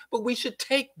elites, but we should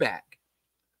take back.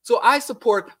 So I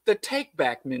support the take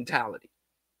back mentality.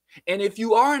 And if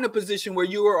you are in a position where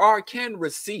you can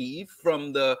receive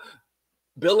from the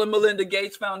Bill and Melinda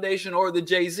Gates Foundation or the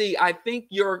Jay-Z, I think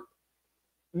your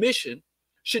mission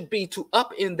should be to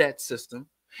upend that system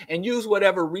and use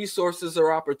whatever resources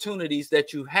or opportunities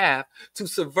that you have to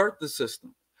subvert the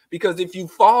system. Because if you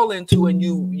fall into and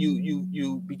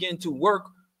you begin to work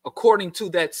according to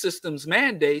that system's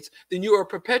mandates, then you are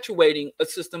perpetuating a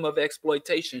system of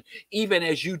exploitation, even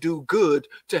as you do good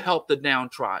to help the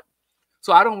downtrodden.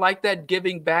 So I don't like that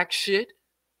giving back shit.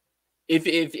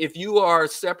 If you are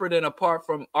separate and apart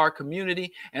from our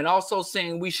community, and also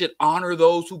saying we should honor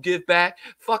those who give back,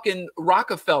 fucking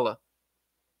Rockefeller.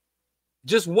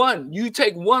 Just one, you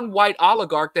take one white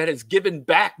oligarch that has given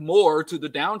back more to the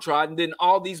downtrodden than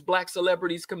all these black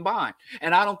celebrities combined.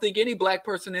 And I don't think any black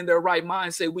person in their right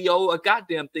mind say we owe a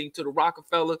goddamn thing to the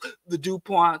Rockefeller, the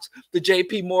DuPonts, the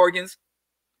JP Morgans,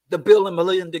 the Bill and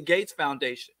Melinda Gates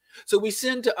Foundation. So we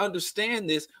tend to understand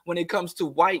this when it comes to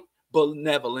white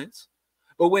benevolence.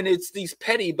 But when it's these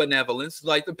petty benevolence,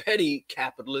 like the petty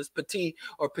capitalist, petite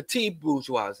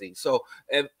bourgeoisie. So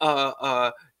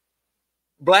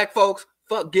black folks,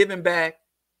 fuck giving back,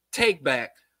 take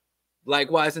back.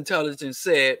 Like Wise Intelligence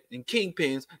said, in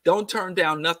Kingpins, don't turn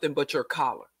down nothing but your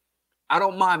collar. I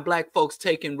don't mind black folks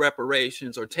taking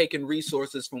reparations or taking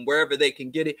resources from wherever they can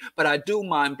get it, but I do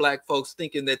mind black folks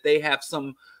thinking that they have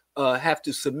have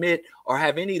to submit or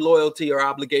have any loyalty or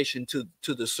obligation to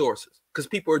the sources. Because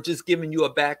people are just giving you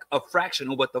a fraction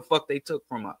of what the fuck they took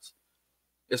from us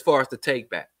as far as the take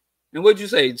back. And what'd you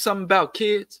say? Something about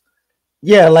kids?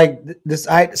 Yeah, like this.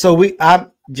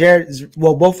 Jared,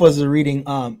 well, both of us are reading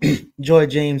Joy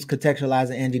James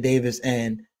contextualizing Angie Davis,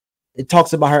 and it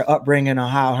talks about her upbringing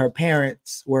on how her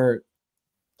parents were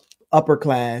upper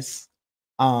class.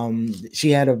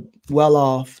 She had a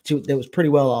that was pretty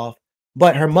well off,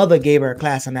 but her mother gave her a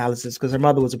class analysis because her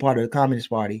mother was a part of the Communist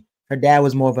Party. Her dad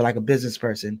was more of a business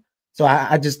person. So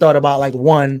I just thought about like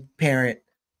one parent,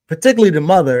 particularly the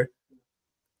mother,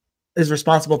 is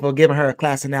responsible for giving her a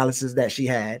class analysis that she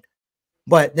had.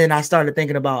 But then I started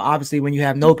thinking about, obviously, when you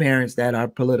have no parents that are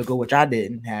political, which I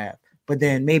didn't have, but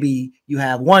then maybe you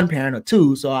have one parent or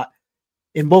two. So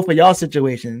in both of y'all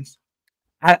situations,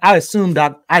 I assume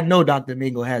I know Dr.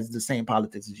 Mingo has the same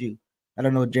politics as you. I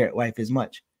don't know Jared wife as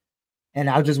much. And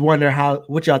I just wonder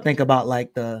what y'all think about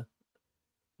like the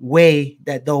way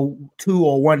that though two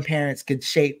or one parents could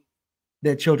shape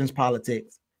their children's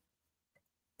politics.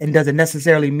 And does it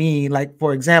necessarily mean, like,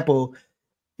 for example,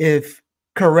 if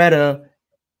Coretta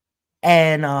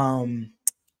and Coretta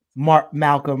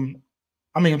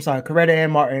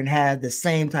and Martin had the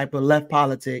same type of left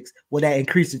politics, would that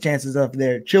increase the chances of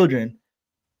their children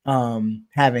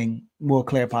having more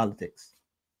clear politics?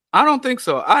 I don't think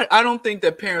so. I don't think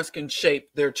that parents can shape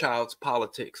their child's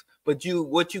politics, but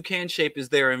what you can shape is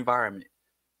their environment.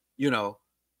 You know,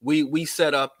 we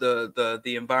set up the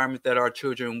environment that our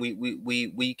children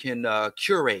we can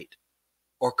curate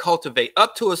or cultivate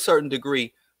up to a certain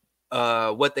degree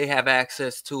what they have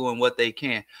access to and what they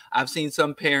can. I've seen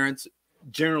some parents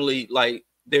generally like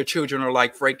their children are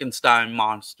like Frankenstein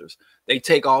monsters. They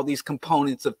take all these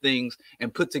components of things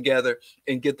and put together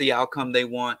and get the outcome they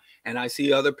want. And I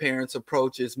see other parents'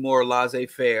 approach is more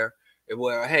laissez-faire,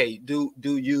 where, hey, do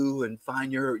you and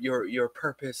find your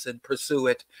purpose and pursue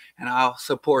it, and I'll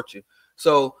support you.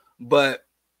 So, but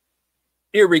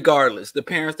irregardless, the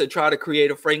parents that try to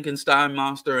create a Frankenstein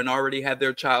monster and already have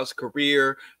their child's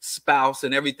career, spouse,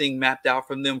 and everything mapped out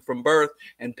from them from birth,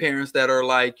 and parents that are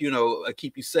like,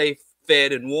 keep you safe,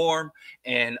 fed, and warm,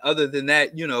 and other than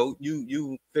that,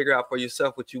 you figure out for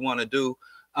yourself what you want to do.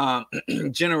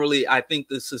 Generally, I think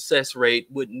the success rate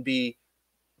wouldn't be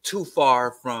too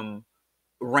far from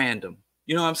random.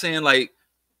 You know what I'm saying? Like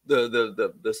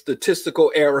the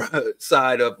statistical error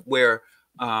side of where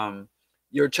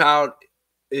your child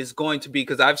is going to be,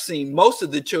 because I've seen most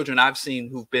of the children I've seen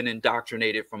who've been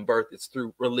indoctrinated from birth, it's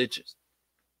through religious.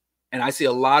 And I see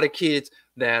a lot of kids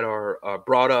that are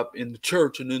brought up in the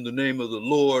church and in the name of the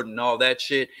Lord and all that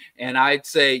shit. And I'd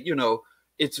say,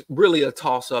 it's really a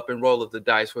toss up and roll of the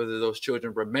dice whether those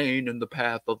children remain in the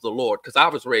path of the Lord. Because I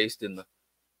was raised in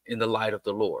the light of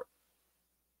the Lord.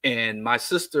 And my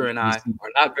sister and I are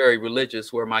not very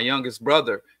religious, where my youngest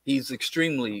brother, he's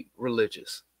extremely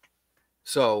religious.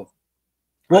 So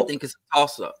I think it's a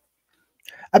toss up.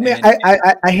 I mean,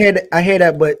 I hear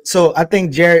that, but so I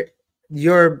think, Jared,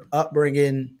 your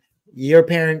upbringing, your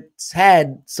parents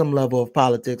had some level of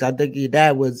politics. I think your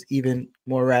dad was even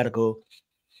more radical,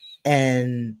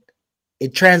 and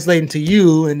it translated to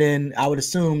you. And then I would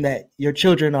assume that your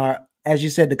children are, as you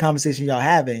said, the conversation y'all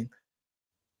having.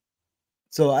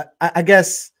 So I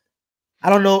guess I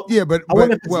don't know. Yeah, but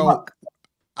luck.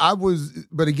 I was,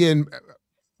 but again,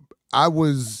 I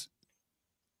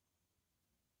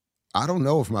don't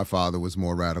know if my father was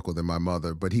more radical than my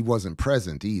mother, but he wasn't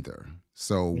present either.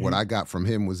 So what I got from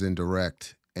him was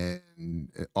indirect and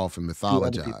often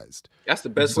mythologized. That's the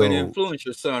best way to influence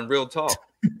your son, real talk.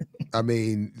 I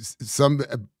mean,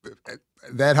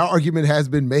 that argument has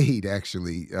been made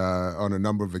actually on a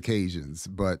number of occasions,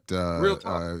 but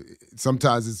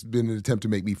sometimes it's been an attempt to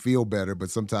make me feel better, but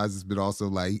sometimes it's been also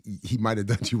like he might have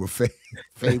done you a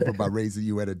favor by raising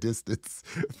you at a distance.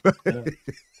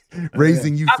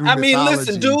 Raising you through mythology.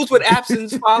 Listen, dudes with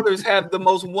absent fathers have the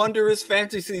most wondrous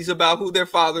fantasies about who their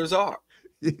fathers are.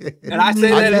 Yeah. And I say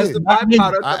that as the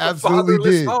byproduct of the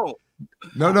fatherless home.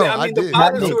 No, I mean, the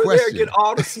fathers who are there get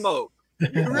all the smoke.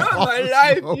 You run my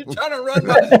life. You're trying to run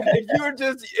my.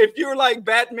 If you're like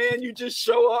Batman, you just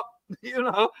show up.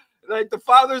 Like the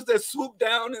fathers that swoop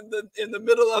down in the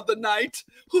middle of the night.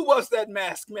 Who was that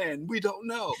masked man? We don't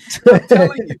know. I'm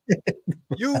telling you.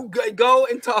 You go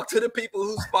and talk to the people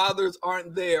whose fathers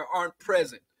aren't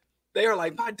present. They are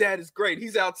like, my dad is great.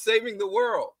 He's out saving the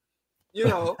world.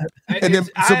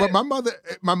 But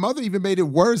my mother even made it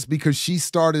worse, because she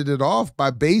started it off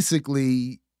by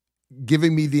basically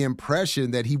giving me the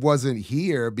impression that he wasn't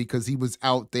here because he was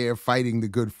out there fighting the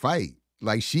good fight.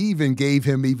 Like, she even gave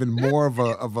him even more of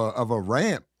a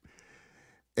ramp.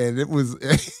 And it was,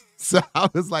 so I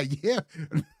was like, yeah.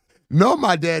 No,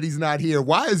 my daddy's not here.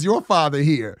 Why is your father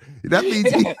here? That means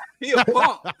he a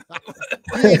punk.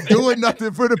 He ain't doing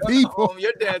nothing for the people.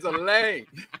 Your dad's a lame.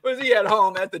 Was he at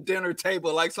home at the dinner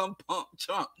table like some punk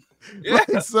chump? Yeah.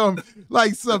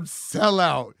 like some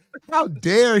sellout. How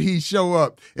dare he show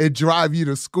up and drive you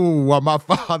to school while my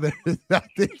father is not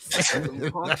there?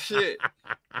 Punk shit.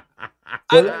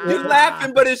 You're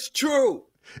laughing, but it's true.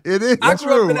 It is true. I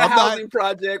grew up in a housing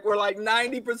project where like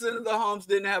 90% of the homes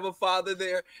didn't have a father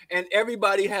there, and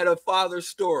everybody had a father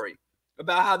story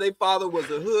about how their father was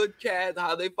a hood cat,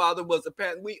 how their father was a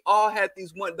parent. We all had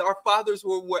these our fathers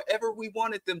were wherever we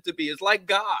wanted them to be. It's like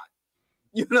God,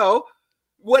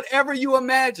 whatever you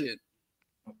imagine,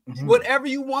 whatever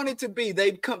you want it to be,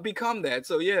 they become that.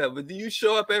 So yeah, but do you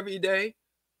show up every day,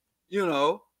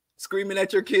 screaming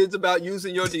at your kids about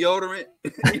using your deodorant.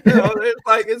 You know, it's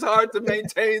like it's hard to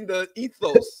maintain the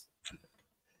ethos.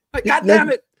 Like, God damn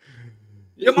it.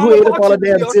 Your mama ate up all the bought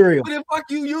you damn cereal? What the fuck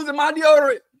you using my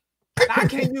deodorant? I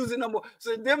can't use it no more.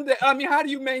 So I mean, how do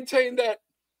you maintain that,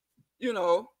 you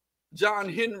know, John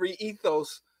Henry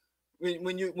ethos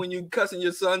when you cussing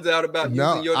your sons out about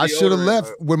using your deodorant? I should have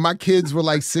left when my kids were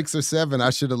like 6 or 7. I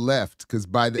should have left because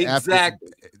by the after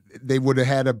they would have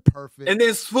had a perfect. And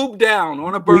then swoop down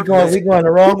on a birthday. We going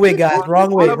the wrong way, guys. Wrong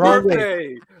way. Wrong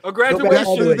way. A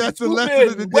graduation. That's the lesson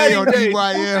of the day on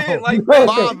EYL. Like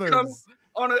fathers.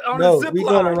 On a zip we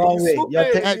line. going the wrong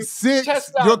way. At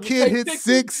 6, your kid hit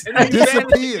 6,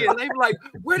 disappeared. And they were like,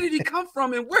 where did he come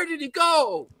from and where did he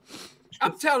go?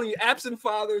 I'm telling you, absent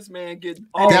fathers, man, get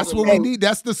all That's what we need.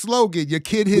 That's the slogan. Your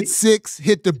kid hit 6,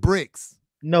 hit the bricks.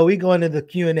 No, we going to the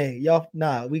Q&A. Y'all,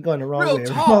 we going the wrong way.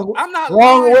 Talk. I'm not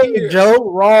wrong way, here.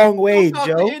 Joe. Wrong way, Don't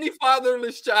talk Joe. to any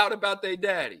fatherless child about their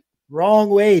daddy. Wrong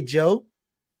way, Joe.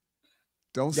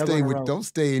 Don't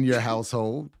stay in your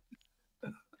household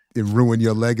and ruin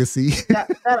your legacy.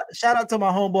 Shout out to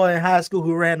my homeboy in high school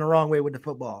who ran the wrong way with the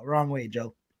football. Wrong way,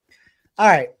 Joe. All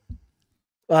right.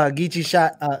 Geechee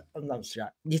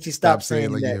Geechee stopped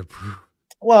saying that.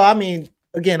 Well, I mean,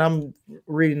 again, I'm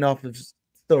reading off of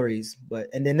stories,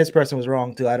 and then this person was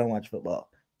wrong too. I don't watch football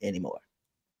anymore.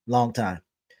 Long time.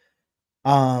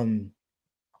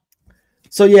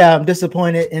 So yeah, I'm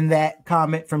disappointed in that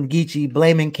comment from Geechee.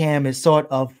 Blaming Cam is sort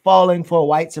of falling for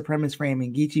white supremacist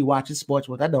framing. Geechee watches sports,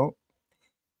 which I don't.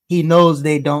 He knows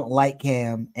they don't like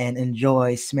Cam and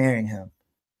enjoy smearing him.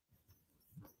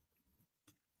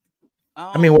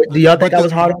 I mean, do y'all think I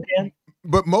was hard on Cam?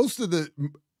 But most of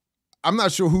I'm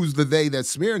not sure who's the they that's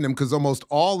smearing them because almost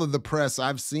all of the press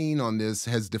I've seen on this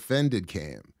has defended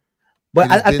Cam. But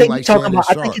I think you're talking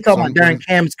about during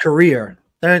Cam's career.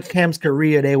 During Cam's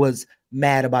career, they was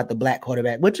mad about the black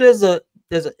quarterback, which there's an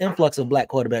influx of black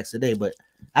quarterbacks today. But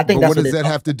I think that's what does that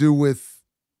have to do with?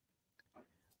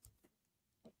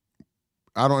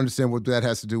 I don't understand what that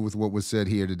has to do with what was said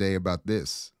here today about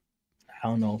this. I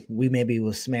don't know. We maybe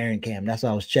was smearing Cam. That's why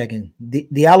I was checking.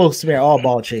 Diallo smear all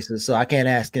ball chasers, so I can't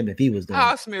ask him if he was doing it.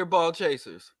 How I smear ball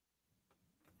chasers?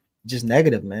 Just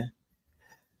negative, man.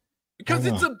 Because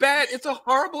it's a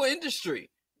horrible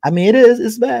industry. I mean, it is.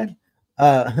 It's bad.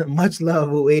 Much love.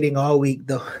 We're waiting all week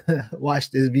though. Watch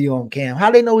this view on Cam.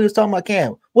 How they know we was talking about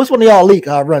Cam? What's one of y'all leak?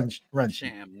 Run.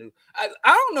 Sham. I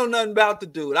don't know nothing about the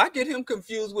dude. I get him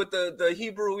confused with the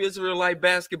Hebrew Israelite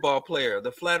basketball player,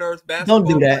 the flat Earth basketball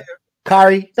player. Don't do that.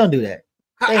 Kari, don't do that.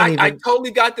 I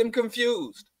totally got them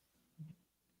confused.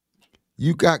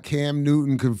 You got Cam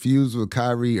Newton confused with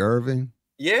Kyrie Irving?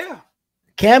 Yeah.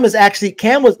 Cam was actually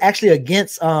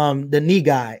against the knee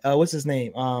guy. What's his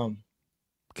name?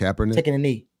 Kaepernick. Taking a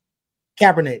knee.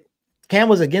 Kaepernick. Cam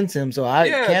was against him, so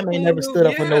Cam ain't never stood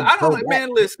up for no. I don't,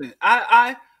 man, listen.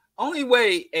 I only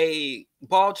way a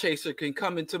ball chaser can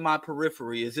come into my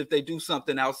periphery is if they do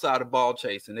something outside of ball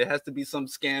chasing. There has to be some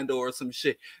scandal or some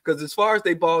shit. Because as far as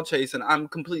they ball chasing, I'm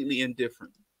completely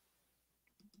indifferent.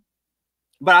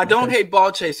 But I don't hate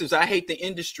ball chasers. I hate the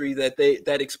industry that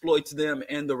exploits them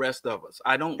and the rest of us.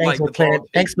 I don't like the ball.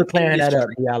 Thanks for clearing that up,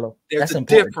 Diallo. There's a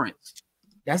difference.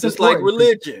 That's just like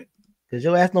religion. Because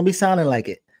your ass don't be sounding like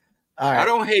it. All right. I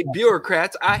don't hate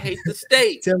bureaucrats. I hate the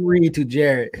state. Tim Reed to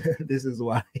Jared. This is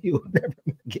why you will never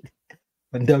get it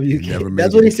on WK.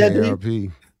 That's what he said to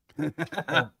me.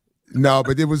 No,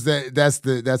 but it was that's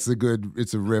a good.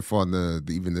 It's a riff on the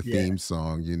theme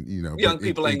song. You know, young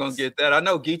people ain't gonna get that. I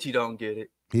know Geechee don't get it.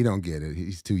 He don't get it.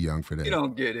 He's too young for that. He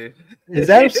don't get it. Is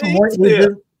that some more?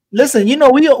 Listen, you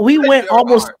know, we went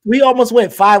almost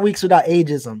went 5 weeks without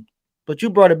ageism. But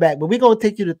you brought it back. But we're gonna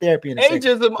take you to therapy in a second.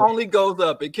 Ageism only goes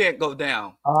up; it can't go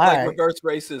down. Like reverse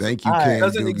racism. Thank you, Cam.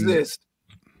 Doesn't exist.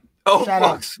 Oh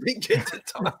fuck! We get to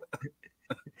talk.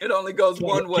 It only goes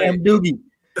one way. Cam Doogie.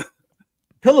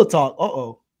 Pillow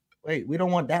talk. Wait, we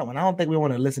don't want that one. I don't think we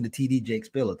want to listen to TD Jake's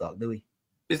pillow talk, do we?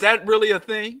 Is that really a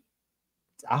thing?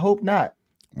 I hope not.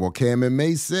 Well, Cam and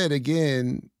May said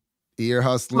again, ear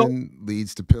hustling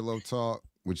leads to pillow talk,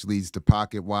 which leads to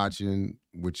pocket watching,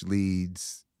 which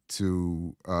leads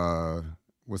to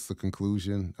what's the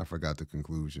conclusion? I forgot the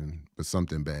conclusion, but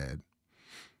something bad.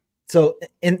 So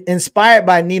inspired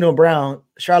by Nino Brown,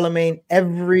 Charlemagne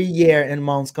every year in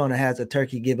Moncks Corner has a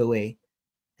turkey giveaway.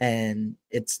 And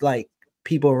it's like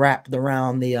people wrapped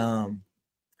around the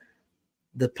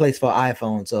place for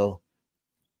iPhone. So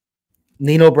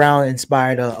Nino Brown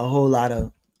inspired a whole lot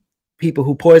of people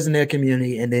who poison their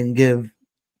community and then give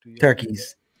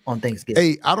turkeys on Thanksgiving.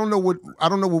 Hey, I don't know what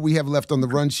we have left on the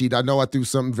run sheet. I know I threw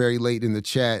something very late in the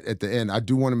chat at the end. I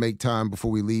do want to make time before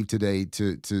we leave today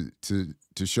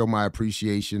to show my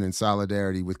appreciation and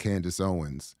solidarity with Candace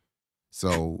Owens.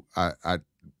 So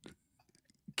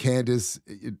Candace,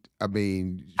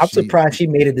 I'm surprised she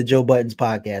made it to Joe Budden's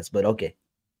podcast, but okay.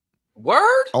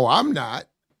 Word? Oh, I'm not.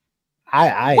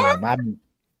 I am.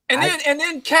 And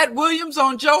then Cat Williams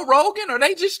on Joe Rogan? Are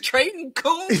they just trading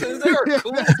coons? Is there a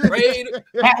coon trade?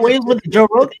 Cat Williams with Joe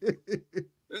Rogan?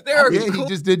 Is there a he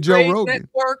just did Joe Rogan.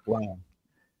 Network? Wow. All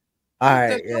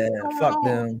right, yeah, fuck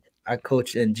them. I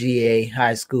coached in GA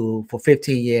high school for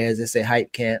 15 years. It's a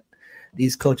hype camp.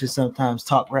 These coaches sometimes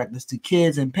talk reckless to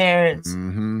kids and parents.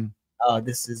 Mm-hmm.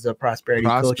 This is a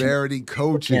prosperity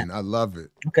coaching. I love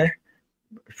it. Okay.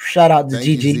 Shout out to Thank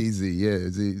Gigi. You,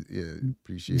 ZZ. Yeah,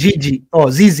 appreciate Gigi. It. Oh,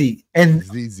 ZZ. And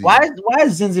ZZ. Why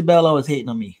is Zinzi Bell always hating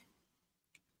on me?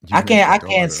 I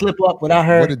can't slip up without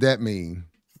her. What did that mean?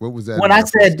 What was that? When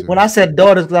I said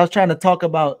daughters, because I was trying to talk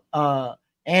about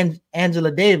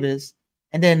Angela Davis,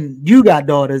 and then you got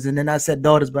daughters, and then I said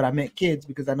daughters, but I meant kids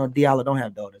because I know Diallo don't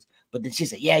have daughters. But then she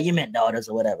said, "Yeah, you meant daughters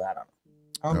or whatever." I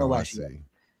don't know why she's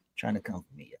trying to come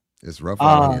for me. It's rough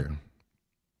out here.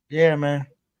 Yeah, man.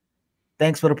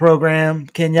 Thanks for the program,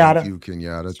 Kenyatta. Thank you,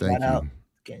 Kenyatta. Thank you,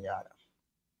 Kenyatta.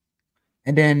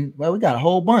 And then, well, we got a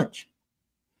whole bunch.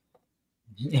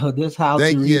 You know, this house.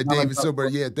 Thank you, David Silber.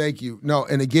 Yeah, thank you. No,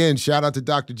 and again, shout out to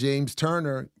Dr. James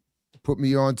Turner. Put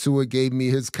me onto it, gave me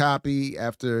his copy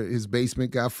after his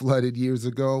basement got flooded years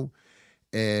ago.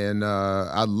 And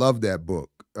I love that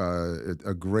book.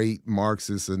 A great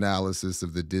Marxist analysis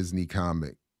of the Disney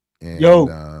comic. And,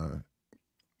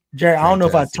 Jerry, I don't know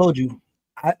if I told you.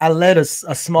 I led a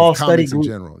small study group.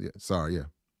 In general, yeah. Sorry, yeah.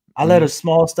 I led a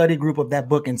small study group of that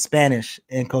book in Spanish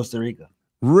in Costa Rica.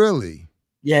 Really?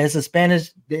 Yeah, it's a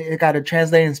Spanish. They got it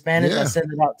translated in Spanish. Yeah. I sent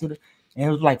it out and it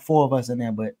was like 4 of us in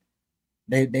there, but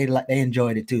they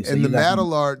enjoyed it too. So and the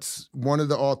Madalarts, one of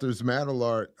the authors,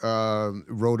 Madalart,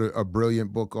 wrote a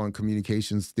brilliant book on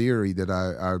communications theory that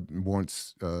I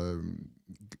once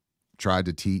tried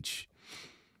to teach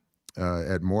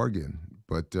at Morgan,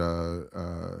 but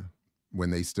when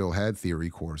they still had theory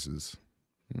courses.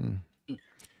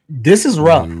 This is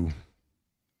rough.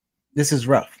 This is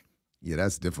rough. Yeah,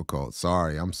 that's difficult.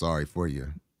 Sorry. I'm sorry for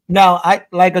you. Now,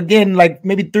 like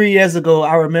maybe 3 years ago,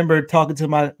 I remember talking to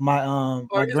my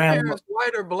grandma.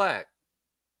 White or black?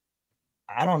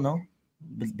 I don't know.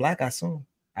 It's black, I assume.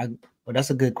 Well, that's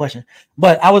a good question.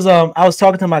 But I was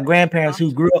talking to my grandparents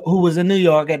who was in New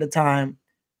York at the time,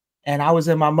 and I was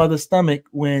in my mother's stomach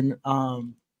when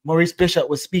Maurice Bishop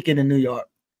was speaking in New York,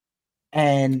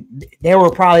 and they were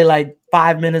probably like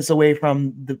 5 minutes away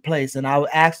from the place. And I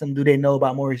asked them, do they know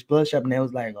about Maurice Bishop? And they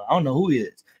was like, I don't know who he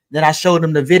is. Then I showed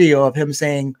them the video of him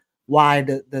saying why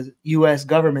the U.S.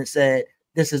 government said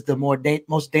this is the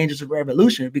most dangerous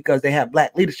revolution because they have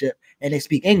black leadership and they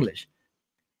speak English.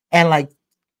 And like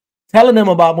telling them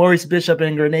about Maurice Bishop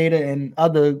in Grenada and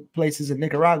other places in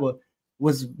Nicaragua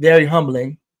was very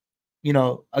humbling. You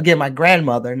know, again, my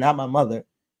grandmother, not my mother,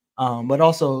 but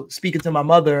also speaking to my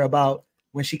mother about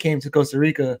when she came to Costa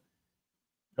Rica,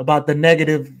 about the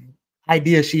negative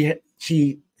idea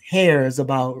she hears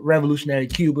about revolutionary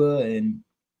Cuba and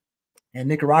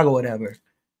Nicaragua, whatever.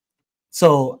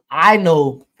 So I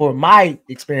know for my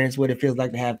experience what it feels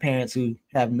like to have parents who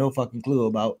have no fucking clue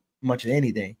about much of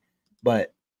anything.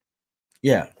 But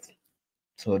yeah,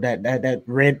 so that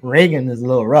Reagan is a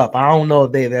little rough. I don't know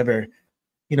if they've ever,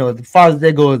 you know, as far as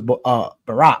they go is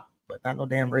Barack, but not no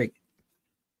damn Reagan.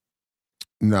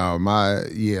 No,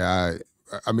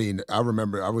 I mean, I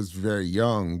remember I was very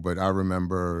young, but I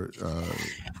remember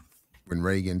when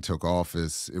Reagan took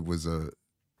office, it was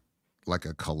like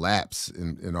a collapse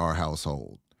in our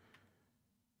household.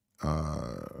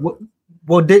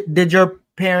 Well, did your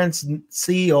parents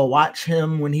see or watch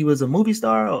him when he was a movie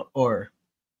star, or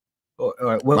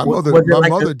my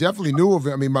mother definitely knew of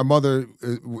him. I mean, my mother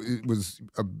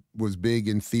was big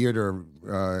in theater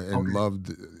and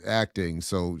loved acting.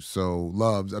 So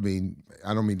loves. I mean,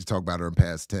 I don't mean to talk about her in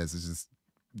past tense. It's just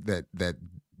that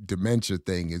dementia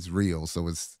thing is real. So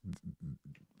it's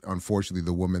unfortunately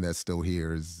the woman that's still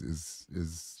here is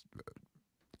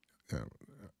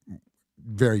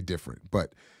very different.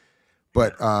 But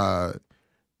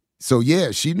so yeah,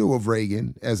 she knew of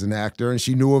Reagan as an actor, and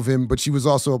she knew of him, but she was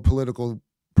also a political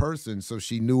person, so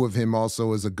she knew of him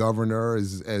also as a governor,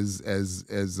 as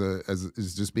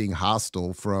just being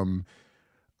hostile from.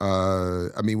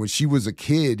 I mean, when she was a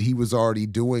kid, he was already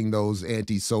doing those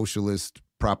anti-socialist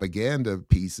propaganda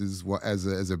pieces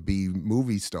as a B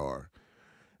movie star.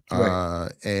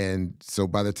 And so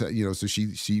by the time, you know, so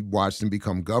she watched him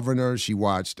become governor. She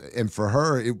watched, and for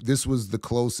her, this was the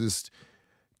closest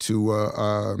to,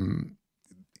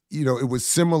 you know, it was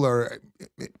similar.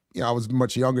 You know, I was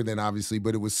much younger then, obviously,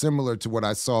 but it was similar to what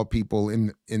I saw people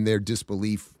in their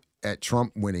disbelief at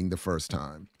Trump winning the first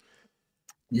time.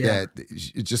 Yeah. That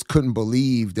it just couldn't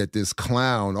believe that this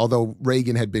clown, although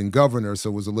Reagan had been governor, so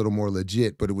it was a little more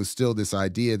legit, but it was still this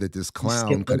idea that this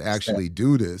clown could actually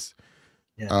do this.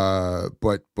 Yeah.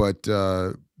 But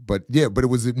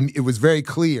it was very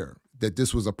clear that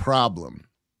this was a problem.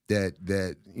 That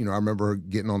you know, I remember her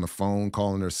getting on the phone,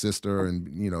 calling her sister, and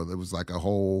you know, there was like a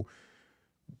whole,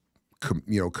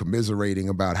 you know, commiserating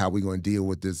about how we're going to deal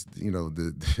with this, you know,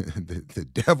 the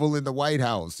devil in the White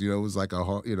House. You know, it was like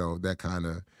a, you know, that kind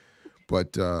of.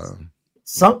 But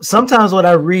sometimes when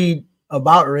I read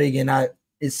about Reagan,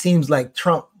 it seems like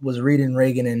Trump was reading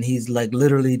Reagan, and he's like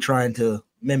literally trying to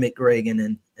mimic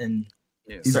Reagan, and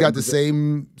he's got the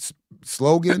same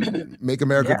slogan, "Make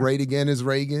America Great Again" as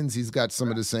Reagan's. He's got some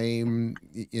of the same,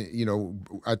 you know,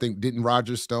 I think, didn't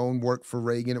Roger Stone work for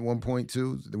Reagan at one point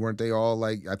too? Weren't they all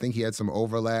like, I think he had some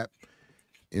overlap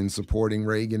in supporting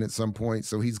Reagan at some point.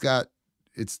 So he's got,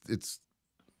 it's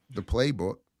the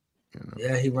playbook. You know?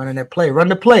 Yeah, he running that play. Run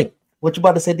the play. What you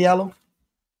about to say, Diallo?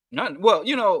 Well,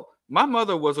 you know, my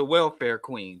mother was a welfare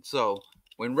queen. So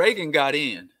when Reagan got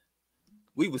in,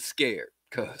 we was scared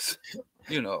because,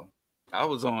 you know, I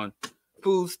was on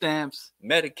food stamps,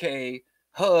 Medicaid,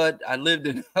 HUD. I lived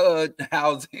in HUD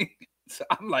housing. So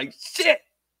I'm like, shit,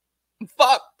 I'm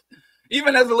fucked.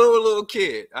 Even as a little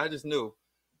kid, I just knew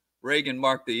Reagan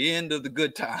marked the end of the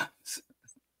good times.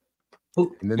 And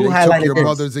then they took your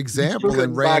mother's example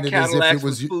and ran it as if it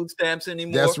was food stamps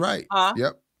anymore. That's right. Huh?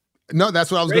 Yep. No,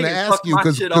 that's what I was going to ask you,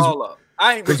 because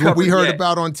what we heard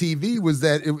about on TV was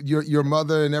that your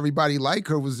mother and everybody like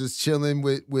her was just chilling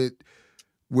with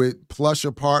plush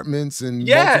apartments and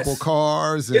multiple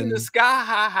cars and in the sky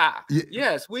high.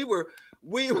 Yes, we were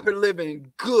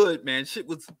living good, man. Shit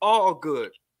was all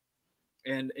good.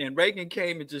 And Reagan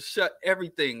came and just shut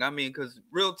everything. I mean, because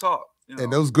real talk. You know?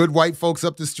 And those good white folks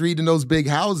up the street in those big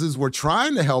houses were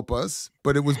trying to help us,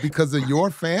 but it was because of your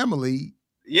family.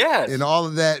 Yes. And all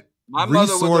of that my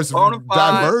mother was a bona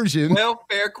fide diversion.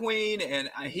 Welfare queen, and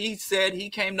he said he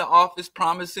came to office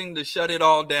promising to shut it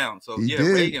all down. So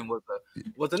Reagan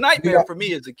was a nightmare for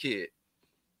me as a kid.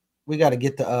 We got to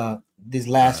get to these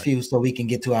last few so we can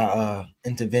get to our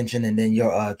intervention, and then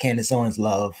your Candace Owens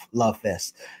love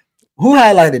fest. Who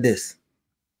highlighted this?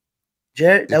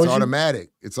 Jared, that was automatic.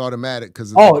 It's automatic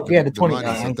because the 20.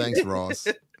 Money, so thanks, Ross.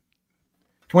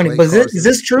 20. But is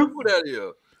this true? Who that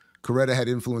is? Coretta had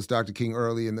influenced Dr. King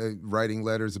early in the writing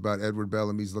letters about Edward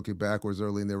Bellamy's looking backwards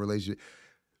early in their relationship.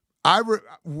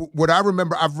 What I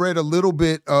remember, I've read a little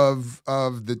bit of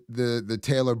the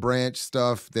Taylor Branch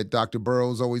stuff that Dr.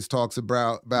 Burroughs always talks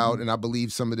about, and I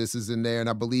believe some of this is in there, and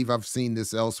I believe I've seen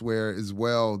this elsewhere as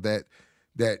well. That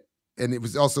and it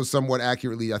was also somewhat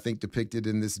accurately, I think, depicted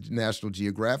in this National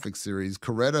Geographic series.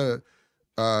 Coretta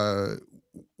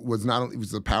was not only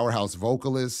a powerhouse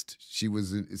vocalist, she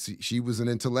was an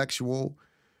intellectual.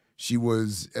 She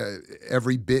was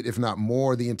every bit, if not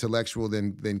more, the intellectual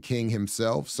than King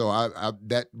himself. So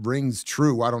that rings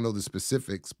true. I don't know the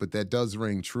specifics, but that does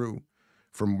ring true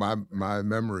from my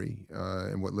memory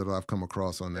and what little I've come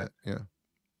across on that. Yeah.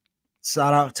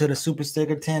 Shout out to the super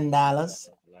sticker, $10.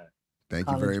 Thank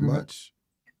you very much.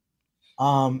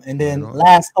 And then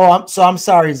last. I'm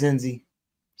sorry, Zinzi.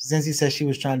 Zinzi said she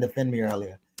was trying to defend me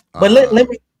earlier, but let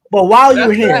me. But while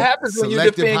you're here, what happens when you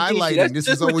defend highlighting. This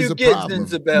is always a problem.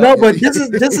 No, but this is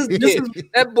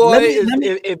that boy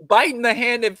if biting the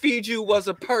hand that feeds you was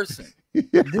a person.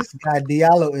 This guy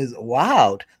Diallo is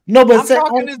wild. No, but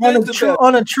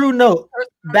on a true note,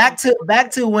 back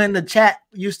to when the chat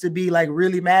used to be like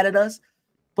really mad at us.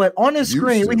 But on the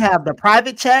screen we have the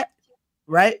private chat,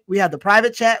 right? We have the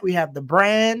private chat. We have the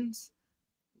brands.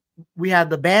 We have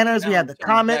the banners. We have the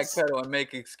comments. Backpedal and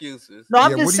make excuses. No,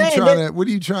 I'm just saying. What are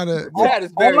you trying to?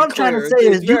 All I'm trying to say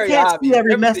is you can't see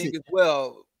every message.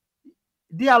 Well,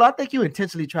 Diallo, I think you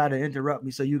intentionally try to interrupt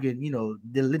me so you can,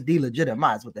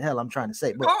 delegitimize what the hell I'm trying to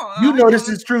say. But this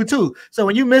is true too. So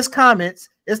when you miss comments,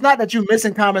 it's not that you're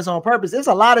missing comments on purpose. There's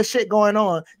a lot of shit going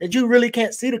on that you really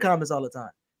can't see the comments all the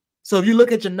time. So if you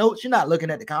look at your notes, you're not looking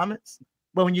at the comments.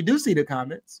 But when you do see the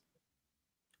comments,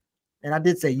 and I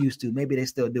did say used to, maybe they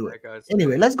still do it.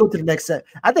 Anyway, let's go to the next set.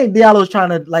 I think Diallo's trying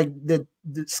to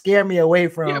scare me away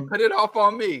from. Yeah, put it off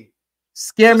on me.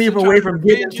 Scare me away from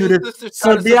getting to this.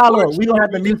 So Diallo, we gonna have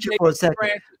to mute you for a second.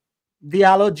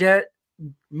 Diallo, Jared,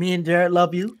 me and Jared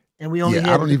love you, and we only.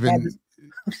 Yeah, I don't even.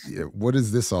 Yeah, what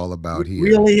is this all about here?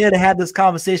 We're only here to have this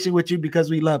conversation with you because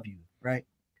we love you, right?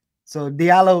 So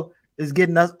Diallo is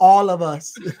getting us, all of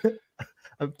us,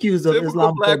 accused of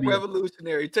Typical black Islamophobia.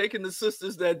 revolutionary, taking the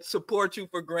sisters that support you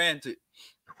for granted.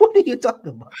 What are you talking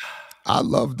about? I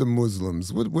love the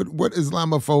Muslims. What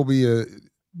Islamophobia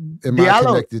am I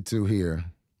connected to here?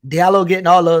 Diallo getting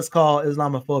all of us called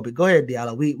Islamophobic. Go ahead,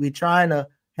 Diallo. We trying to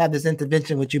have this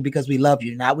intervention with you because we love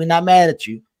you. We're not mad at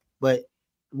you, but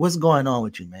what's going on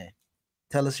with you, man?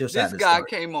 Tell us your side. This guy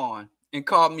came on and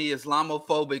called me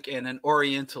Islamophobic and an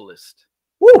Orientalist.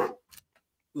 Woo!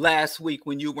 Last week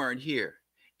when you weren't here.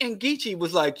 And Geechee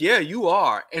was like, yeah, you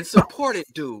are, and supported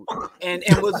dude. And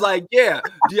was like, yeah,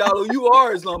 Diallo, you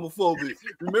are Islamophobic.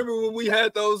 Remember when we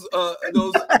had those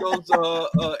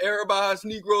Arabized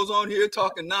Negroes on here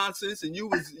talking nonsense and you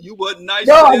wasn't nice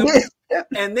to them?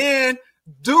 And then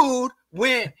dude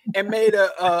went and made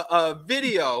a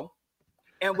video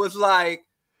and was like,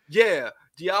 yeah,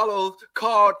 Diallo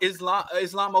called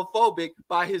Islamophobic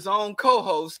by his own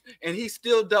co-host, and he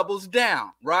still doubles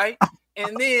down, right?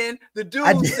 And then the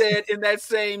dude said in that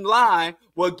same line,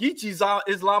 well, Geechee's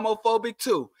Islamophobic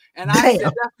too. And I said,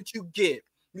 that's what you get,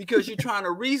 because you're trying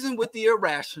to reason with the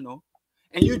irrational,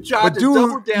 and you tried to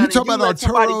double down. You talking about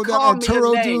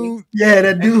Arturo dude? Yeah,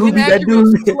 that dude.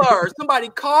 Slur. Somebody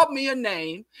called me a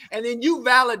name, and then you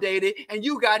validated, and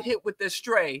you got hit with the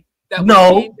stray.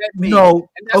 No.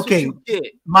 Okay,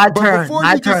 my turn. Before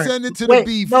you descend into the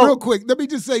beef, real quick, let me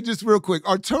just say real quick,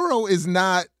 Arturo is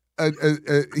not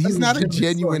he's not a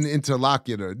genuine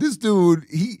interlocutor. This dude,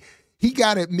 he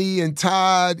got at me and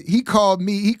Todd. He called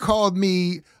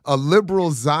me a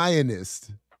liberal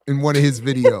Zionist in one of his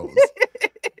videos.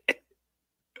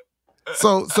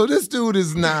 So this dude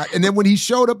is not. And then when he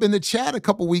showed up in the chat a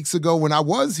couple weeks ago when I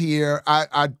was here,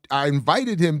 I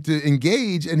invited him to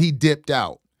engage and he dipped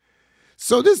out.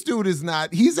 So this dude is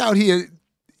not. He's out here.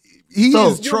 He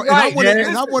is. Right,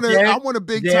 and I want to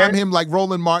big time him like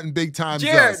Roland Martin big time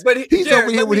us. But he's over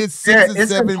here with his 6 and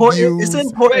 7 views. It's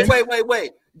important.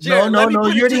 Wait. Jared, no. You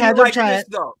already had your chance,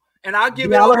 though, and I'll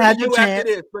give it over to you after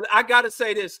this. But I gotta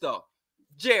say this though,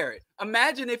 Jared.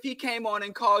 Imagine if he came on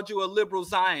and called you a liberal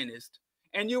Zionist,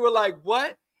 and you were like,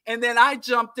 "What?" And then I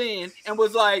jumped in and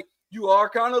was like, "You are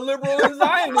kind of liberal and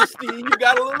Zionist. You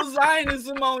got a little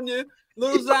Zionism on you."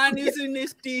 Little Zionism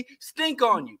stink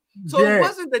on you. So it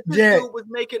wasn't that this dude was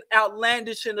making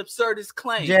outlandish and absurdist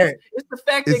claims. It's the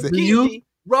fact that Geechee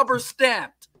rubber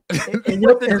stamped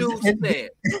what the dude said.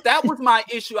 That was my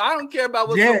issue. I don't care about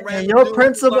what your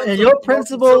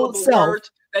principal self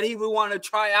that he would want to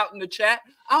try out in the chat.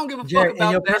 I don't give a fuck about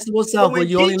and your that. principal self when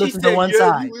you only listen to one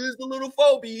side. You is the little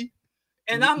phobia.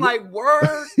 And I'm like,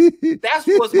 word, that's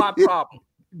what's my problem.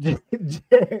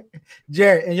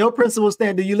 Jared, and your principal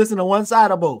stand, do you listen to one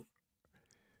side or both?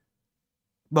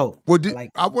 Both. Well,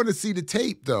 I want to see the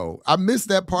tape though. I missed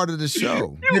that part of the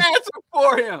show. You answer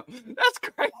for him. That's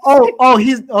crazy.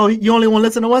 You only want to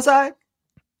listen to one side?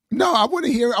 No, I want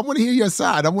to hear your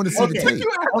side. I want to see the tape.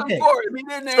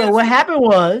 So what happened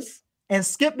was, and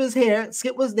Skip is here.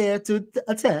 Skip was there to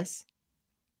attest.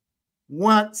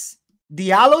 Once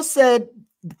Diallo said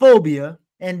phobia,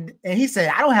 and he said,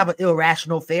 I don't have an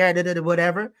irrational fear,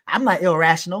 whatever. I'm not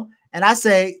irrational. And I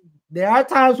say, there are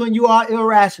times when you are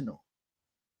irrational.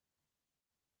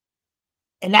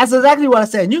 And that's exactly what I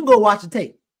said. And you can go watch the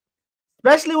tape.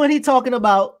 Especially when he's talking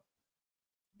about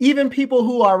even people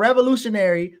who are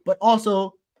revolutionary, but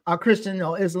also are Christian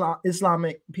or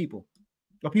Islamic people,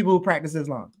 or people who practice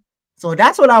Islam. So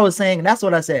that's what I was saying. And that's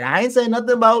what I said. I ain't saying nothing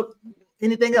about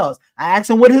anything else. I asked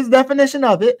him what his definition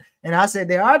of it, and I said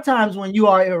there are times when you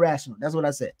are irrational. That's what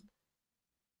I said.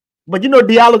 But you know,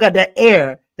 Diallo got that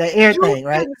air thing,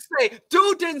 right?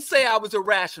 Dude didn't say I was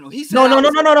irrational. He said no.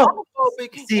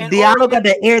 See, Diallo got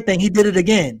that air thing. He did it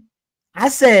again. I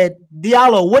said,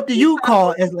 Diallo, what do you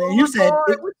call Islam? You said,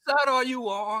 which side are you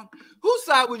on? Whose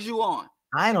side was you on?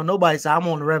 I ain't on nobody's side. I'm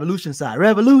on the revolution side.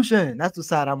 Revolution. That's the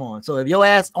side I'm on. So if your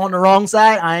ass on the wrong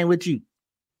side, I ain't with you.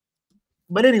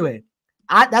 But anyway,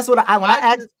 that's what I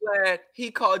asked. Glad he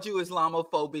called you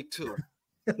Islamophobic too.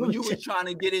 When you were trying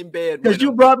to get in bed, because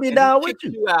you brought me down with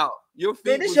you. Out. Your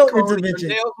feet was cold, your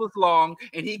nails was long,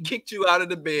 and he kicked you out of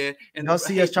the bed. And y'all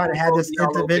see us trying to have this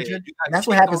intervention. That's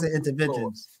what happens in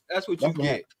interventions. That's what you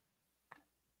get.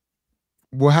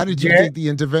 Well, how did you think the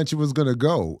intervention was going to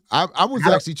go? I was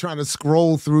actually trying to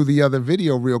scroll through the other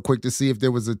video real quick to see if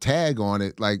there was a tag on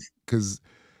it, like, because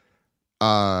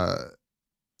I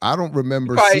don't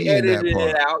remember seeing that part.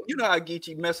 It out. You know how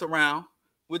Geechee mess around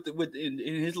in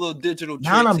his little digital tricks.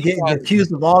 Now I'm getting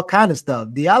accused of all kind of stuff.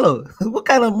 Diallo, what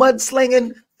kind of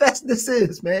mudslinging fest this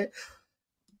is, man?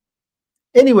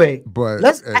 Anyway, but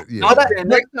let's yeah.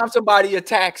 Next time somebody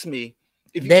attacks me,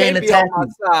 if you They can't ain't be on my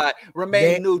attacking. side,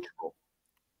 remain neutral.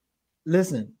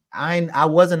 Listen, I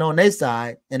wasn't on their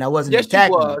side, and I wasn't Yes,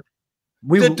 attacking. you was.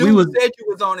 The dude said you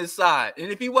was on his side,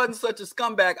 and if he wasn't such a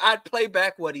scumbag, I'd play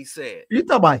back what he said. You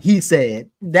talking about he said?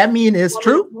 That mean it's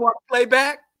true? You want to play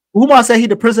back? Umar said he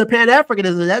the Prince of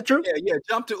Pan-Africanism. Is that true? Yeah.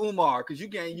 Jump to Umar because you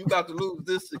got to lose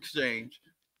this exchange.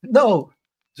 No.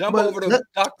 Jump over to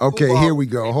Dr. Okay, Umar. here we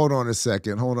go. Hold on a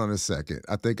second.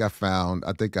 I think I found.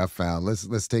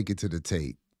 Let's take it to the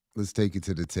tape.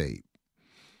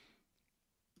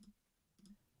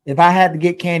 If I had to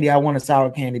get candy, I want a sour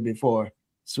candy before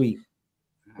sweet.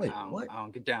 Wait, what? I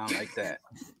don't get down like that.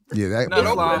 Yeah, that.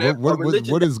 No,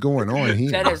 what is going on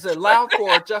here? That is allowed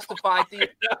for a justified theory.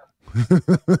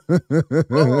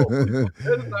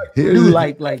 You do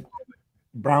like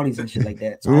brownies and shit like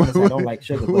that. So I don't like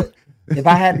sugar, but if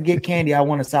I had to get candy, I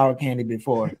want a sour candy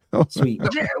before sweet.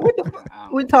 What the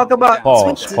fuck? We talk about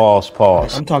pause.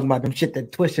 I'm talking about them shit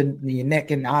that twisting your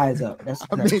neck and eyes up. That's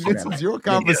this is your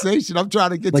conversation. I'm trying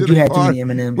to get but to you the had part too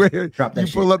many M&Ms. where Drop that you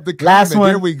shit. pull up the comment. Last one.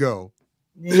 Here we go.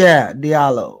 Yeah,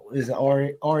 Diallo is an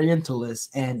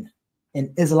Orientalist and an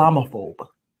Islamophobe.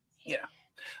 Yeah.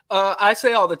 I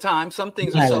say all the time, some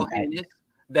things are so heinous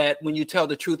that when you tell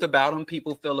the truth about them,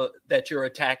 people feel that you're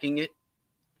attacking it.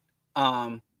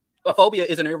 A phobia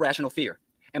is an irrational fear.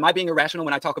 Am I being irrational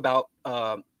when I talk about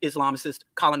Islamicists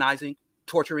colonizing,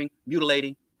 torturing,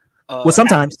 mutilating? Well,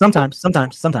 sometimes. I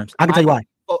can tell you why.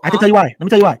 I can tell you why. Let me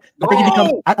tell you why.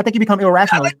 I think you become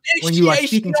irrational when you are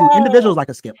speaking to individuals like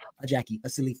a Skip, a Jackie, a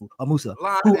Salifu, a Musa,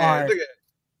 who are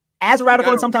as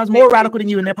radical and sometimes more radical than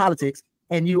you in their politics,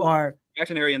 and you are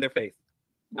reactionary in their faith.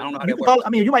 I don't know how that works. I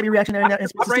mean, you might be reactionary in that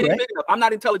instance too, right? I'm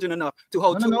not intelligent enough to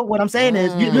hold. No. What I'm saying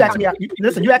is, you asked me.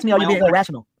 Listen, you asked me, are you being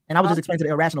irrational? And I was just explaining to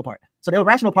the irrational part. So the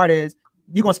irrational part is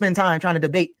you're gonna spend time trying to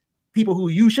debate people who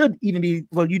you should even be,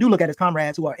 well, you do look at as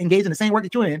comrades who are engaged in the same work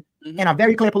that you're in, and are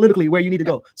very clear politically where you need to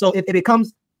go. So if it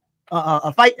becomes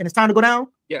a fight and it's time to go down,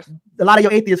 yes, a lot of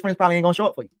your atheist friends probably ain't gonna show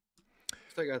up for you.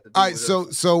 All right,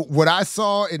 so what I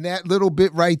saw in that little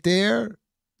bit right there,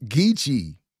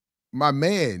 Geechee, my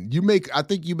man, I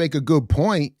think you make a good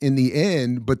point in the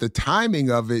end, but the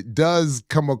timing of it does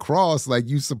come across like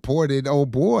you supported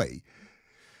old boy.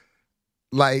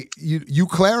 Like you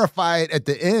clarify it at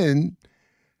the end.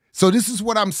 So this is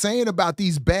what I'm saying about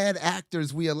these bad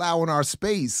actors we allow in our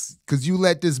space, because you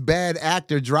let this bad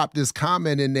actor drop this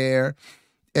comment in there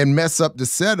and mess up the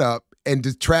setup and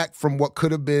detract from what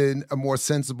could have been a more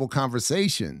sensible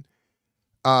conversation.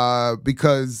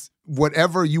 Because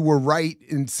whatever you were right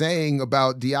in saying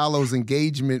about Diallo's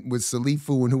engagement with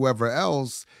Salifu and whoever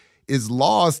else is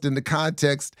lost in the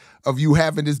context of you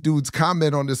having this dude's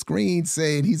comment on the screen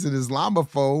saying he's an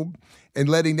Islamophobe and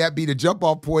letting that be the jump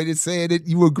off point and saying that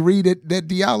you agree that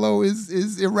Diallo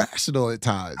is irrational at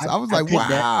times. I was like,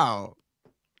 wow.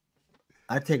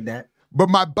 I take that. But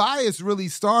my bias really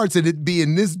starts at it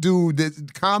being this dude,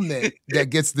 that comment that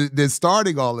gets that's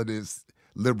starting all of this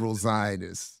liberal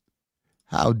Zionist.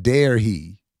 How dare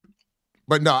he?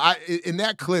 But no, in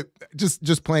that clip,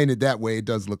 just playing it that way, it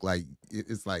does look like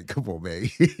it's like, come on, man.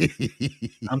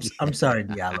 I'm sorry,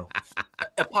 Diallo.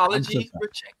 Apology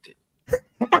rejected.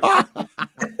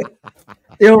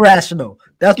 Irrational.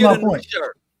 That's my point.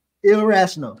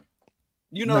 Irrational.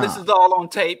 You know, this is all on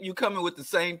tape. You coming with the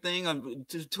same thing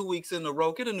just 2 weeks in a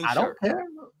row. Get a new shirt.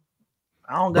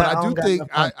 I don't care.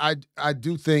 I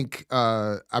do think.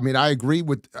 I mean, I agree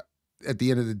with. At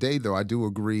the end of the day, though, I do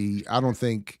agree. I don't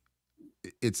think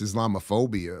it's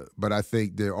Islamophobia, but I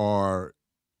think there are.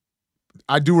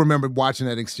 I do remember watching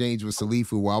that exchange with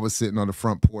Salifu while I was sitting on the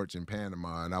front porch in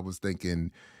Panama, and I was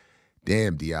thinking,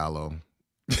 "Damn, Diallo,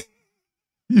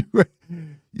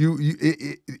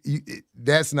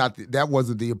 that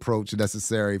wasn't the approach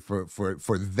necessary for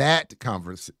that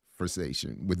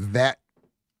conversation with that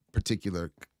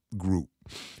particular group."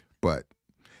 But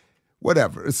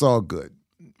whatever, it's all good.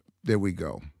 There we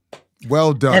go.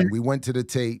 Well done. And we went to the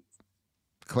tape.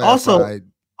 Clarified.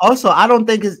 Also, I don't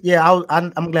think it's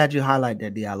I'm glad you highlight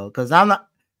that, Diallo, because I'm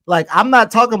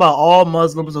not talking about all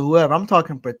Muslims or whoever. I'm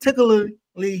talking particularly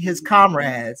his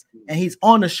comrades, and he's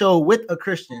on the show with a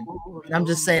Christian. And I'm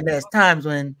just saying there's times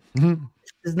when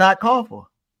it's not called for.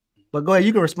 But go ahead,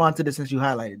 you can respond to this since you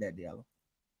highlighted that, Diallo.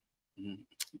 I'm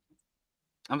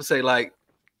gonna say like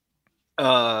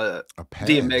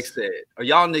DMX said, "Are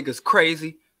y'all niggas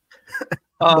crazy?"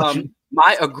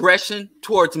 My aggression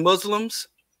towards Muslims,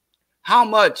 how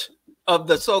much of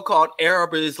the so-called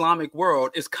Arab or Islamic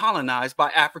world is colonized by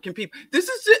African people? This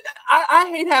is just,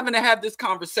 I hate having to have this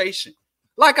conversation.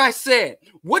 Like I said,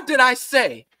 what did I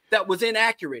say that was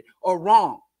inaccurate or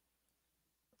wrong.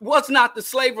 Was not the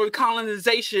slavery,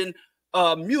 colonization,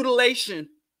 mutilation,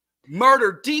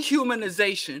 murder,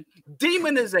 dehumanization,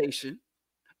 demonization.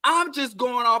 I'm just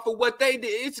going off of what they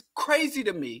did. It's crazy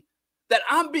to me that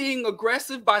I'm being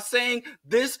aggressive by saying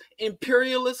this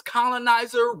imperialist,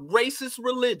 colonizer, racist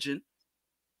religion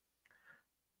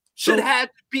should have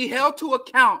to be held to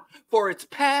account for its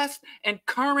past and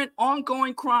current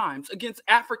ongoing crimes against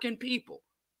African people.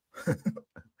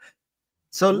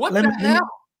 So what the hell?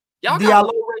 Y'all got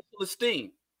low racial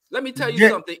esteem. Let me tell you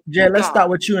something. Jay, let's start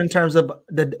with you in terms of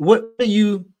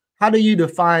how do you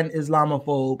define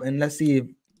Islamophobe? And let's see if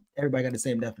everybody got the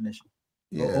same definition.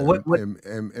 Yeah,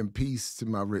 and peace to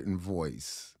my written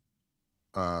voice.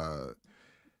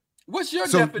 What's your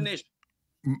definition?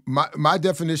 My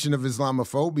definition of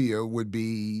Islamophobia would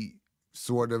be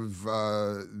sort of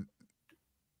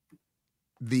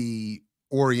the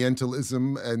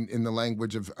Orientalism, and in the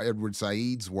language of Edward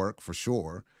Said's work, for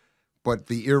sure, but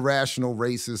the irrational,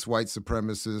 racist, white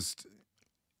supremacist,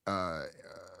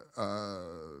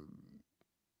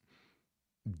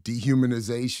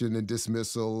 dehumanization and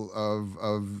dismissal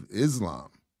of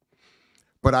Islam.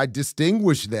 But I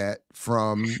distinguish that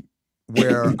from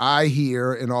where I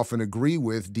hear and often agree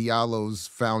with Diallo's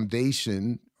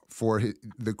foundation for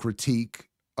the critique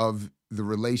of the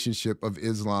relationship of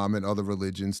Islam and other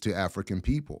religions to African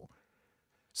people.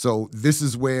 So this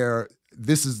is where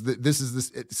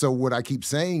so what I keep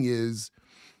saying is,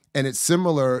 and it's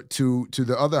similar to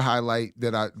the other highlight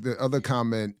the other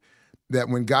comment, that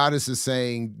when Goddess is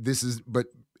saying this is, but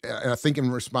I think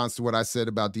in response to what I said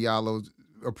about Diallo's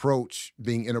approach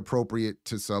being inappropriate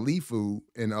to Salifu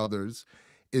and others,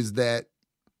 is that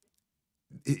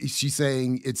she's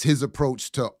saying it's his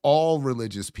approach to all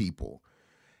religious people.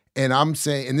 And I'm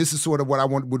saying, and this is sort of what I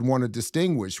would want to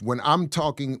distinguish. When I'm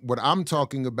talking, what I'm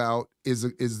talking about is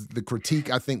the critique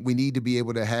I think we need to be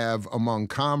able to have among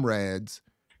comrades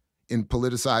in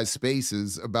politicized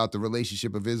spaces about the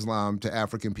relationship of Islam to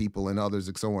African people and others,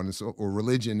 and so on, and so, or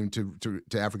religion to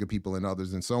African people and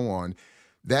others, and so on.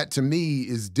 That to me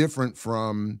is different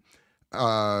from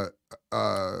a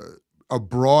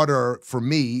broader, for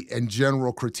me, and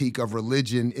general critique of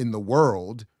religion in the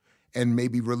world, and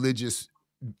maybe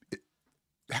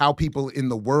how people in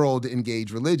the world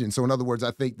engage religion. So in other words,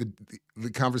 I think the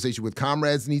conversation with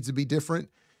comrades needs to be different.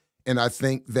 And I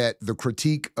think that the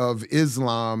critique of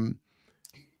Islam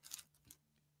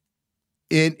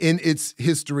in its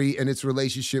history and its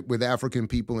relationship with African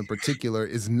people in particular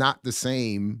is not the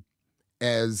same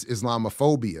as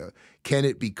Islamophobia. Can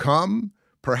it become?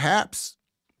 Perhaps,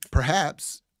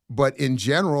 but in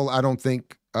general, I don't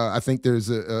think, I think there's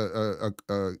a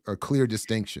clear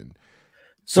distinction.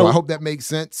 So I hope that makes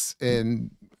sense.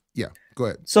 And yeah, go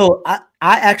ahead. So I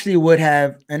actually would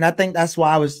have, and I think that's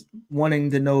why I was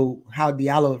wanting to know how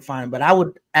Diallo would find, but I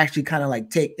would actually kind of like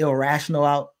take irrational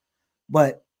out.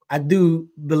 But I do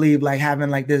believe like having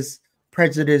like this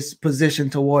prejudiced position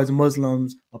towards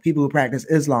Muslims or people who practice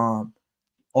Islam,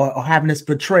 or having this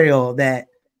portrayal that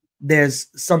there's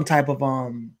some type of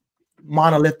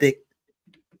monolithic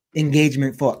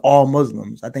engagement for all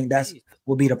Muslims. I think that's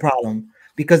will be the problem.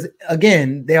 Because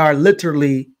again, there are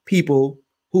literally people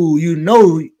who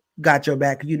got your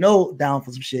back, down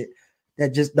for some shit,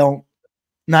 that just don't.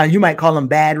 Now you might call them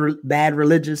bad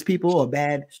religious people or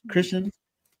bad Christians,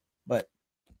 but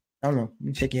I don't know. Let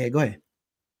me check your head. Go ahead.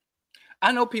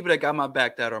 I know people that got my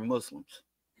back that are Muslims.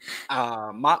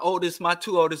 My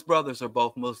two oldest brothers are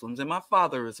both Muslims, and my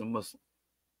father is a Muslim.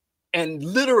 And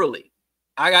literally,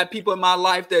 I got people in my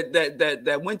life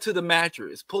that went to the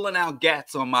mattress, pulling out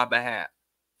gats on my behalf,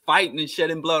 fighting and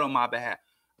shedding blood on my behalf.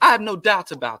 I have no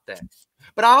doubts about that.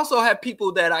 But I also have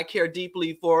people that I care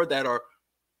deeply for that are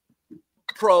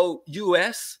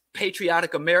pro-US,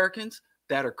 patriotic Americans,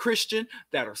 that are Christian,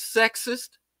 that are sexist.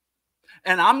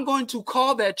 And I'm going to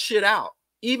call that shit out,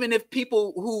 even if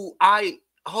people who I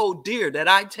hold dear, that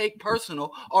I take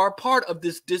personal, are a part of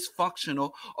this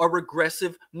dysfunctional or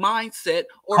regressive mindset.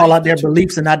 Or call out their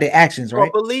beliefs and not their actions, right?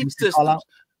 Or belief systems.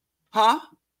 Huh?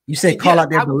 You say call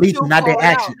out their beliefs and not their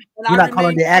actions. You're not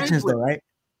calling their actions though, right?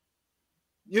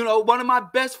 You know, one of my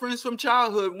best friends from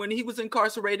childhood, when he was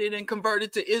incarcerated and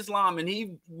converted to Islam, and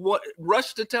he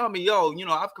rushed to tell me, yo,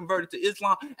 I've converted to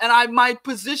Islam. And my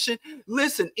position,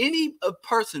 listen, any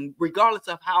person, regardless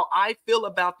of how I feel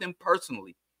about them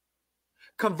personally,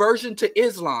 conversion to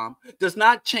Islam does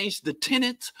not change the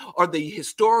tenets or the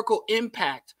historical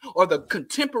impact or the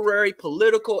contemporary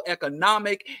political,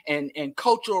 economic, and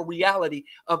cultural reality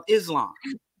of Islam.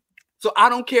 So I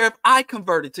don't care if I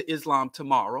converted to Islam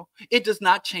tomorrow. It does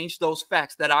not change those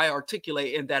facts that I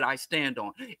articulate and that I stand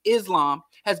on. Islam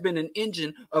has been an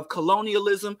engine of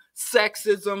colonialism,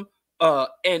 sexism,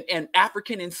 and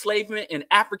African enslavement and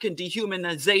African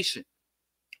dehumanization,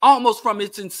 almost from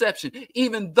its inception,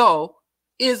 even though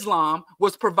Islam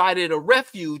was provided a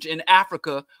refuge in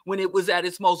Africa when it was at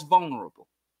its most vulnerable.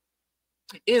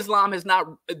 Islam is not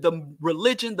the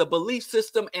religion, the belief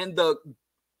system, and the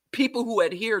people who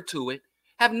adhere to it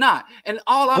have not. And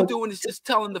all I'm doing is just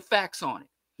telling the facts on it.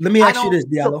 Let me ask you this,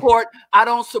 Diallo. I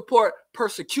don't support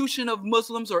persecution of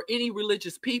Muslims or any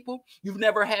religious people. You've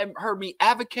never heard me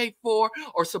advocate for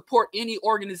or support any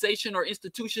organization or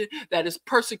institution that is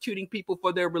persecuting people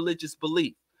for their religious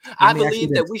belief. I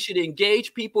believe that we should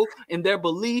engage people in their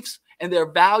beliefs and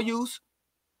their values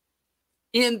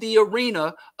in the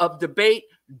arena of debate,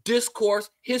 discourse,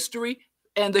 history,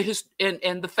 and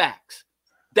the facts.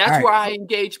 That's where I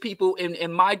engage people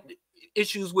in my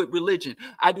issues with religion.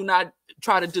 I do not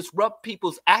try to disrupt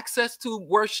people's access to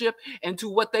worship and to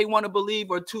what they want to believe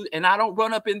and I don't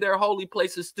run up in their holy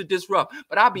places to disrupt.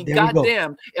 But I'll be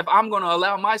goddamn if I'm going to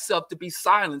allow myself to be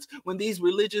silenced when these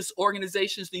religious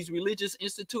organizations, these religious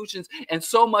institutions, and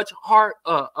so much hard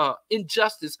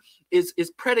injustice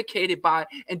is predicated by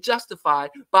and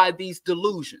justified by these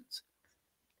delusions.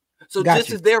 So just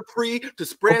as they're free to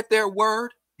spread their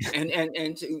word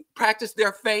and to practice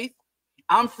their faith,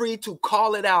 I'm free to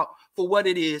call it out for what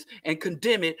it is and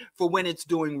condemn it for when it's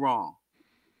doing wrong.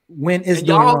 When it's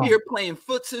doing y'all wrong. Here playing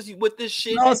footsies with this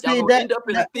shit. No, see, end up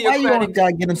in a why you want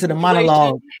to get into the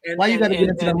monologue? Why you got to get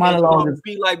into the monologue? And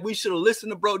be like, we should have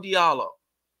listened to Bro Diallo.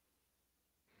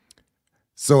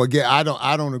 So again, I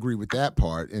don't agree with that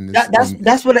part. In this,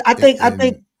 that's what I think. I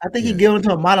think he get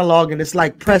into a monologue and it's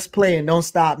like press play and don't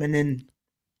stop, and then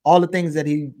all the things that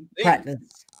he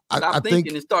practiced. Stop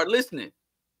thinking and start listening.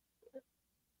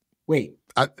 Wait,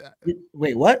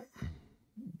 what?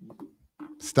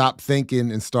 Stop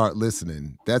thinking and start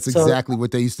listening. That's exactly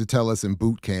what they used to tell us in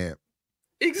boot camp.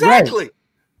 Exactly. Right.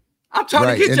 I'm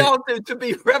trying to get y'all to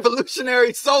be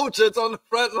revolutionary soldiers on the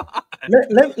front line.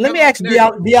 Let me ask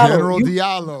Diallo. General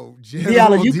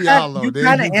Diallo. You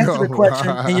kind of answered the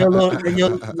question in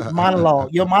your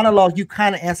monologue. Your monologue, you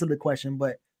kind of answered the question,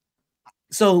 but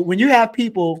so when you have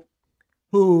people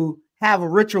who have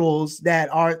rituals that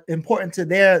are important to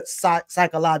their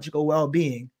psychological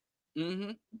well-being,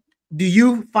 do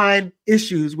you find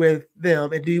issues with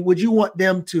them, and would you want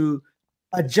them to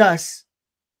adjust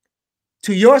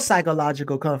to your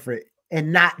psychological comfort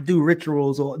and not do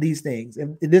rituals or these things?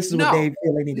 And this is what they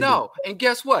feel they need to do. And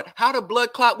guess what? How to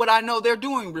blood clot would I know they're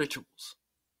doing rituals?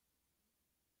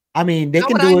 I mean, they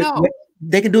can do it.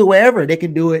 They can do it wherever. They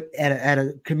can do it at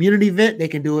a community event. They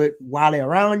can do it while they're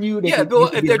around you.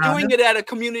 But if they're doing it at a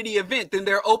community event, then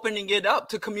they're opening it up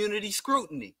to community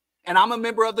scrutiny. And I'm a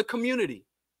member of the community.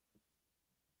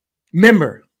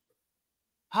 Member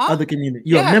of the community.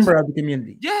 You're a member of the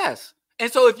community. Yes.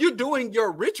 And so if you're doing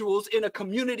your rituals in a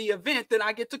community event, then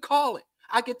I get to call it.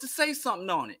 I get to say something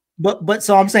on it. But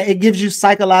so I'm saying it gives you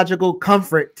psychological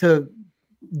comfort to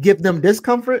give them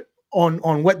discomfort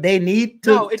on what they need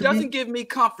to. No, it doesn't give me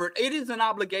comfort. It is an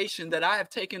obligation that I have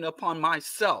taken upon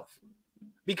myself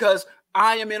because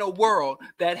I am in a world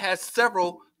that has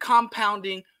several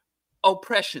compounding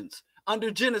oppressions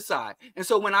under genocide. And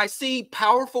so when I see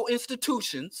powerful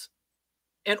institutions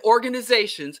and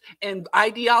organizations and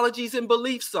ideologies and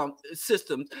belief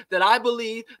systems that I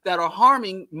believe that are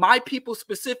harming my people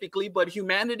specifically, but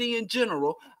humanity in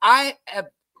general, I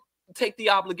take the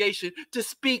obligation to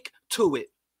speak to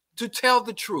it, to tell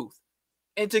the truth,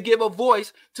 and to give a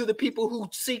voice to the people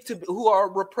who are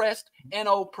repressed and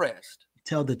oppressed.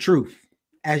 Tell the truth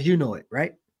as you know it,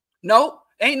 right? No,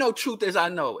 ain't no truth as I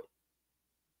know it.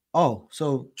 Oh,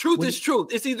 so truth is truth.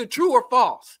 It's either true or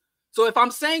false. So if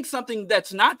I'm saying something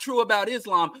that's not true about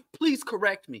Islam, please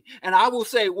correct me. And I will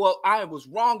say, well, I was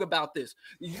wrong about this.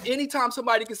 Anytime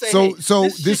somebody can say, so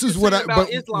this is what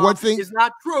Islam one thing is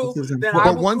not true, then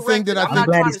but one thing that I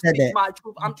think,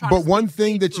 but one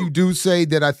thing that you do say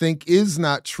that I think is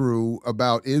not true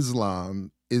about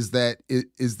Islam is that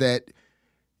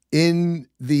in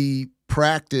the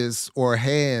practice or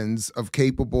hands of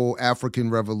capable African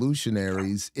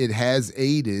revolutionaries, it has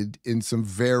aided in some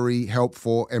very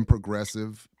helpful and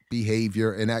progressive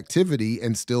behavior and activity,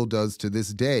 and still does to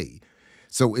this day.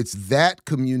 So it's that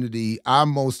community I'm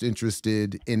most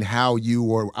interested in how you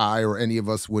or I or any of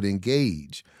us would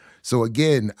engage. So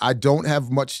again, I don't have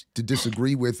much to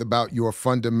disagree with about your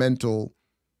fundamental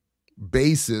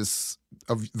basis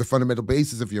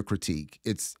of your critique.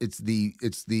 It's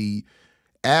the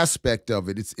aspect of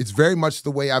it. It's very much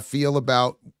the way I feel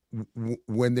about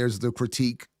when there's the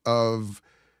critique of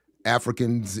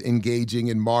Africans engaging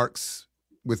in Marx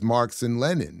with Marx and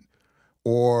Lenin,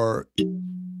 or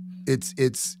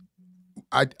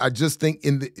I just think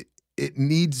it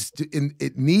needs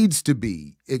to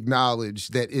be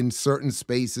acknowledged that in certain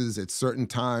spaces at certain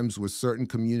times with certain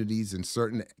communities in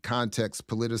certain contexts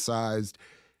politicized,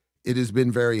 it has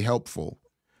been very helpful.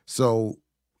 So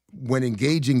when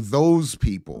engaging those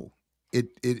people,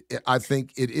 I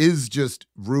think it is just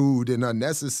rude and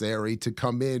unnecessary to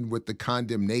come in with the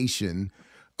condemnation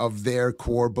of their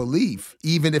core belief,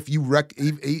 even if you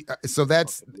so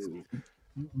that's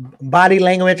body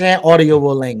language and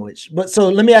audible language. But so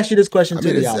let me ask you this question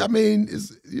too.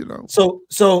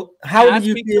 So how do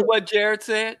you feel? To what Jared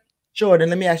said? Sure. Then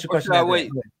let me ask you a question.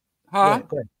 Wait, huh?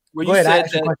 Go ahead. Well, go ahead. I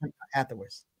ask you a question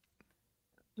afterwards.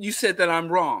 You said that I'm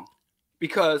wrong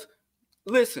because,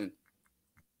 listen,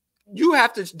 you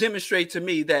have to demonstrate to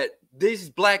me that these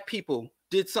black people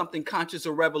did something conscious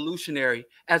or revolutionary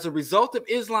as a result of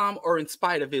Islam or in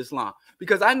spite of Islam.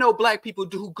 Because I know black people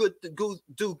do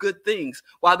good things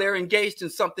while they're engaged in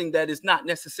something that is not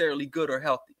necessarily good or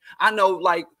healthy. I know,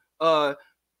 like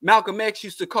Malcolm X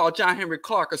used to call John Henry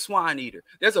Clark a swine eater.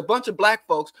 There's a bunch of black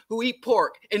folks who eat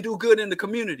pork and do good in the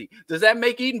community. Does that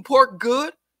make eating pork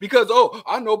good? Because, oh,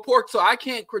 I know pork, so I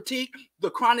can't critique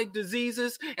the chronic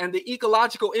diseases and the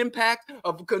ecological impact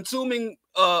of consuming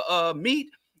meat.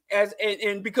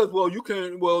 And because,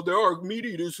 there are meat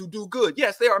eaters who do good.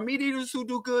 Yes, there are meat eaters who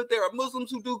do good. There are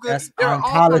Muslims who do good. That's there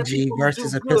ontology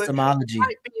versus epistemology.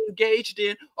 Might be engaged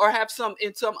in or have some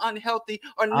unhealthy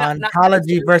or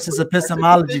ontology versus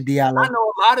epistemology. Diallo. I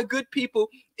know a lot of good people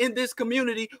in this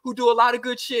community who do a lot of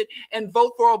good shit and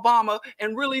vote for Obama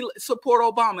and really support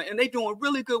Obama, and they doing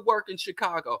really good work in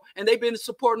Chicago, and they've been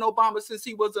supporting Obama since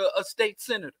he was a state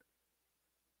senator.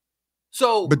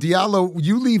 So, but Diallo,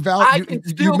 you leave out,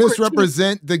 you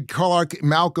misrepresent the Clark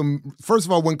Malcolm. First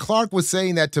of all, when Clark was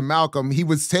saying that to Malcolm, he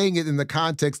was saying it in the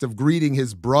context of greeting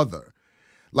his brother.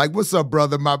 Like, what's up,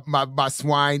 brother? My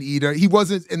swine eater. He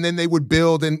wasn't, and then they would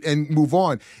build and move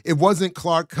on. It wasn't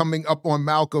Clark coming up on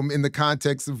Malcolm in the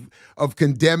context of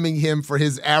condemning him for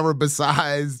his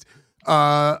Arabicized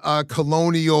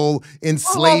colonial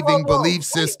enslaving belief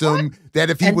system, that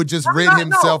if he would just rid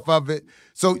himself of it.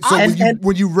 So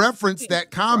when you reference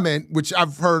that comment, which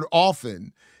I've heard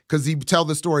often, because he tell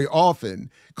the story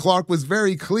often, Clark was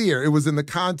very clear. It was in the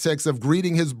context of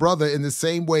greeting his brother in the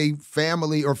same way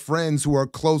family or friends who are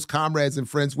close comrades and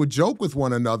friends would joke with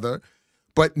one another,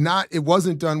 but it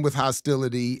wasn't done with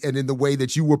hostility and in the way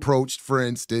that you approached, for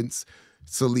instance,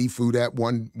 Salifu that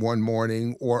one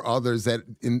morning, or others that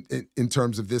in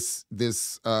terms of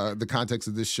the context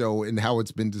of this show and how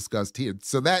it's been discussed here.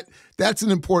 So that's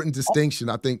an important distinction.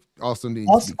 I think also needs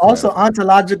to be also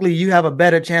ontologically, you have a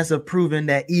better chance of proving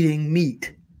that eating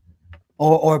meat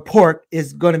or pork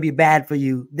is going to be bad for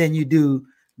you than you do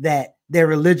that their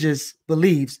religious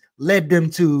beliefs led them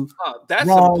to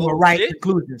wrong or right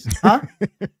conclusions. Huh?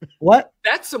 What?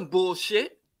 That's some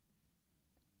bullshit.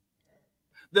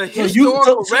 The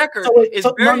historical record is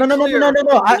very clear.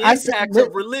 No. I said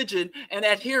of religion and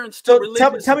adherence to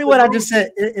religion. Tell me what I just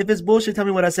said. If it's bullshit, tell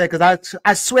me what I said, because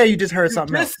I swear you just heard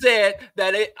something else. Just said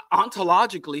that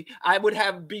ontologically, I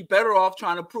would be better off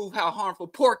trying to prove how harmful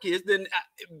pork is than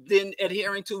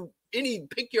adhering to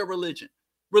pick your religious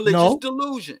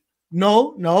delusion.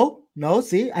 No.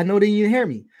 See, I know that you didn't hear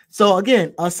me. So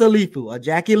again, a Salifu, a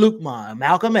Jackie Lukman, a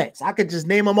Malcolm X, I could just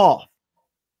name them off.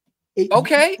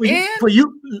 Okay, for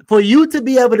you to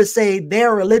be able to say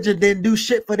their religion didn't do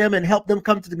shit for them and help them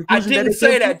come to the conclusion. I didn't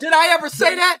say that. Did I ever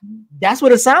say that? That's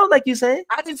what it sounds like you say.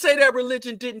 I didn't say their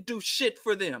religion didn't do shit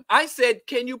for them. I said,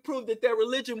 can you prove that their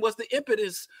religion was the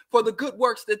impetus for the good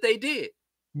works that they did?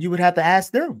 You would have to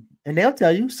ask them, and they'll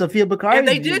tell you. Sophia Bakari, and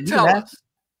they did tell us.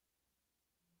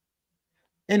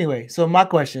 Anyway, so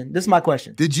this is my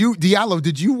question. Diallo,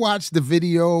 did you watch the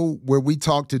video where we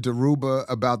talked to Daruba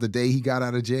about the day he got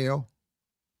out of jail?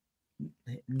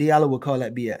 Diallo would call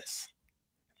that BS.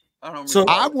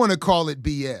 I want to call it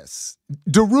BS.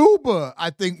 Daruba, I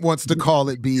think, wants to call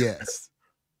it BS.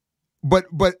 But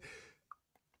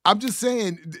I'm just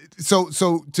saying, so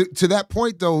to that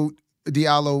point though,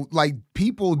 Diallo, like,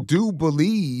 people do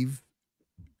believe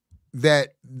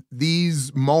that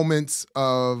these moments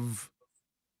of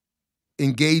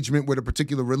engagement with a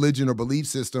particular religion or belief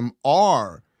system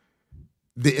are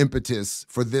the impetus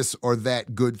for this or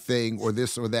that good thing or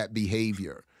this or that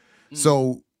behavior.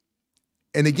 So,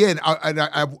 and again,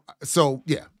 so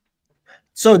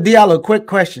Diallo, quick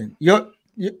question.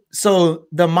 So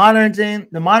the monitoring,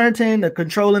 the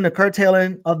controlling, the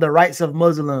curtailing of the rights of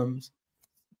Muslims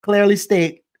clearly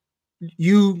state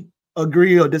you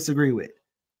agree or disagree with?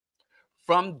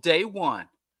 From day one,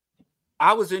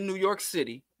 I was in New York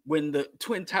City when the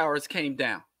Twin Towers came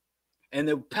down.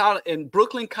 And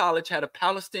Brooklyn College had a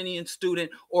Palestinian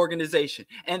student organization.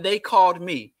 And they called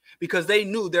me because they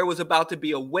knew there was about to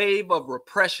be a wave of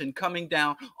repression coming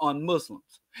down on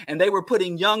Muslims. And they were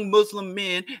putting young Muslim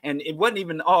men, and it wasn't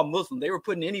even all Muslim. They were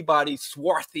putting anybody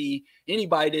swarthy,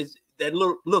 anybody that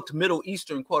looked Middle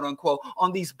Eastern, quote unquote,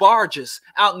 on these barges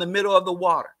out in the middle of the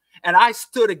water. And I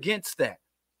stood against that.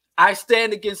 I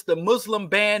stand against the Muslim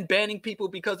ban, banning people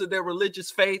because of their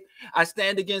religious faith. I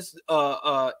stand against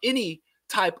any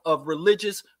type of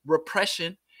religious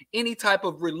repression, any type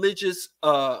of religious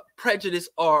prejudice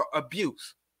or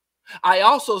abuse. I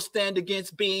also stand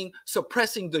against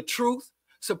suppressing the truth,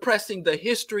 suppressing the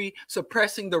history,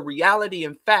 suppressing the reality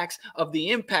and facts of the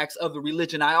impacts of the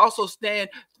religion. I also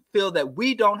feel that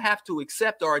we don't have to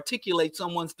accept or articulate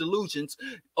someone's delusions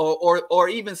or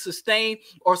even sustain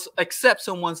or accept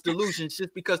someone's delusions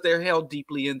just because they're held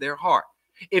deeply in their heart.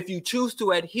 If you choose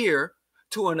to adhere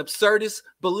to an absurdist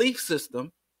belief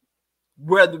system,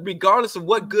 regardless of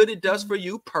what good it does for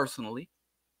you personally,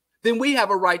 then we have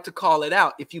a right to call it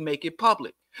out if you make it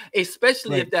public,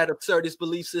 especially if that absurdist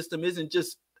belief system isn't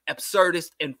just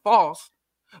absurdist and false,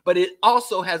 but it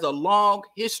also has a long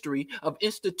history of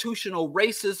institutional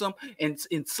racism and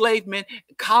enslavement,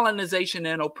 colonization,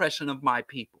 and oppression of my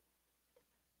people.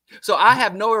 So I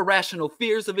have no irrational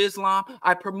fears of Islam.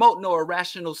 I promote no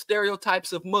irrational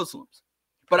stereotypes of Muslims.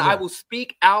 But I will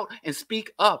speak out and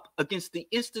speak up against the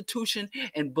institution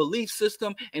and belief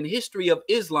system and history of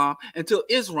Islam until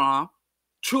Islam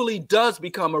truly does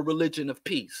become a religion of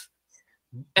peace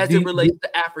as it relates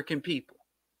to African people.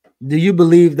 Do you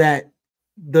believe that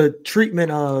the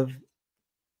treatment of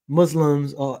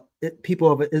Muslims or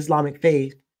people of Islamic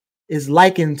faith is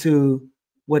likened to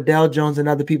what Dale Jones and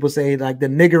other people say, like the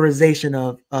niggerization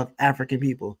of African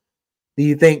people? Do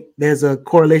you think there's a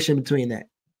correlation between that?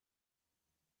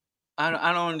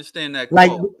 I don't understand that.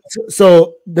 Like,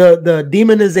 so the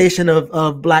demonization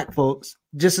of black folks,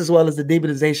 just as well as the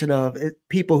demonization of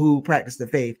people who practice the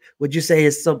faith, would you say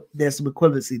there's some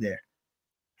equivalency there?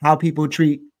 How people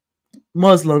treat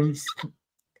Muslims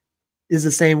is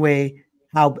the same way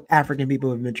how African people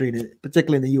have been treated,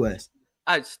 particularly in the U.S.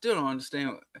 I still don't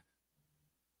understand.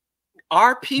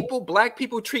 Our people, black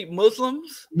people, treat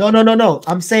Muslims? No.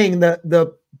 I'm saying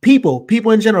the people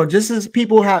in general, just as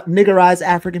people have niggerized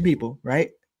African people,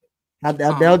 right? How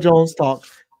Dale Jones talk.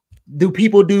 Do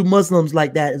people do Muslims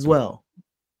like that as well?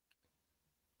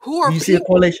 Who are do you see a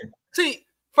correlation? See,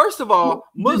 first of all,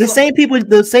 the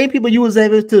same people you was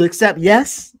able to accept,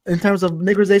 yes, in terms of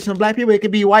niggerization of black people. It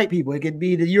could be white people, it could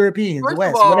be the Europeans, the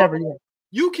West, whatever. Yeah.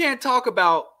 You can't talk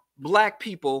about black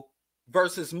people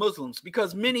versus Muslims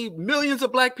because millions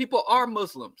of black people are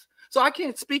Muslims. So I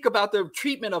can't speak about the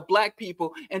treatment of black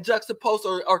people and juxtapose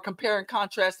or compare and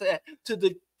contrast that to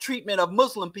the treatment of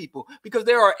Muslim people, because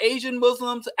there are Asian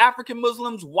Muslims, African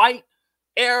Muslims, white,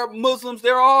 Arab Muslims.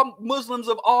 They're all Muslims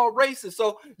of all races.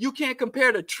 So you can't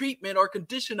compare the treatment or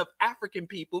condition of African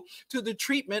people to the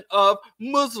treatment of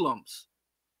Muslims.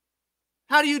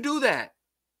 How do you do that?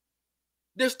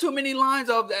 There's too many lines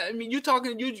of that. I mean, you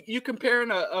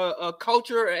comparing a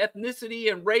culture, ethnicity,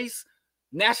 and race,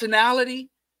 nationality.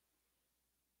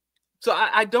 So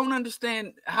I don't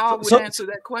understand how I would answer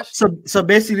that question. So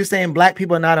basically saying black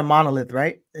people are not a monolith,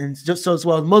 right? And just so as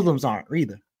well as Muslims aren't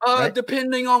either. Right?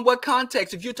 Depending on what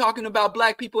context. If you're talking about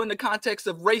black people in the context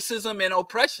of racism and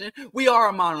oppression, we are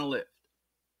a monolith.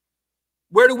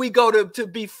 Where do we go to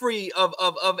be free of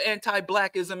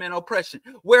anti-blackism and oppression?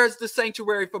 Where's the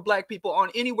sanctuary for black people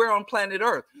anywhere on planet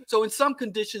Earth? So in some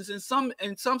conditions, in some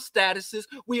statuses,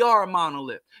 we are a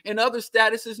monolith. In other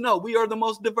statuses, no, we are the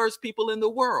most diverse people in the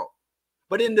world.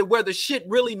 But where the shit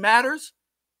really matters,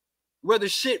 where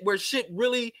shit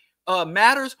really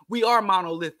matters, we are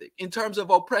monolithic in terms of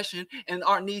oppression and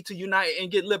our need to unite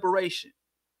and get liberation.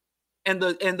 And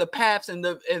the paths and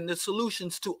the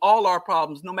solutions to all our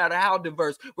problems, no matter how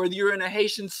diverse, whether you're in a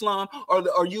Haitian slum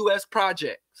or U.S.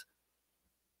 projects.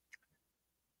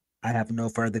 I have no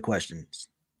further questions.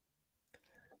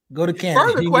 Go to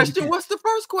Canada. Further question? What's the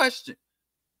first question?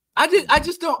 I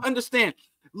just don't understand.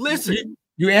 Listen,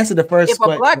 you answered the first. If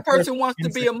a black person wants to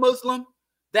be a Muslim,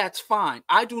 that's fine.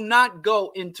 I do not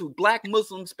go into black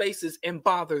Muslim spaces and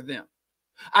bother them.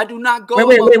 I do not go.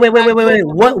 Wait.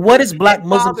 What is black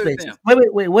Muslim spaces?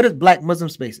 Wait. What is black Muslim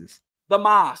spaces? The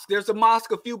mosque. There's a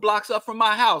mosque a few blocks up from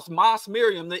my house. Mosque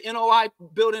Miriam, the NOI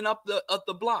building up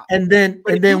the block. And then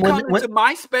to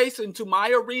my space and to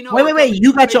my arena. Wait.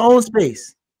 You got your own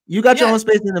space. You got your own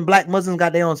space, and the black Muslims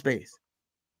got their own space.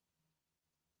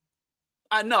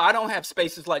 I know I don't have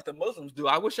spaces like the Muslims do.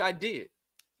 I wish I did.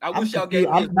 I wish y'all confused.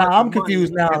 gave me as much I'm money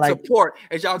confused now. and Like, support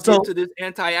as y'all so- give to this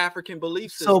anti-African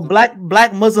belief system. so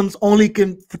black Muslims only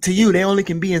can, to you, they only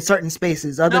can be in certain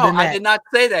spaces. Other No, than that, I did not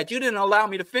say that. You didn't allow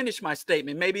me to finish my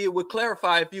statement. Maybe it would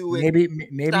clarify if you would maybe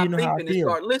stop you know how I thinking and feel.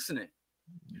 start listening.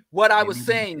 What I was Maybe.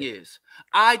 saying is,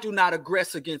 I do not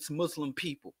aggress against Muslim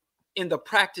people in the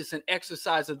practice and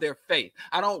exercise of their faith.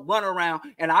 I don't run around,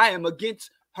 and I am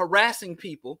against harassing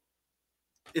people.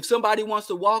 If somebody wants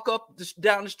to walk up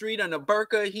down the street in a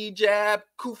burqa, hijab,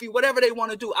 kufi, whatever they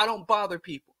want to do, I don't bother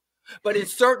people. But in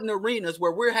certain arenas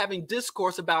where we're having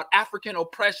discourse about African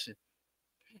oppression,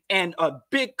 and a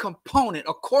big component,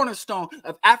 a cornerstone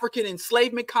of African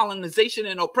enslavement, colonization,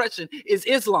 and oppression is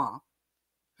Islam,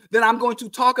 then I'm going to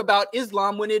talk about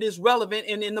Islam when it is relevant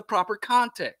and in the proper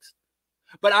context.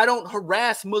 But I don't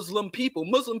harass Muslim people.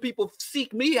 Muslim people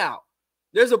seek me out.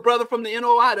 There's a brother from the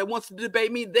NOI that wants to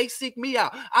debate me. They seek me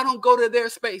out. I don't go to their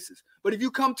spaces. But if you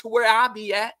come to where I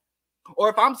be at, or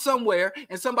if I'm somewhere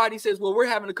and somebody says, well, we're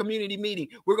having a community meeting,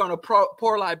 we're going to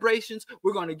pour libations,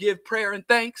 we're going to give prayer and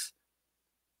thanks,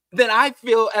 then I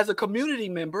feel as a community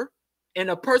member and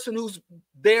a person who's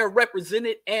there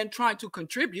represented and trying to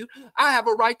contribute, I have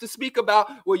a right to speak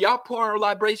about, well, y'all pouring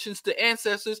libations to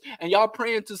ancestors and y'all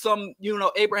praying to some,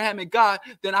 Abrahamic God,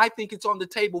 then I think it's on the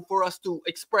table for us to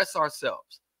express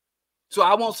ourselves. So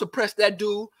I won't suppress that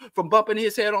dude from bumping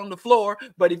his head on the floor.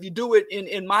 But if you do it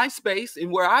in my space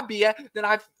and where I be at, then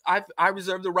I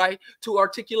reserve the right to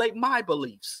articulate my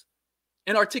beliefs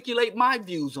and articulate my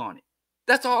views on it.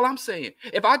 That's all I'm saying.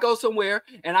 If I go somewhere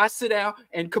and I sit down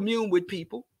and commune with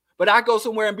people, but I go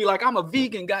somewhere and be like, I'm a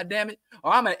vegan, goddammit,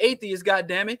 or I'm an atheist,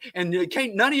 goddammit, and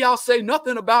can't none of y'all say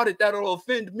nothing about it that'll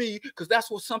offend me because that's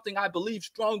something I believe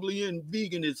strongly in,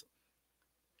 veganism.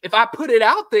 If I put it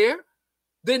out there,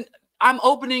 then I'm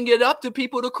opening it up to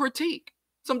people to critique.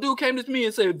 Some dude came to me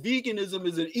and said veganism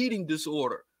is an eating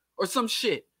disorder or some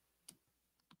shit.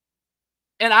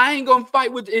 And I ain't going to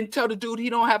fight with and tell the dude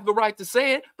he don't have the right to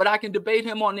say it, but I can debate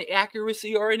him on the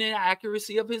accuracy or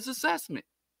inaccuracy of his assessment.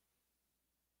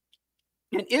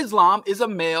 And Islam is a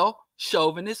male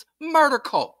chauvinist murder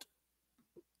cult.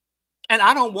 And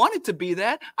I don't want it to be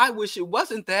that. I wish it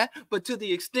wasn't that. But to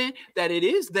the extent that it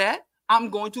is that, I'm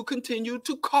going to continue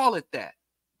to call it that.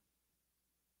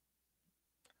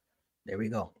 There we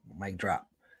go. Mic drop.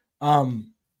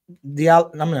 I'm not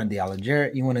Diallo.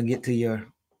 Jarrett, you want to get to your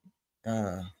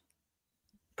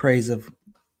praise of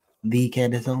the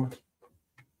Candace Owens?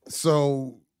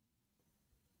 So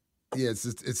yeah,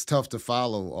 it's tough to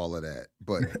follow all of that,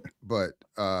 but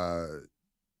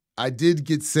I did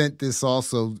get sent this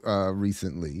also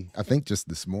recently, I think just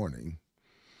this morning,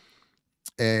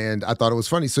 and I thought it was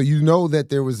funny. So that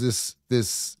there was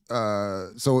this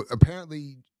so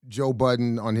apparently Joe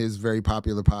Budden on his very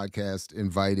popular podcast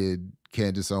invited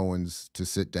Candace Owens to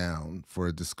sit down for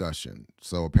a discussion.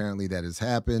 So apparently that has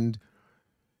happened.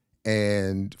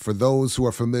 And for those who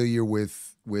are familiar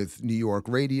with New York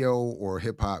radio or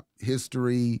hip hop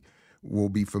history, will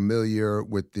be familiar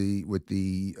with the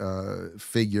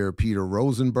figure Peter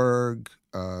Rosenberg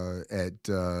at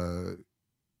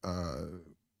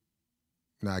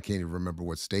now I can't even remember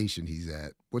what station he's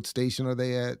at. What station are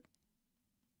they at?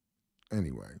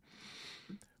 Anyway,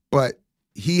 but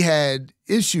he had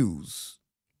issues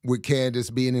with Candace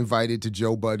being invited to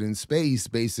Joe Budden's space,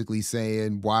 basically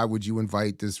saying, why would you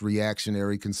invite this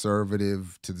reactionary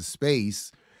conservative to the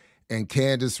space? And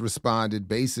Candace responded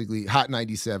basically, Hot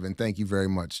 97, thank you very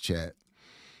much, chat.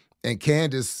 And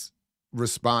Candace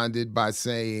responded by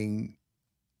saying,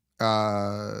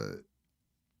 calling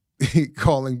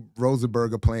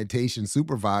Rosenberg a plantation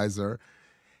supervisor,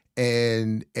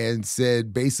 and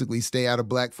said basically stay out of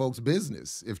black folks'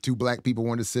 business. If two black people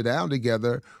want to sit down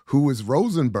together, who is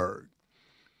Rosenberg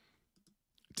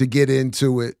to get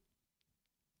into it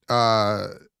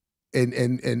and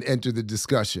enter the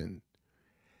discussion?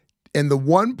 And the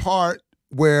one part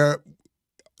where,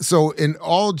 so in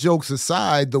all jokes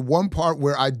aside, the one part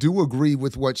where I do agree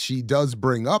with what she does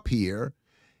bring up here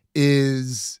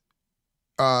is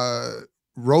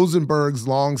Rosenberg's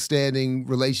longstanding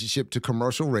relationship to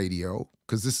commercial radio,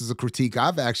 because this is a critique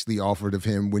I've actually offered of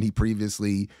him when he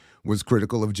previously was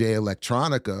critical of Jay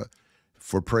Electronica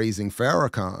for praising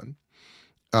Farrakhan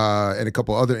and a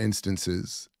couple other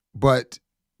instances, but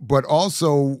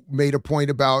also made a point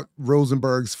about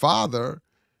Rosenberg's father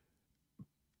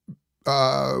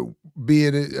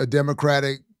being a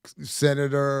Democratic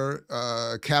senator,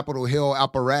 Capitol Hill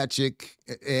apparatchik,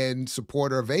 and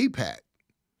supporter of AIPAC.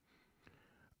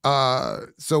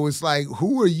 So it's like,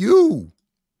 who are you?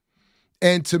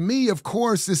 And to me, of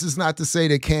course, this is not to say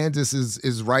that Candace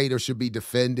is right or should be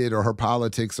defended or her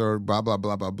politics or blah, blah,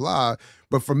 blah, blah, blah.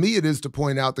 But for me, it is to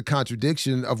point out the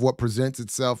contradiction of what presents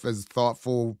itself as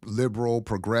thoughtful, liberal,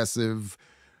 progressive,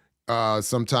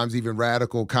 sometimes even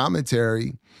radical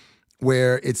commentary,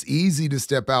 where it's easy to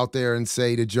step out there and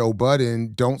say to Joe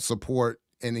Budden, don't support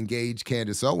and engage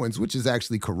Candace Owens, which is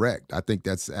actually correct. I think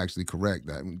that's actually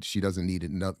correct. I mean, she doesn't need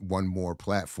one more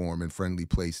platform and friendly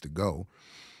place to go.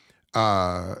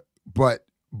 But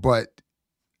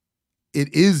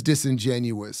it is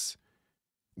disingenuous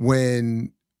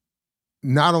when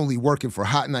not only working for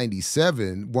Hot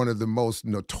 97, one of the most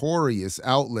notorious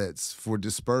outlets for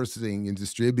dispersing and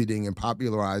distributing and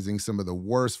popularizing some of the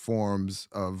worst forms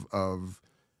of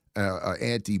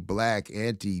anti-black,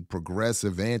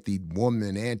 anti-progressive,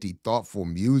 anti-woman, anti-thoughtful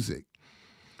music,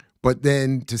 but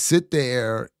then to sit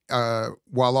there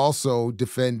while also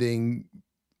defending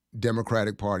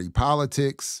Democratic Party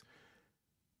politics,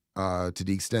 to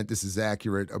the extent this is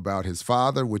accurate about his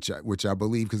father, which I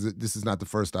believe, because this is not the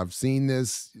first I've seen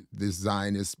this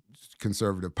Zionist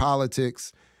conservative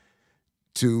politics,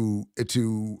 and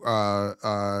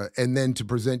then to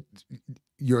present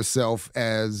yourself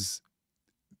as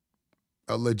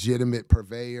a legitimate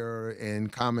purveyor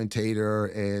and commentator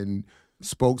and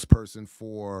spokesperson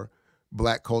for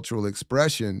Black cultural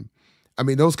expression. I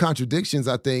mean, those contradictions,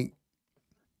 I think,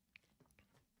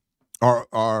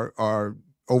 are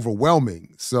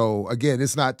overwhelming. So again,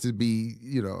 it's not to be,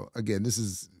 again, this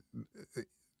is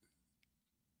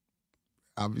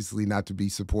obviously not to be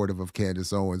supportive of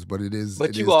Candace Owens, but it is.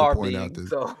 But it you is are to point being out this.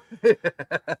 so.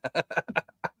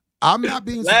 I'm not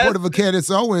being supportive of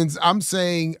Candace Owens. I'm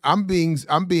saying I'm being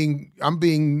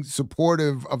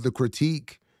supportive of the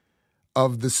critique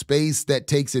of the space that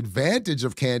takes advantage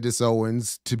of Candace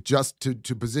Owens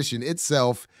to position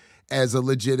itself as a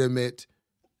legitimate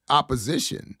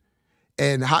opposition.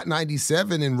 And Hot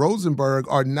 97 and Rosenberg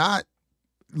are not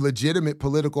legitimate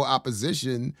political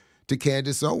opposition to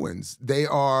Candace Owens. They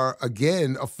are,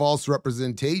 again, a false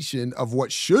representation of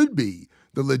what should be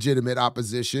the legitimate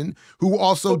opposition, who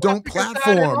also don't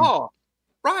platform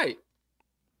right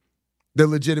the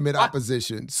legitimate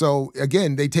opposition. So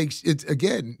again,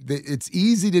 it's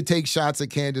easy to take shots at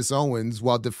Candace Owens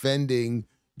while defending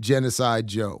Genocide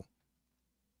Joe.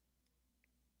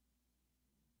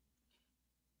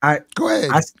 Go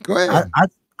ahead.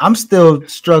 I'm still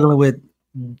struggling with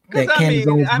that Candace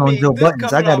Owens on Joe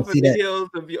Buttons. I got to see that. Heels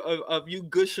of you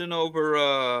gushing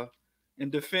over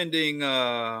and defending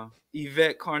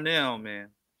Yvette Carnell, man.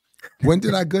 When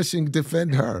did I gush and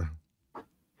defend her?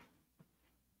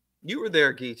 You were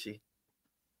there, Geechee.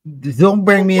 Don't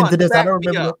bring me into this. I don't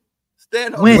remember.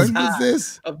 When was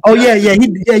this? Oh yeah,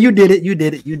 you did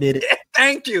it.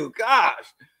 Thank you. Gosh.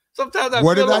 Sometimes I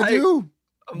what feel did like I do?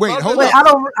 Wait, hold up.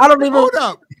 I don't even hold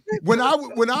up. When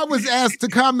I was asked to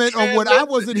comment on what I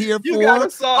wasn't here for,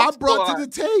 I brought to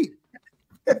the tape.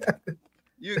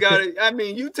 You got it. I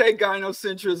mean, you take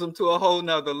gynocentrism to a whole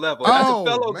nother level. As a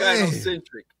fellow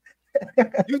gynocentric,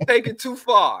 you take it too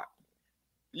far.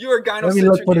 You're a gynocentric.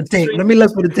 Let me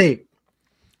look for the tape.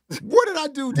 What did I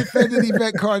do defending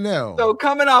Yvette Carnell? So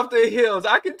coming off the heels,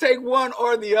 I can take one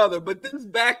or the other, but this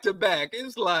back to back,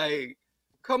 it's like,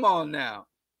 come on now.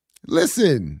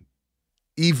 Listen,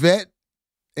 Yvette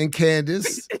and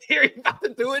Candace. You're about to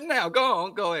do it now.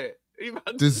 Go ahead.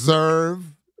 Deserve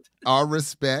our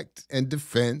respect and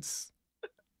defense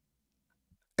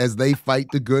as they fight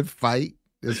the good fight,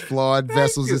 as flawed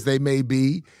vessels as they may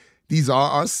be. These are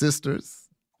our sisters.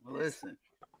 Listen.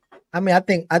 I mean, I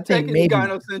think maybe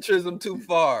gynocentrism too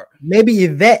far. Maybe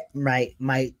Yvette might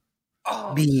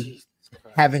be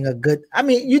having a good. I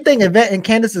mean, you think Yvette and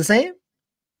Candace the same?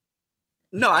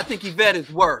 No, I think Yvette is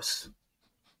worse.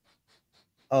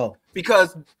 Oh,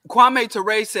 because Kwame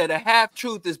Ture said a half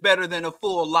truth is better than a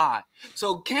full lie.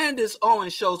 So Candace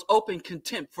Owens shows open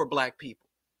contempt for Black people,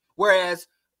 whereas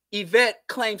Yvette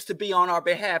claims to be on our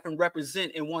behalf and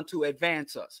represent and want to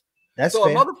advance us. That's so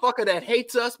fair. A motherfucker that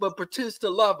hates us but pretends to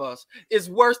love us is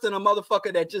worse than a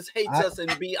motherfucker that just hates us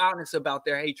and be honest about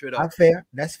their hatred of us. Fair.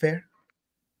 That's fair.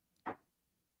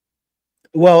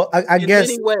 Well, I guess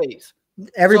in many ways.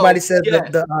 Everybody says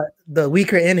the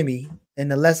weaker enemy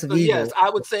and the less of evil. Yes, I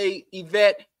would say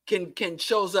Yvette can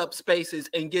shows up spaces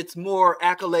and gets more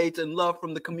accolades and love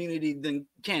from the community than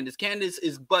Candace. Candace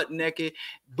is butt naked,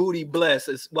 booty blessed,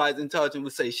 as Wise Intelligent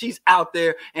would say. She's out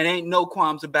there and ain't no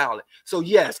qualms about it. So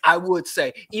yes, I would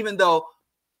say, even though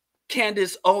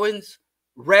Candace Owens'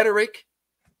 rhetoric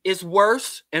is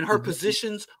worse and her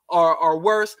positions are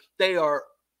worse, they are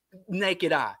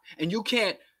naked eye. And you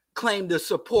can't claim to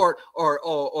support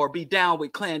or be down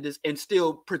with clandestine and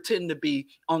still pretend to be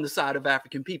on the side of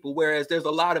African people, whereas there's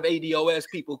a lot of ADOS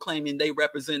people claiming they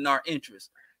represent our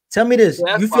interests. Tell me this: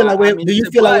 So you feel like way? Do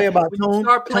you feel that way about when Tone? you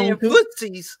start playing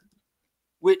footsies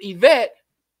with Yvette,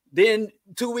 then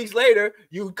 2 weeks later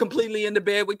you completely in the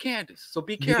bed with Candace. So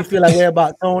be careful. Do you feel like way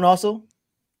about Tone also?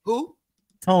 Who?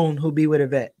 Tone, who be with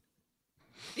Yvette?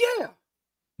 Yeah.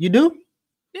 You do?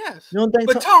 Yes. You don't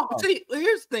think? But Tone, see,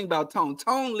 here's the thing about Tone.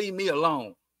 Tone, leave me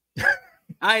alone.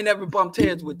 I ain't never bumped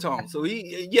heads with Tone. So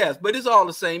yes, but it's all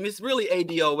the same. It's really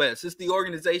ADOS. It's the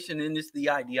organization and it's the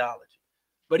ideology.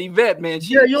 But Yvette, man,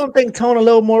 you don't think Tone a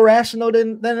little more rational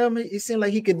than him? It seemed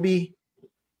like he could be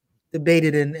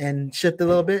debated and shift a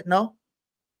little bit. No,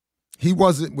 he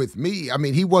wasn't with me. I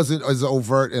mean, he wasn't as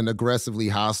overt and aggressively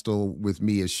hostile with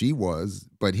me as she was,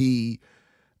 but he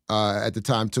at the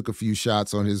time took a few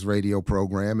shots on his radio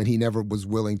program, and he never was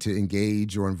willing to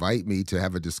engage or invite me to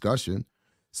have a discussion.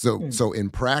 So in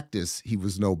practice, he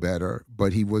was no better,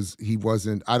 but he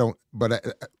wasn't.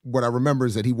 What I remember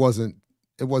is that he wasn't.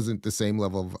 It wasn't the same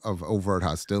level of overt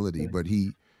hostility, but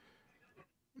he,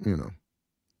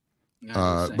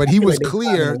 but he was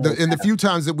clear in the few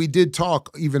times that we did talk,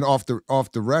 even off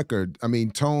the record. I mean,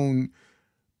 Tone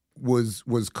was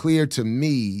clear to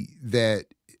me that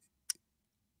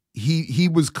he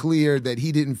was clear that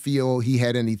he didn't feel he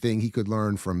had anything he could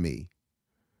learn from me.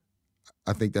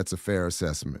 I think that's a fair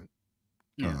assessment.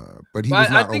 Yeah. But he was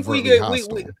not overtly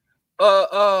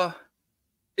hostile.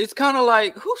 It's kind of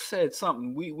like, who said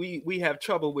something? We have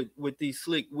trouble with these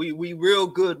slick. We real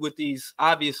good with these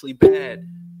obviously bad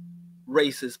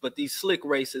racists, but these slick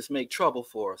racists make trouble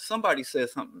for us. Somebody said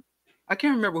something. I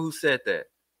can't remember who said that.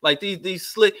 Like these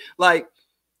slick, like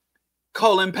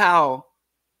Colin Powell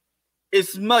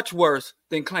is much worse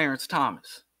than Clarence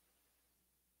Thomas.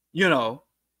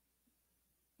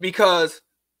 Because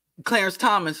Clarence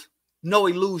Thomas, no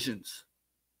illusions.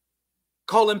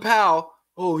 Colin Powell,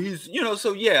 he's,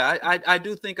 so yeah, I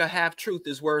do think a half truth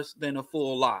is worse than a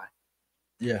full lie.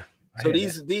 Yeah. So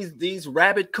these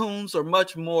rabbit coons are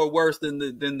much more worse than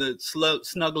the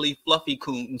snuggly fluffy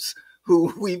coons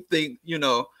who we think,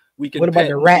 we can. What about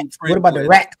the rats? What about the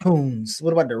rat coons?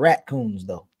 What about the rat coons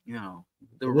though?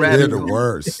 They're the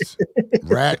worst.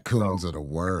 Rat coons are the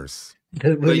worst.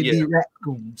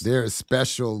 They're a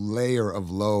special layer of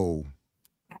low.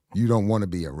 You don't want to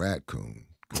be a rat coon.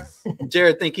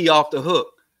 Jared think he off the hook.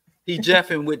 He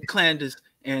jeffing with Clandis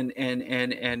and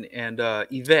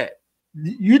Yvette.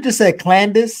 You just said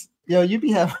Clandis? Yo, you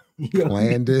be having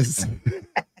Clandis.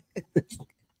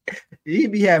 You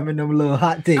be having them little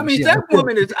hot takes. I mean, that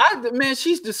woman is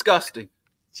she's disgusting.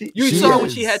 You saw when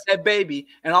she had that baby,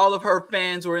 and all of her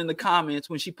fans were in the comments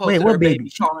when she posted her baby,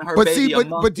 calling her baby a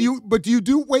monkey. But do you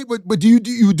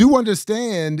do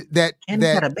understand that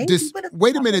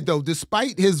wait a minute though,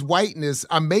 despite his whiteness,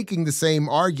 I'm making the same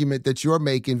argument that you're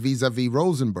making vis-a-vis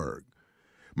Rosenberg.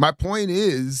 My point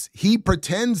is, he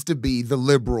pretends to be the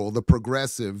liberal, the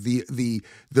progressive, the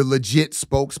legit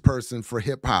spokesperson for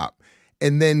hip hop,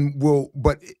 and then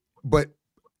but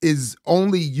is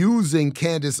only using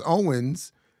Candace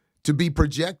Owens to be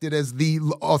projected as the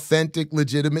authentic,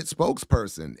 legitimate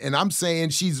spokesperson. And I'm saying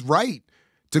she's right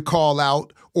to call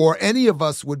out, or any of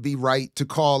us would be right to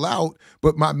call out.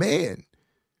 But my man,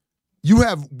 you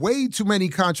have way too many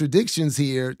contradictions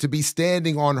here to be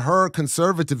standing on her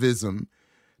conservatism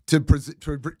to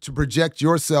project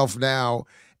yourself now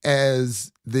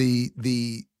as the.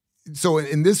 So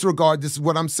in this regard, this is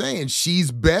what I'm saying.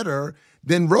 She's better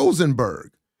than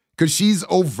Rosenberg because she's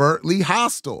overtly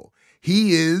hostile.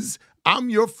 He is, I'm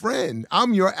your friend.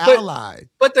 I'm your ally.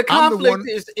 But the conflict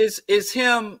is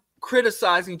him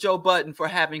criticizing Joe Budden for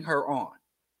having her on.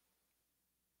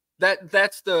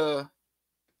 That's the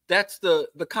conflict.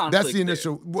 That's the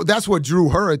initial. Well, that's what drew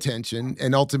her attention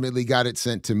and ultimately got it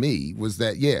sent to me. Was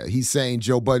that he's saying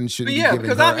Joe Budden shouldn't be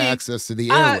giving her access to the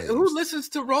airwaves. Who listens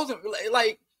to Rosenberg?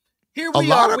 Like here a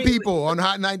lot of people on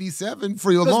Hot 97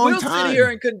 for a long time. We'll sit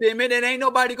here and condemn it, and ain't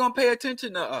nobody gonna pay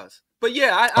attention to us. But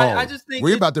yeah, I just think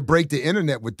we're about to break the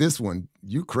internet with this one.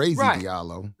 You crazy,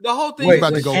 Diallo. The whole thing. We're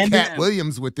about to go Cat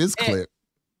Williams with this clip.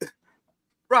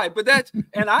 Right, but that's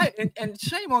and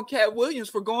shame on Cat Williams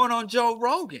for going on Joe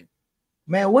Rogan.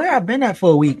 Man, where I been at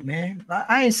for a week, man?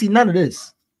 I ain't seen none of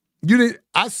this. You did.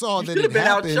 I saw that. You should have been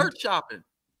out church shopping.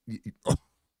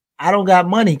 I don't got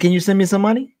money. Can you send me some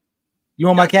money? You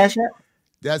want my Cash App?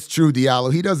 That's true,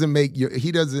 Diallo. He doesn't make your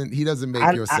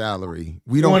your salary.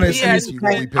 We don't pay you.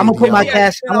 I'm gonna put my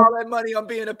cash. All that money on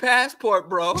being a passport,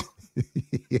 bro.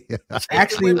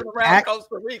 Actually,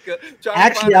 Costa Rica.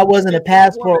 Actually, I wasn't a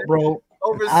passport, bro.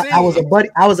 I was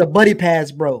a buddy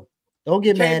pass, bro. Don't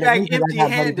get Came mad at back me because I got money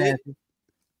empty-handed. passes.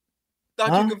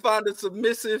 Thought you could find a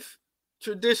submissive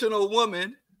traditional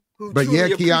woman who But truly yeah,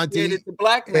 appreciated the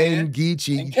black man. and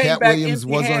Geechee, and came Cat back Williams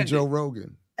was on empty-handed. Joe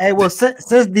Rogan. Hey, well, since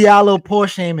Diallo poor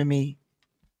shaming me,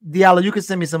 Diallo, you can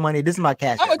send me some money. This is my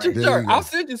cash. How much right a shirt? I'll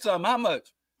send you some. How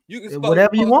much? You can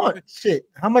whatever you want. Shit.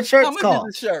 How much shirts How much cost?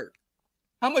 is a shirt?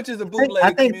 How much is a bootleg?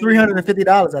 I think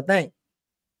 $350. I think.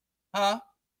 Huh?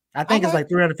 I think it's like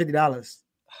 $350.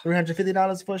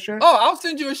 $350 for a shirt. Oh, I'll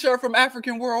send you a shirt from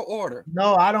African World Order.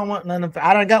 No, I don't want none of them.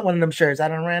 I don't got one of them shirts. I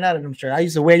done ran out of them shirts. I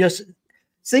used to wear your.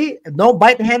 See, don't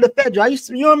bite the hand of federal.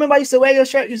 You remember I used to wear your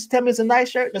shirt? You used to tell me it's a nice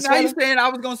shirt. Now you saying I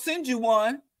was gonna send you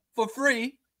one for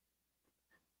free?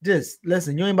 Just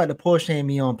listen. You ain't about to poor shame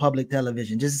me on public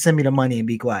television. Just send me the money and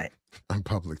be quiet. On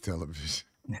public television.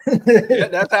 Yeah,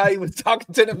 that's how he was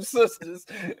talking to them sisters.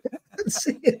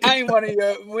 I ain't one of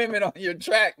your women on your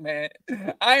track, man.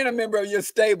 I ain't a member of your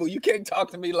stable. You can't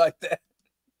talk to me like that.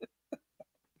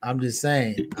 I'm just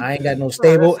saying, I ain't got no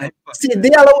stable. See,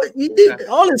 Diallo, you did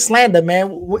all this slander,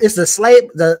 man. It's the slave,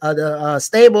 the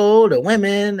stable, the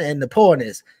women, and the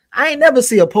poorness. I ain't never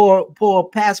see a poor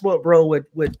passport bro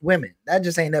with women. I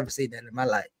just ain't never seen that in my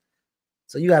life.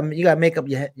 So you got to make up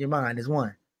your mind. Is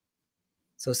one.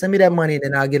 So send me that money, and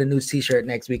then I'll get a new T-shirt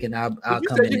next week, and I'll you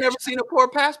come said in. You never seen a poor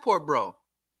passport bro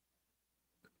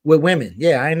with women.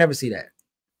 Yeah, I ain't never see that.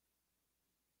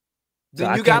 Then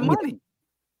so you got money.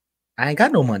 I ain't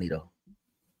got no money though.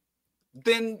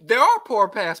 Then there are poor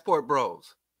passport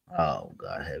bros. Oh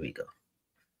God, here we go.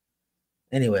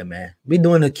 Anyway, man, we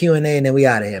doing the Q&A and then we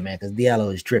out of here, man, because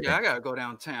Diallo is tripping. Yeah, I gotta go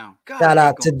downtown. God, shout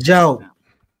out to Joe.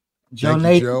 Joe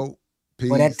Nathan. Joe. Peace.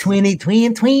 For that twin.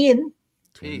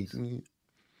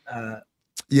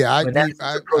 Yeah,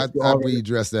 we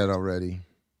addressed that already.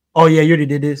 Oh yeah, you already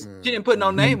did this. She didn't put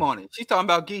no name on it. She's talking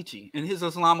about Geechee and his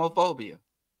Islamophobia.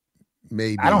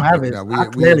 Maybe I don't have it. No,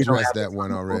 we addressed that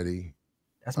one already.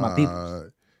 That's my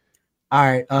people. All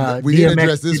right. We didn't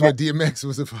address this one. DMX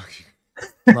was a fucking.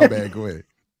 My bad. Go ahead.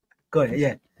 Go ahead.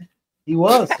 Yeah, he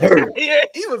was. Yeah,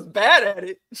 he was bad at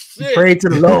it. Shit. Pray to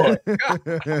the Lord.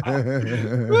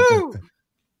 Woo.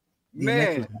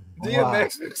 Man,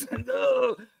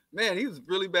 DMX. Man, he was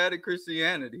really bad at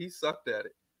Christianity. He sucked at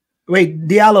it. Wait,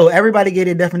 Diallo. Everybody gave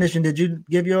a definition. Did you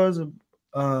give yours? Of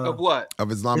what? Of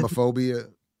Islamophobia.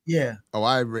 Yeah. Oh,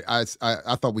 I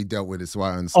thought we dealt with it, so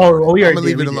I understand. Oh, I'm gonna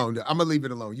leave it alone. I'm gonna leave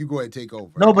it alone. You go ahead and take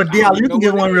over. No, but Diallo, you can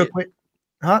give one real quick.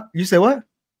 Huh? You say what?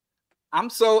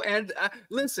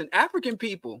 Listen, African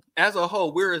people as a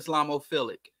whole, we're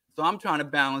Islamophilic. So I'm trying to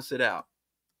balance it out.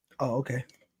 Oh, okay.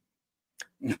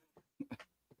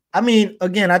 I mean,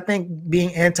 again, I think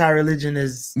being anti-religion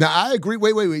is. Now I agree.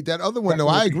 Wait. That other one, though.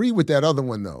 I agree with that other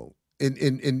one, though.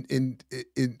 In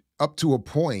up to a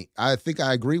point, I think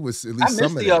I agree with at least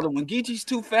some of the other one. Geechee's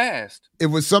too fast. It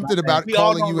was something about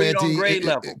calling you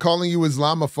calling you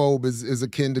Islamophobe is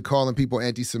akin to calling people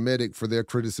anti-Semitic for their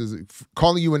criticism.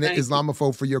 Calling you an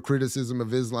Islamophobe for your criticism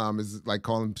of Islam is like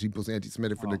calling people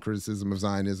anti-Semitic for their criticism of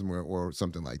Zionism or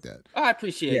something like that. I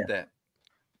appreciate that.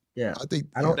 Yeah, I think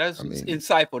that's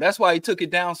insightful. That's why he took it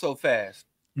down so fast.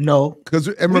 No, because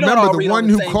remember the one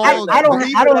who called.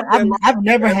 I've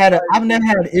never had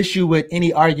an issue with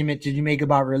any argument that you make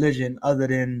about religion, other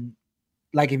than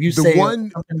like if you say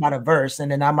something about a verse,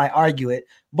 and then I might argue it.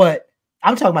 But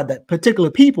I'm talking about the particular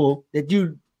people that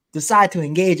you decide to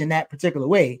engage in that particular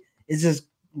way. It's just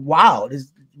wild. It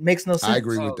makes no sense. I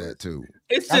agree with that too.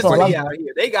 It's just out here.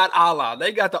 They got Allah.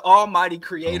 They got the Almighty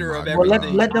Creator of everything.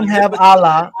 Well, let them have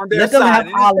Allah. Let them have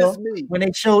Allah when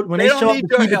they show up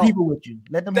to feed the people with you.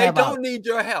 Let them have Allah. They don't need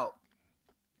your help.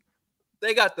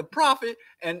 They got the prophet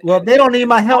and if they don't need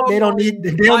my help, they don't need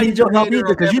your help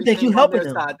either, because you think you helping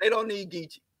them. They don't need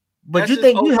Geechee. But you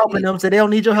think you helping them, so they don't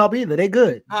need your help either. They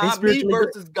good. They spiritually me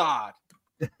versus God.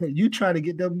 You trying to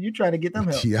get them help.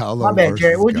 Diallo, my bad,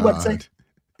 Jared. What you about to say?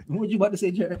 What you about to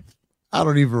say, Jared? I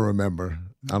don't even remember.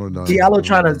 I don't know. Diallo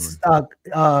trying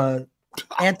to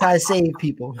anti-save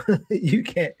people. You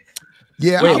can't.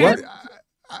 Yeah,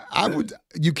 I would.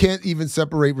 You can't even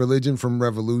separate religion from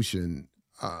revolution.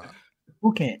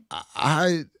 Who can't?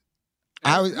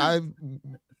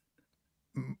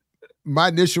 My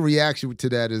initial reaction to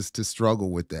that is to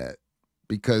struggle with that,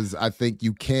 because I think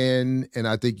you can, and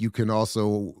I think you can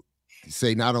also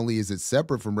say not only is it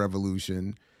separate from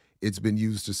revolution, it's been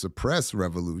used to suppress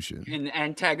revolution and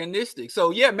antagonistic.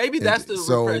 So yeah, maybe that's the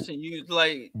repression you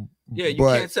like. Yeah, you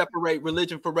can't separate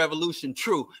religion from revolution.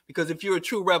 True, because if you're a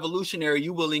true revolutionary,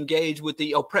 you will engage with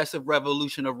the oppressive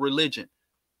revolution of religion.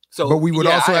 So, but we would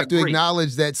also have to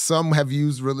acknowledge that some have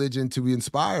used religion to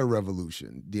inspire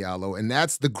revolution, Diallo, and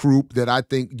that's the group that I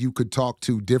think you could talk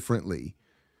to differently.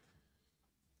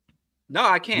 No,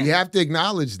 I can't. We have to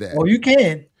acknowledge that. Oh, you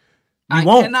can. I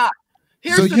won't. cannot.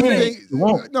 Here's So the you thing. think? You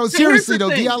won't. No, See, seriously here's the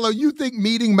though, thing. Diallo, you think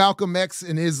meeting Malcolm X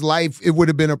in his life, it would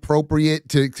have been appropriate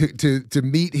to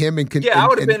meet him and I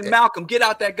would have been Malcolm. Get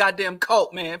out that goddamn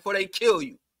cult, man, before they kill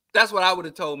you. That's what I would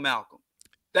have told Malcolm.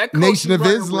 That cult Nation you of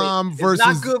running Islam with is versus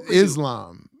not good for you.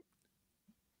 Islam.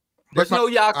 There's no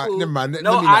Yaku, never mind.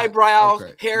 no Let me not. eyebrows,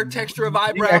 Okay. hair texture of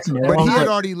eyebrows. asking me the But wrong he had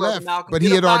question. already left. Malcolm, But get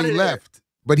he had up already outta there. left.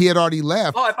 But he had already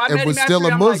left Oh, if I met and him was after still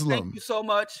a I'm like, Muslim. thank you so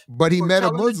much. But he for met a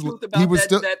telling the Muslim. truth about He was that,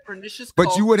 still. that pernicious But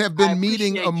cult. you would have I been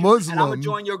meeting a appreciate you, and I'm gonna Muslim.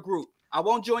 join your group. I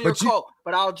won't join your But you- cult,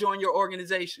 but I'll join your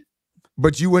organization.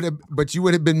 But you would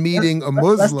have been meeting a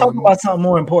Let's talk Muslim. about something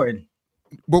more important.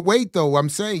 But wait, though, I'm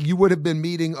saying you would have been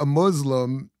meeting a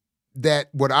Muslim. That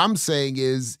what I'm saying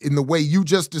is, in the way you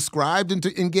just described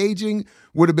into engaging,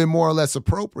 would have been more or less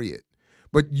appropriate.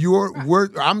 But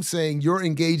I'm saying you're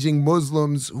engaging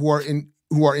Muslims who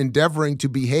are endeavoring to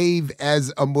behave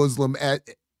as a Muslim,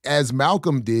 as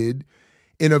Malcolm did,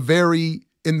 in the very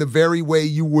way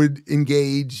you would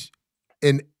engage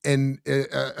an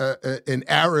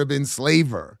Arab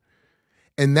enslaver.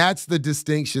 And that's the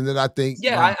distinction that I think.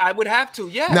 Yeah, I would have to.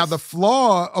 Yes. Now the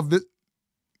flaw of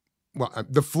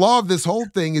this whole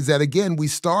thing is that, again, we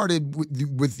started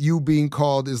with you being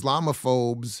called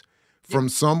Islamophobes from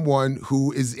someone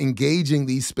who is engaging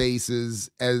these spaces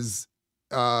as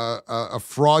a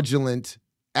fraudulent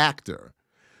actor.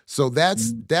 So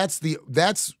that's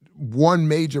one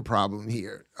major problem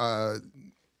here.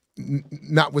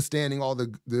 Notwithstanding all the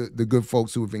good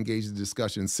folks who have engaged in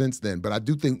discussion since then, but I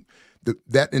do think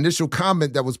that initial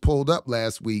comment that was pulled up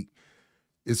last week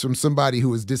is from somebody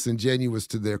who is disingenuous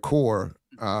to their core.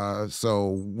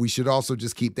 So we should also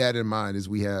just keep that in mind as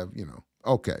we have,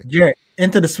 okay. Jared,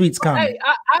 into the sweets comment. Hey,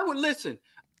 I would listen.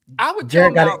 I would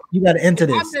Jared, tell Malcolm, you got to enter if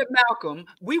this. I met Malcolm,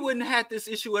 we wouldn't have had this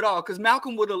issue at all because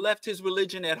Malcolm would have left his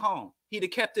religion at home. He'd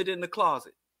have kept it in the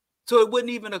closet. So it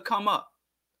wouldn't even have come up.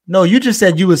 No, you just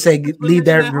said you would say leave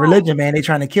that at religion, man. They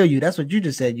trying to kill you. That's what you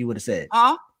just said you would have said.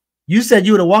 Huh? You said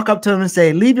you would have walked up to him and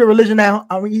say, leave your religion now.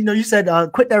 I mean, you said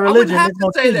quit that religion. I wouldn't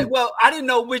have to say that. Well, I didn't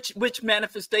know which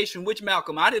manifestation, which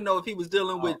Malcolm. I didn't know if he was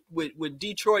dealing with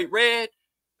Detroit Red,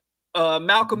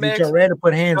 Malcolm X, Detroit Red to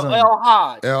put hands on El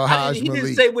Haj. He Malik.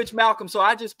 didn't say which Malcolm, so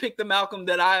I just picked the Malcolm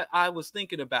that I was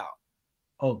thinking about.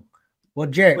 Oh, well,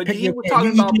 Jared, But pick he your, was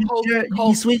talking about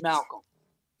post sweets. Malcolm.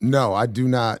 No, I do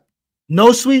not.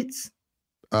 No sweets.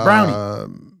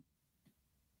 Brownie.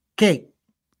 Cake.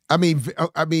 I mean,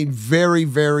 very,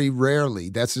 very rarely.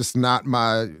 That's just not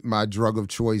my drug of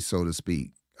choice, so to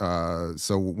speak.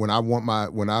 So when I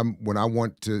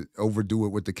want to overdo it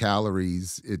with the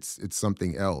calories, it's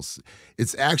something else.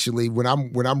 It's actually when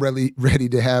I'm really ready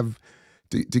to have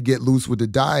to get loose with the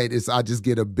diet, I just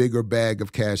get a bigger bag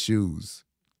of cashews.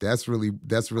 That's really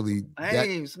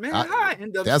Lames, man. I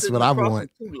end up that's what I want.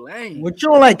 What you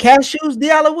don't like cashews,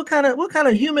 Diallo? What kind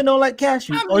of human don't like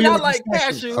cashews? I mean, I like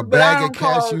cashews, a but bag I of don't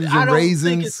call, cashews I and don't raisins,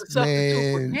 think it's a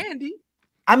substitute for candy.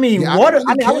 I mean, Yeah, water.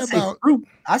 I I would say fruit.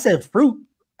 I said fruit.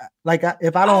 Like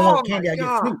if I don't want candy, I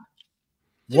get fruit.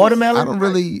 Watermelon. I don't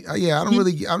really. I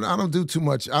don't do too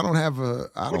much. I don't have a.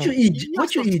 What you eat?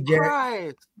 What you eat,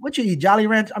 Jared? What you eat? Jolly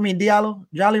Ranch. I mean, Diallo,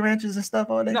 Jolly Ranchers and stuff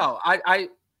all day. No,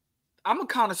 I'm a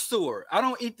connoisseur. I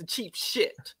don't eat the cheap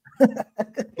shit.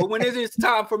 But when it is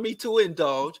time for me to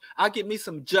indulge, I get me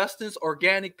some Justin's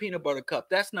organic peanut butter cup.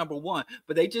 That's number one.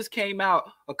 But they just came out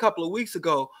a couple of weeks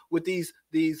ago with these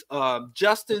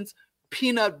Justin's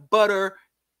peanut butter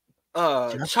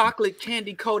chocolate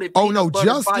candy coated. Oh no,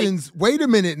 Justin's. Bites. Wait a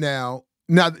minute now.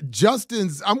 Now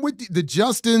Justin's. I'm with the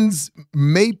Justin's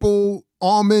maple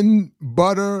almond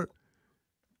butter.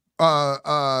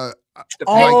 I'll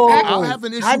have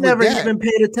an issue. I never with that. even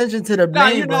paid attention to the name. Now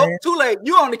you know, too late.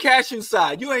 You on the cashew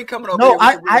side. You ain't coming over. No,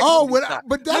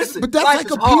 but that's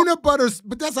like a peanut butter.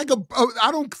 But that's like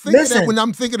I don't think of that when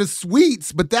I'm thinking of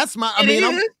sweets. But that's my. I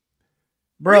mean,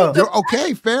 bro.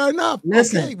 Okay, fair enough.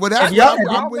 Listen, okay, well that's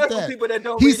I'm with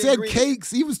that. He said cakes.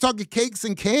 He was talking cakes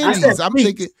and candies. I'm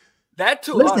thinking. That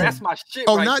too. Listen, that's my shit.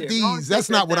 Oh, right not there. these. That's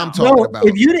not what I'm talking about.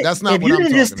 If you didn't, that's not if you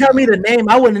didn't just tell me the name,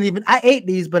 I wouldn't even. I ate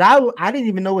these, but I didn't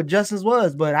even know what Justin's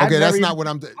was. But okay, that's not what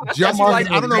I'm. Justin's. I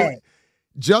don't know.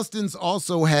 Justin's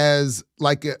also has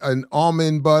like an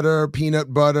almond butter,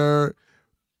 peanut butter,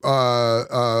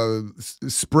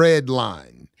 spread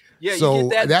line. Yeah, so you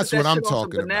get that's what I'm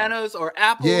talking about. Bananas or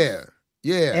apples. Yeah.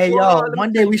 Hey y'all,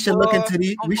 one day we should look into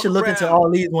these. We should look into all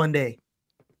these one day.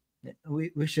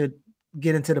 We should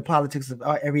get into the politics of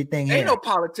everything. Ain't no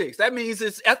politics. That means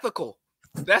it's ethical.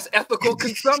 That's ethical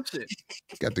consumption.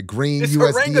 Got the green it's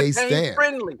USDA stamp.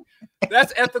 Friendly.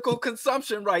 That's ethical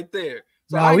consumption right there.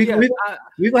 So Now we gonna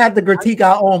have to critique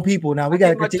our own people. Now we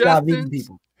got to critique our vegan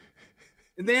people.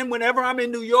 And then whenever I'm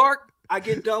in New York, I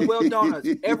get Dunwell donuts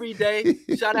every day.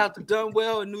 Shout out to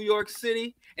Dunwell in New York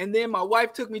City. And then my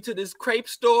wife took me to this crepe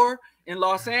store in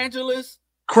Los Angeles.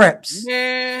 Crepes.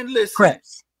 Man, listen.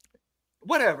 Crepes.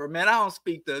 Whatever, man. I don't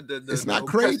speak the It's not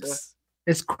crepes.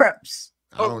 It's crepes.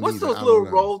 What's those little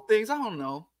roll things? I don't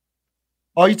know.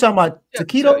 Oh, you talking about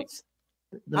taquitos?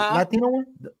 The Latino one?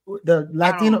 The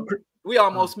Latino. We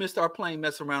almost missed our plane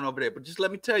messing around over there. But just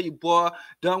let me tell you, boy,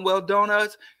 Dunwell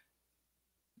Donuts,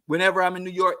 whenever I'm in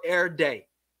New York, air day.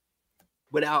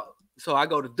 So I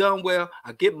go to Dunwell,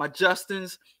 I get my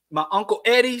Justin's, my Uncle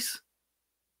Eddie's.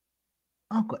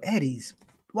 Uncle Eddie's.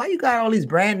 Why you got all these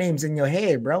brand names in your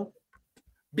head, bro?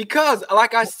 Because,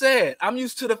 like I said, I'm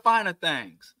used to the finer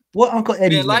things. What Uncle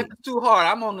Eddie's? Man, life is too hard.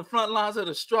 I'm on the front lines of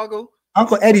the struggle.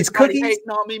 Uncle Eddie's cookies? Hating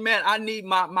on me, man. I need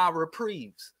my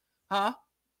reprieves. Huh?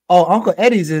 Oh, Uncle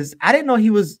Eddie's is, I didn't know he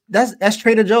was, that's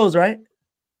Trader Joe's, right?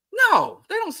 No,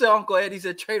 they don't sell Uncle Eddie's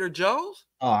at Trader Joe's.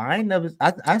 Oh,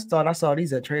 I thought I saw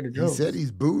these at Trader Joe's. He said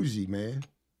he's bougie, man.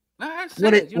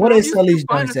 What they sell these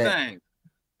joints at?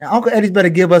 Now, Uncle Eddie's better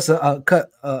give us a cut,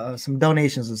 some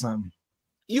donations or something.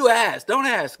 You ask, don't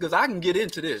ask, because I can get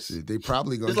into this. They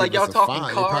probably gonna just like y'all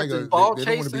talking cars and ball chasing.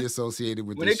 They don't want to be associated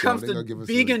with when this it comes show. to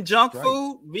vegan junk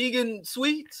food, vegan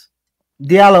sweets.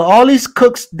 Diallo, all these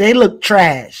cooks, they look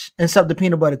trash except the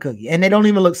peanut butter cookie, and they don't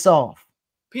even look soft.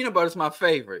 Peanut butter's my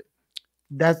favorite.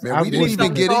 That's man, we didn't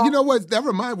even get it. You know what?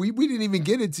 Never mind. We didn't even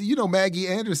get it to, Maggie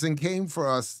Anderson came for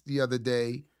us the other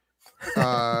day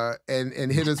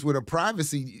and hit us with a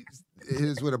privacy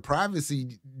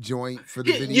joint for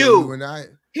the video. You and I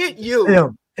hit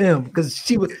you. Because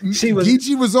she was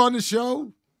Geechee was on the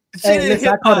show. Hey, listen,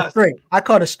 I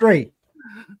caught her straight.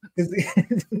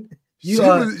 She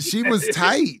was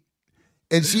tight.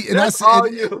 And I said,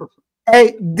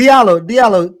 hey,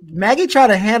 Diallo, Maggie tried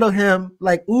to handle him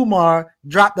like Umar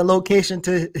dropped the location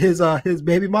to his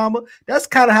baby mama. That's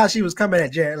kind of how she was coming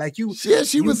at Jared. Like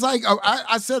she was like,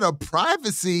 I said a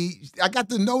privacy. I got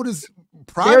the notice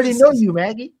privacy. They already know you,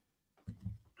 Maggie.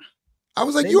 I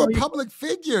was like, you're a public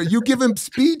figure. You giving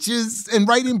speeches and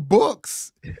writing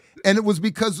books. And it was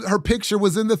because her picture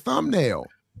was in the thumbnail.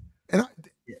 And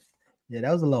yeah,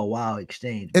 that was a little wild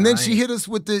exchange. And then she hit us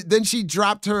with then she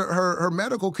dropped her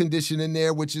medical condition in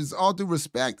there, which is all due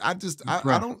respect. I'm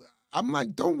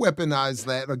like, don't weaponize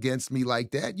that against me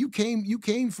like that. You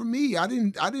came for me. I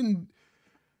didn't.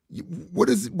 What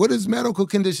does medical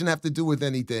condition have to do with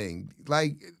anything?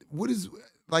 Like,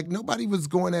 nobody was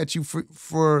going at you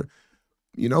for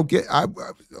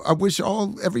I wish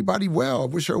everybody well. I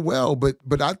wish her well, but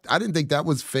I didn't think that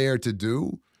was fair to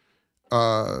do.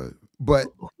 But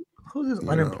who's this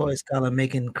unemployed scholar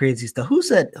making crazy stuff? Who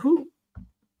said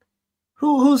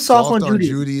who's soft on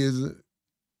Judaism?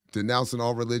 Denouncing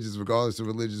all religions regardless of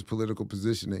religious political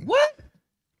positioning. What?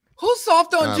 Who's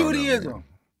soft on Judaism?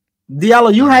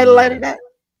 Diallo, you highlighted that?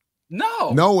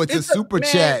 No, it's a super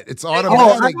chat. It's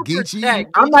automatic.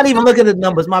 I'm not even looking at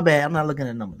numbers. My bad. I'm not looking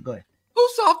at numbers. Go ahead.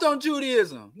 Who's soft on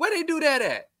Judaism? Where they do that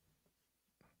at?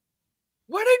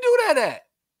 Where they do that at?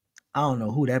 I don't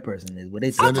know who that person is. But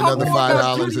they send another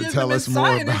 $5 to tell us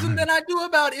more about it than I do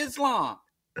about Islam.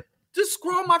 Just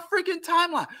scroll my freaking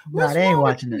timeline. Nah, they ain't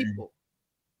watching that.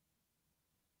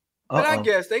 But I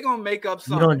guess they're gonna make up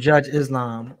something. You don't judge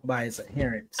Islam by its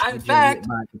adherents.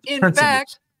 In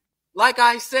fact, like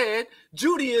I said,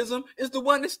 Judaism is the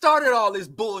one that started all this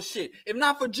bullshit. If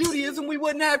not for Judaism, we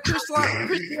wouldn't have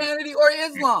Christianity or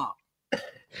Islam.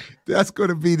 That's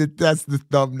gonna be that's the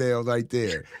thumbnail right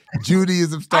there.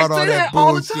 Judaism started all that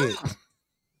bullshit.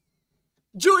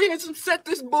 Judaism set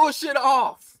this bullshit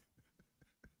off.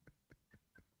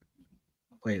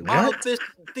 Wait, what?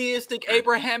 Monotheistic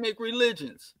Abrahamic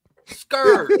religions.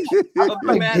 Scourge of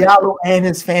humanity. Diallo and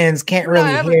his fans can't really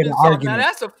hear the argument. Now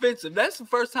that's offensive. That's the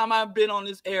first time I've been on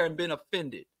this air and been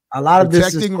offended. A lot of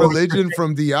protecting religion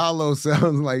from Diallo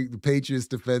sounds like the Patriots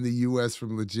defend the U.S.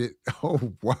 from legit.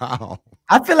 Oh wow!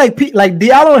 I feel like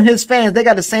Diallo and his fans, they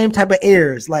got the same type of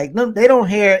ears. Like they don't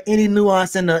hear any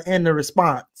nuance in the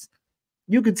response.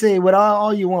 You could say what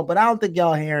all you want, but I don't think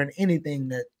y'all hearing anything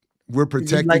that we're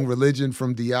protecting religion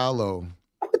from Diallo.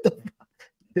 What the?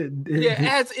 Yeah,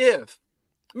 as if,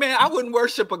 man, I wouldn't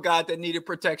worship a God that needed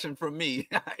protection from me.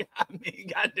 I mean,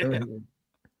 goddamn.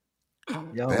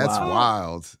 That's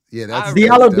wild. Yeah, that's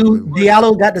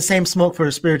Diallo got the same smoke for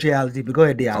spirituality, but go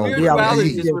ahead, Diallo.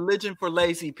 Spirituality is religion for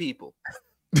lazy people.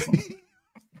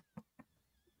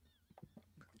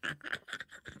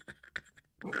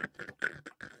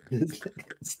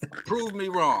 Prove me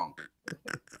wrong.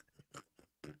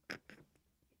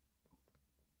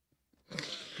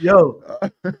 Yo,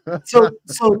 so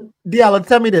Diallo,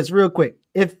 tell me this real quick.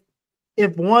 If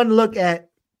one look at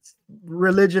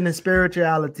religion and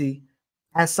spirituality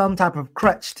as some type of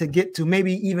crutch to get to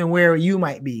maybe even where you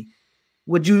might be,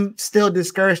 would you still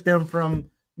discourage them from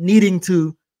needing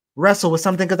to wrestle with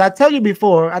something? Because I tell you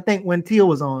before, I think when Teal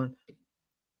was on,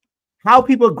 how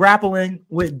people grappling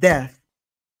with death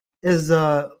is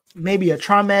maybe a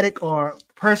traumatic or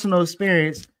personal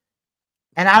experience.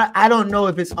 And I don't know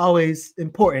if it's always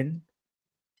important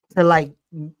to like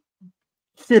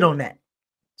sit on that.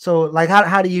 So like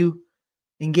how do you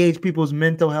engage people's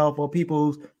mental health or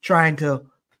people trying to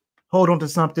hold on to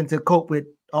something to cope with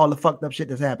all the fucked up shit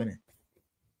that's happening?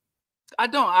 I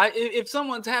don't. If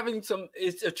someone's having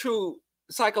it's a true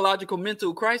psychological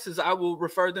mental crisis, I will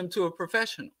refer them to a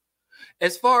professional.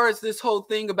 As far as this whole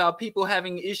thing about people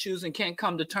having issues and can't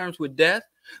come to terms with death,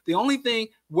 the only thing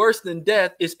worse than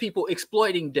death is people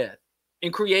exploiting death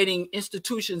and creating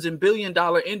institutions and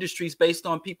billion-dollar industries based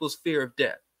on people's fear of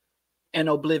death and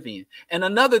oblivion. And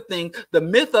another thing, the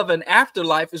myth of an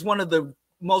afterlife is one of the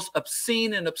most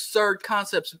obscene and absurd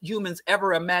concepts humans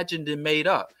ever imagined and made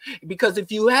up. Because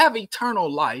if you have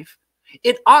eternal life,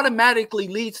 it automatically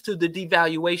leads to the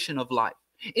devaluation of life.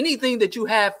 Anything that you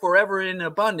have forever in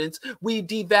abundance, we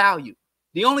devalue.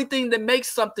 The only thing that makes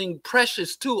something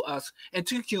precious to us and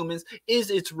to humans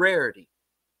is its rarity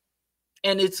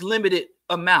and its limited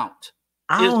amount.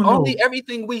 It's only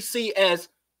everything we see as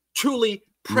truly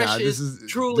precious,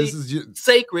 truly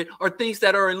sacred, or things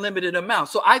that are in limited amount.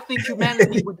 So I think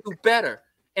humanity would do better,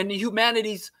 and the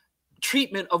humanity's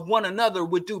treatment of one another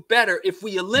would do better if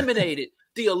we eliminated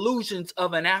the illusions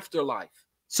of an afterlife.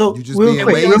 So you just being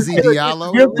lazy,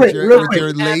 Diallo, with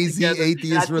your lazy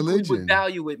atheist religion. Would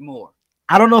value it more.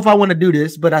 I don't know if I want to do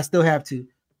this, but I still have to.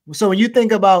 So when you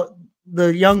think about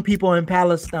the young people in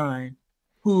Palestine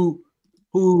who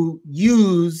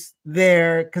use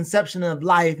their conception of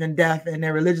life and death and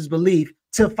their religious belief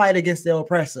to fight against their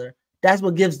oppressor, that's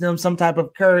what gives them some type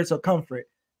of courage or comfort.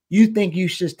 You think you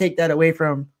should take that away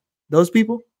from those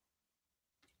people?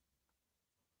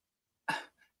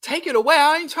 Take it away.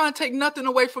 I ain't trying to take nothing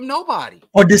away from nobody.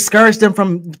 Or discourage them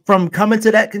from coming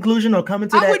to that conclusion or coming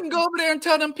to that. I wouldn't go over there and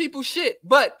tell them people shit.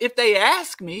 But if they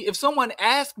ask me, if someone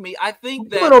asks me, I think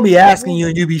that people don't be asking you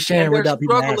and you be sharing without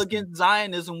people asking. Their struggle against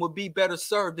Zionism would be better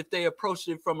served if they approached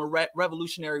it from a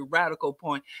revolutionary radical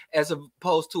point as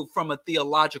opposed to from a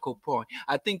theological point.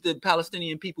 I think the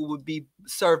Palestinian people would be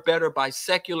served better by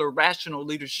secular, rational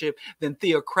leadership than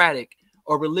theocratic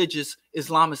or religious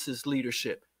Islamicist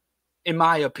leadership, in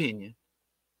my opinion.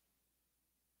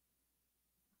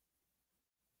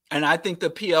 And I think the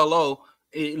PLO,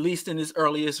 at least in its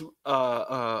earliest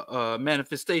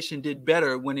manifestation, did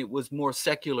better when it was more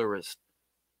secularist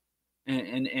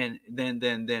and than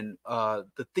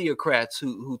the theocrats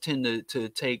who tend to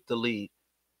take the lead.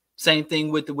 Same thing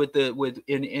with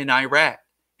in Iraq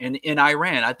and in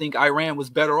Iran. I think Iran was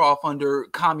better off under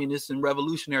communist and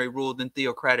revolutionary rule than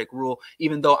theocratic rule,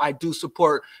 even though I do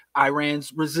support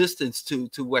Iran's resistance to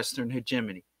Western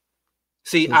hegemony.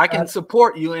 See, I can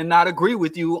support you and not agree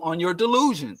with you on your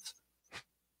delusions.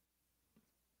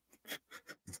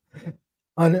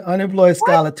 Unemployed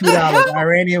scholar, $2.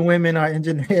 Iranian women are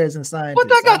engineers and scientists. What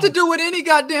that got to do with any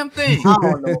goddamn thing? I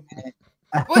don't know,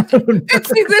 man.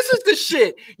 See, this is the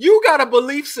shit. You got a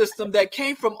belief system that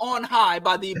came from on high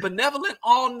by the benevolent,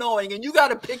 all-knowing, and you got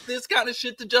to pick this kind of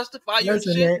shit to justify your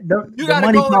shit. You got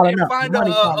to go and find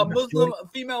a Muslim, a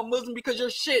female Muslim, because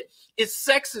your shit is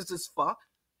sexist as fuck.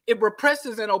 It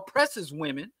represses and oppresses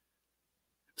women.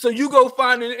 So you go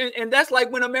find, and that's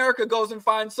like when America goes and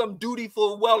finds some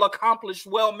dutiful, well-accomplished,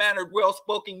 well-mannered,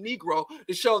 well-spoken Negro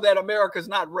to show that America's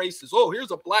not racist. Oh,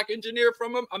 here's a black engineer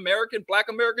from an black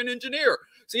American engineer.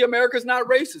 See, America's not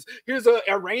racist. Here's an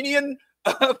Iranian,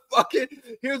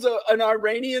 here's an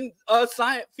Iranian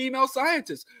female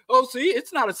scientist. Oh, see,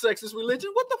 it's not a sexist religion.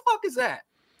 What the fuck is that?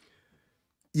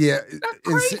 Yeah,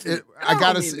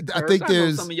 I think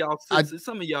there's some of y'all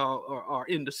some of y'all are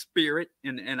in the spirit,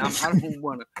 and I don't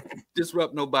want to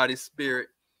disrupt nobody's spirit,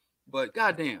 but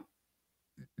goddamn.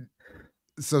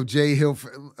 So Jay Hill,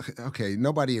 okay,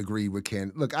 nobody agreed with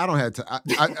Ken. Look, I don't have to. I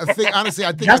think honestly,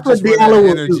 I think that's I just what run out Diallo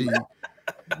of energy.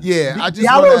 Yeah, I just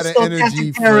run out of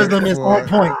energy. Terrorism is on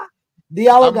point.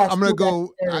 Diallo got. I'm gonna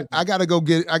go. I gotta go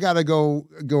get. I gotta go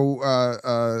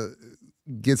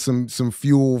get some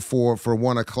fuel for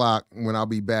 1 o'clock when I'll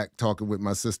be back talking with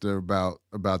my sister about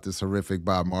this horrific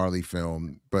Bob Marley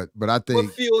film. But I think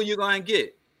what fuel you gonna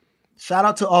get? Shout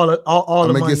out to all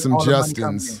I'm gonna get some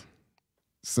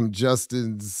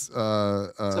Justin's,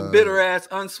 some bitter ass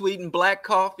unsweetened black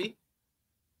coffee.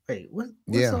 Wait,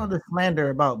 what's all the slander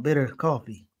about bitter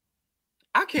coffee?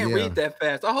 I can't read that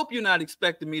fast. I hope you're not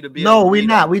expecting me to be. No, we're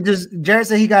not. We just Jared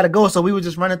said he got to go, so we were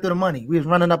just running through the money. We was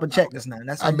running up a check just now.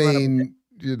 That's how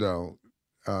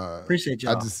appreciate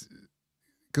y'all.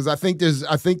 Because I think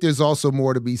there's also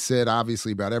more to be said,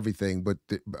 obviously, about everything, but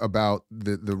about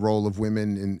the role of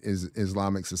women in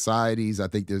Islamic societies. I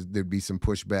think there'd be some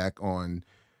pushback on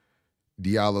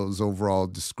Diallo's overall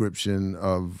description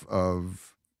of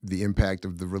the impact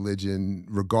of the religion,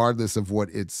 regardless of what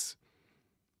it's.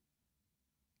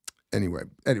 Anyway,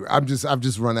 I've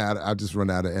just run out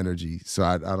of energy, so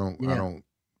I don't.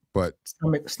 But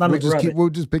we'll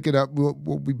just pick it up. We'll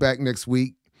be back next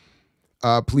week.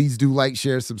 Please do like,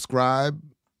 share, subscribe,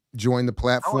 join the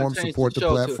platform, support the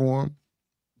platform.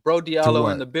 Bro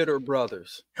Diallo and the Bitter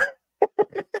Brothers.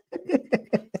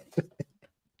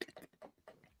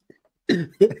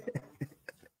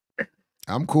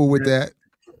 I'm cool with that.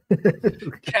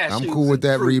 I'm cool with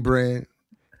that rebrand.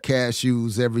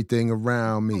 Cashews, everything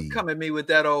around me. Don't come at me with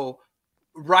that old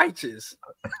righteous.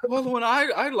 Well, when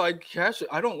I like cashew,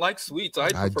 I don't like sweets. I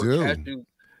prefer cashew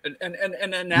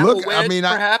and apple wedge,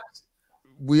 perhaps.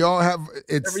 We all have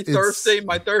Thursday,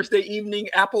 my Thursday evening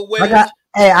apple wedge.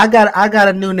 I got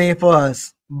a new name for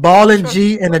us. Ball and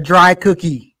G and a dry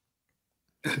cookie.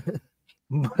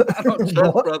 I don't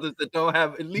trust brothers that don't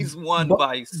have at least one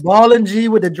vice. Ball and G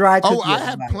with a dry cookie. Oh, I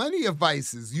have plenty of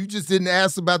vices. You just didn't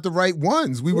ask about the right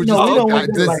ones. We were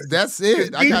just that's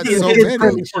it. I got so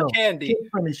many. Candy.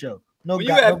 Friendly show. When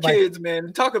you have kids,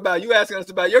 man, talk about you asking us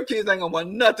about your kids ain't gonna want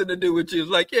nothing to do with you.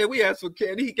 It's like, yeah, we asked for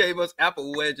candy. He gave us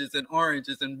apple wedges and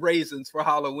oranges and raisins for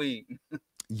Halloween.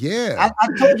 Yeah, I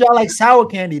told you I like sour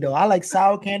candy though. I like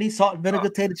sour candy, salt and vinegar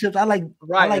potato chips.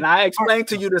 And I explained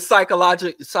to you the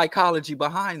psychology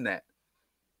behind that.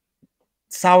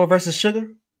 Sour versus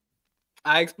sugar.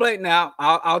 I explained now.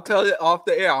 I'll tell you off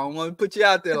the air. I don't want to put you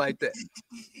out there like that.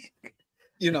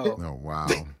 You know. Oh wow.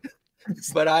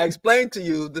 But I explained to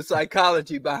you the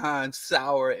psychology behind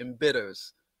sour and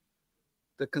bitters,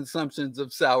 the consumptions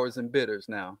of sours and bitters.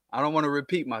 Now, I don't want to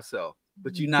repeat myself,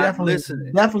 but you're not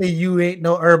listening. Definitely, you ain't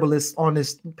no herbalist on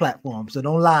this platform, so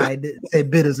don't lie. Say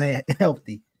bitters ain't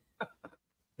healthy.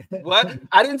 What?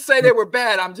 I didn't say they were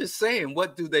bad. I'm just saying,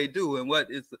 what do they do and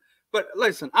what is. But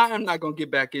listen, I am not going to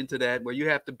get back into that where you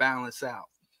have to balance out.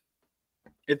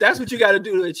 If that's what you got to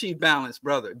do to achieve balance,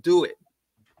 brother, do it.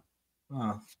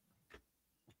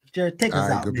 Jared, take us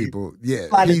out, good man. people. Yeah,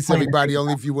 peace, everybody.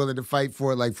 Only if you're willing to fight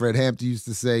for it. Like Fred Hampton used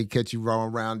to say, catch you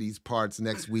rolling around these parts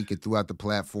next week and throughout the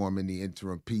platform in the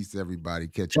interim. Peace, everybody.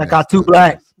 Catch you. Check out Two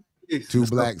Black. 2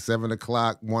 Black, 7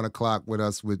 o'clock, 1 o'clock with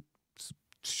us with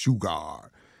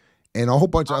Sugar. And a whole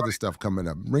bunch of other stuff coming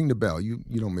up. Ring the bell. You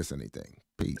don't miss anything.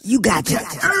 Peace. You got to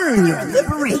earn your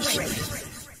liberation.